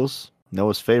 booty noodles,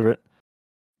 Noah's favorite.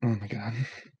 Oh my god.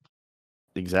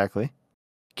 Exactly.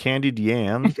 Candied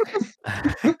yams,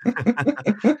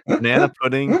 banana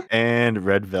pudding, and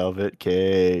red velvet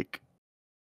cake.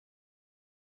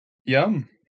 Yum.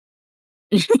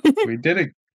 We did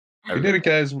it. We did it,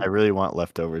 guys. I really want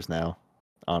leftovers now,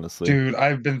 honestly. Dude,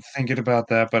 I've been thinking about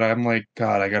that, but I'm like,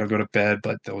 God, I gotta go to bed,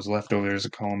 but those leftovers are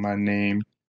calling my name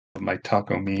of my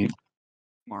taco meat.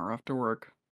 Tomorrow after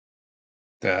work.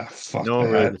 Fuck Noah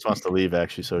that. really just wants to leave,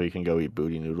 actually, so he can go eat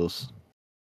booty noodles.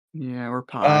 Yeah, or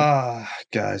pie.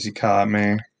 Guys, you caught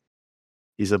me.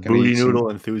 He's a Gonna booty eat some- noodle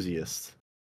enthusiast.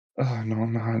 Oh, no,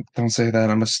 I'm not. Don't say that.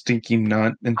 I'm a stinky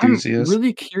nut enthusiast. I'm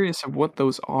really curious of what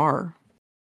those are.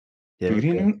 Yeah,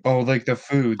 Booty noodle? Oh, like the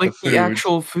food. Like the the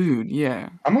actual food, yeah.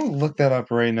 I'm gonna look that up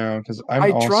right now because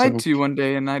I tried to one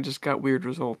day and I just got weird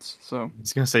results. So I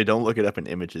was gonna say, don't look it up in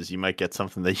images. You might get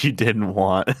something that you didn't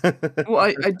want. well,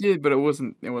 I did, but it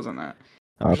wasn't that. It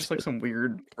Oh, was just like some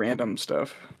weird random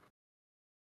stuff.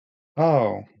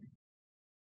 Oh.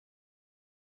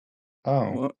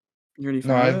 What? You already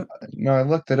found it? No, I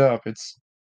looked it up. It's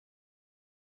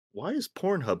Why is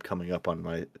Pornhub coming up on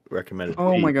my recommended?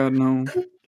 Oh my god, no.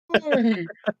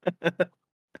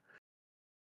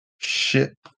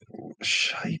 shit.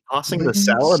 Tossing the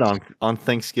salad on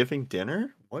Thanksgiving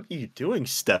dinner? What are you doing,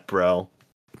 step bro?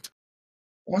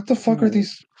 What the fuck are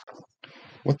these?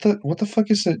 What the fuck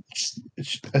is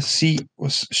a seat?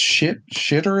 Was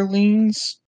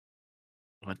shitterlings?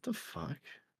 What the fuck?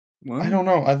 What? I don't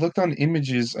know. I looked on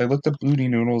images. I looked up booty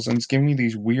noodles, and it's giving me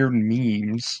these weird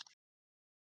memes.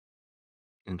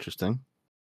 Interesting.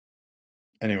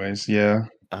 Anyways, yeah.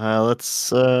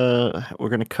 We're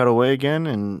gonna cut away again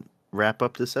and wrap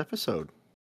up this episode.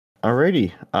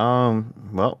 Alrighty.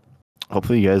 Well,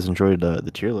 hopefully you guys enjoyed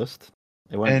the tier list.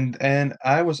 And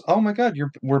I was, oh my god,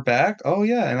 we're back. Oh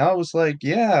yeah, and I was like,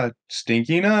 yeah,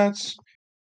 stinky nuts.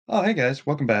 Oh hey guys,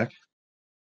 welcome back.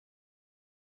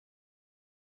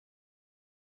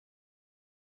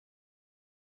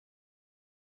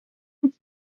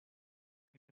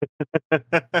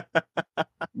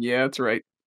 Yeah, that's right.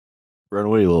 Run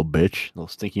away, you little bitch, little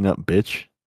stinky nut bitch.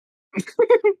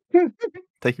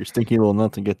 Take your stinky little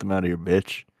nuts and get them out of here,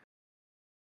 bitch.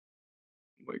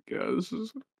 Oh my god, this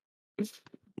is.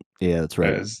 Yeah, that's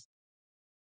right.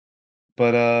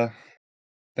 But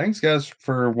thanks guys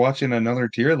for watching another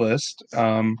tier list.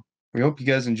 We hope you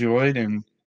guys enjoyed, and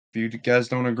if you guys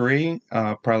don't agree,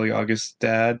 probably August's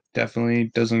dad definitely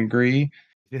doesn't agree.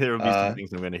 There will be some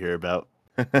things I'm going to hear about.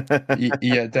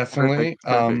 Yeah, definitely.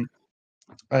 Perfect.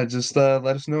 Just let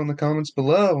us know in the comments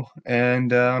below,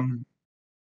 and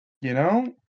you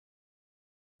know.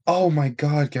 Oh my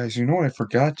god, guys! You know what I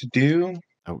forgot to do?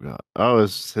 Oh god! Oh,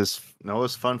 it's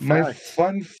fun fact. My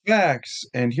fun facts,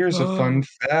 and here's a fun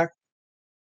fact.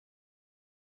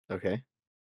 Okay.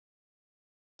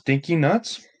 Stinky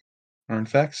nuts are in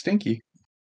fact stinky.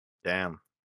 Damn.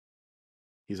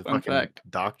 He's a Fun fucking fact.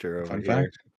 doctor over Fun here.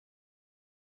 fact.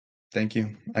 Thank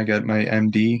you. I got my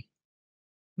MD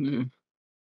Yeah.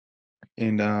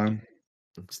 in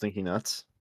Stinky nuts.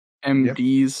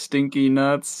 MD's stinky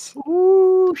nuts.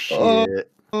 Ooh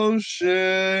shit! Oh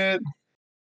shit!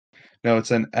 No,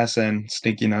 it's an SN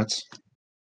stinky nuts.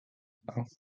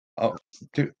 Oh,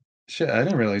 dude, shit! I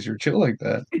didn't realize you were chill like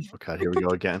that. Oh god, here we go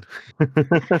again.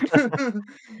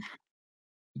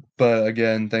 But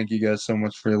again, thank you guys so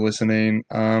much for listening.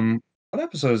 What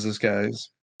episode is this, guys?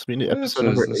 It's What episode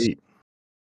number 8.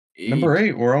 Number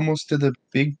 8. We're almost to the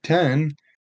Big 10.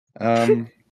 Been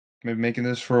making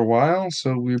this for a while,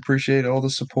 so we appreciate all the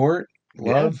support,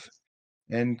 love,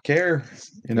 and care.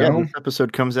 You know, this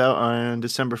episode comes out on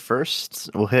December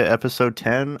 1st. We'll hit episode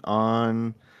 10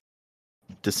 on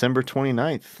December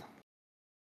 29th.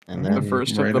 And then The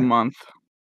first of the month.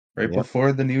 Right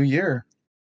before the new year.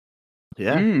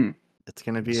 Yeah. It's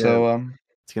gonna be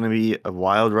it's gonna be a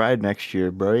wild ride next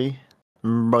year, boy.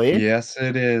 Yes,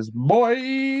 it is,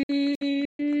 boy.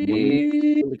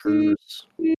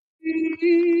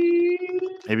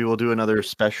 Maybe we'll do another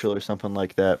special or something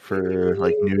like that for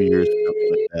like New Year's or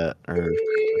something like that, or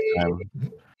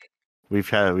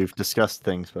we've discussed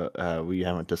things, but we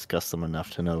haven't discussed them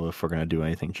enough to know if we're gonna do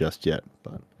anything just yet.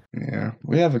 But yeah,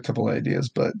 we have a couple ideas,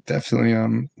 but definitely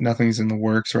nothing's in the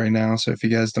works right now. So if you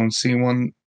guys don't see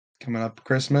one coming up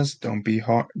Christmas, don't be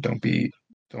harmed.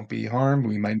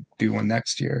 We might do one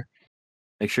next year.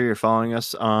 make sure you're following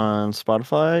us on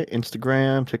Spotify,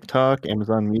 Instagram, TikTok,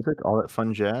 Amazon Music, all that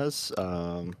fun jazz.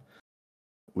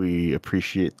 We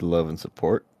appreciate the love and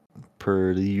support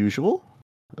per the usual.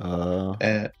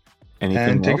 Anything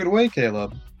and take else? it away,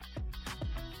 Caleb.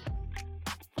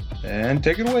 And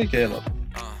take it away, Caleb.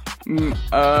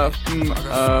 Meow.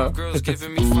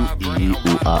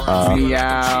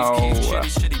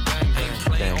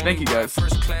 Thank you guys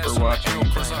for watching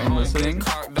and listening.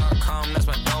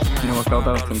 You know what fell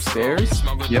down some stairs?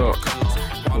 Yep.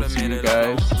 We'll see you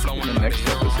guys in the next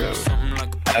episode.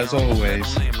 As always,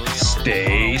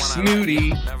 stay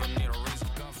snooty.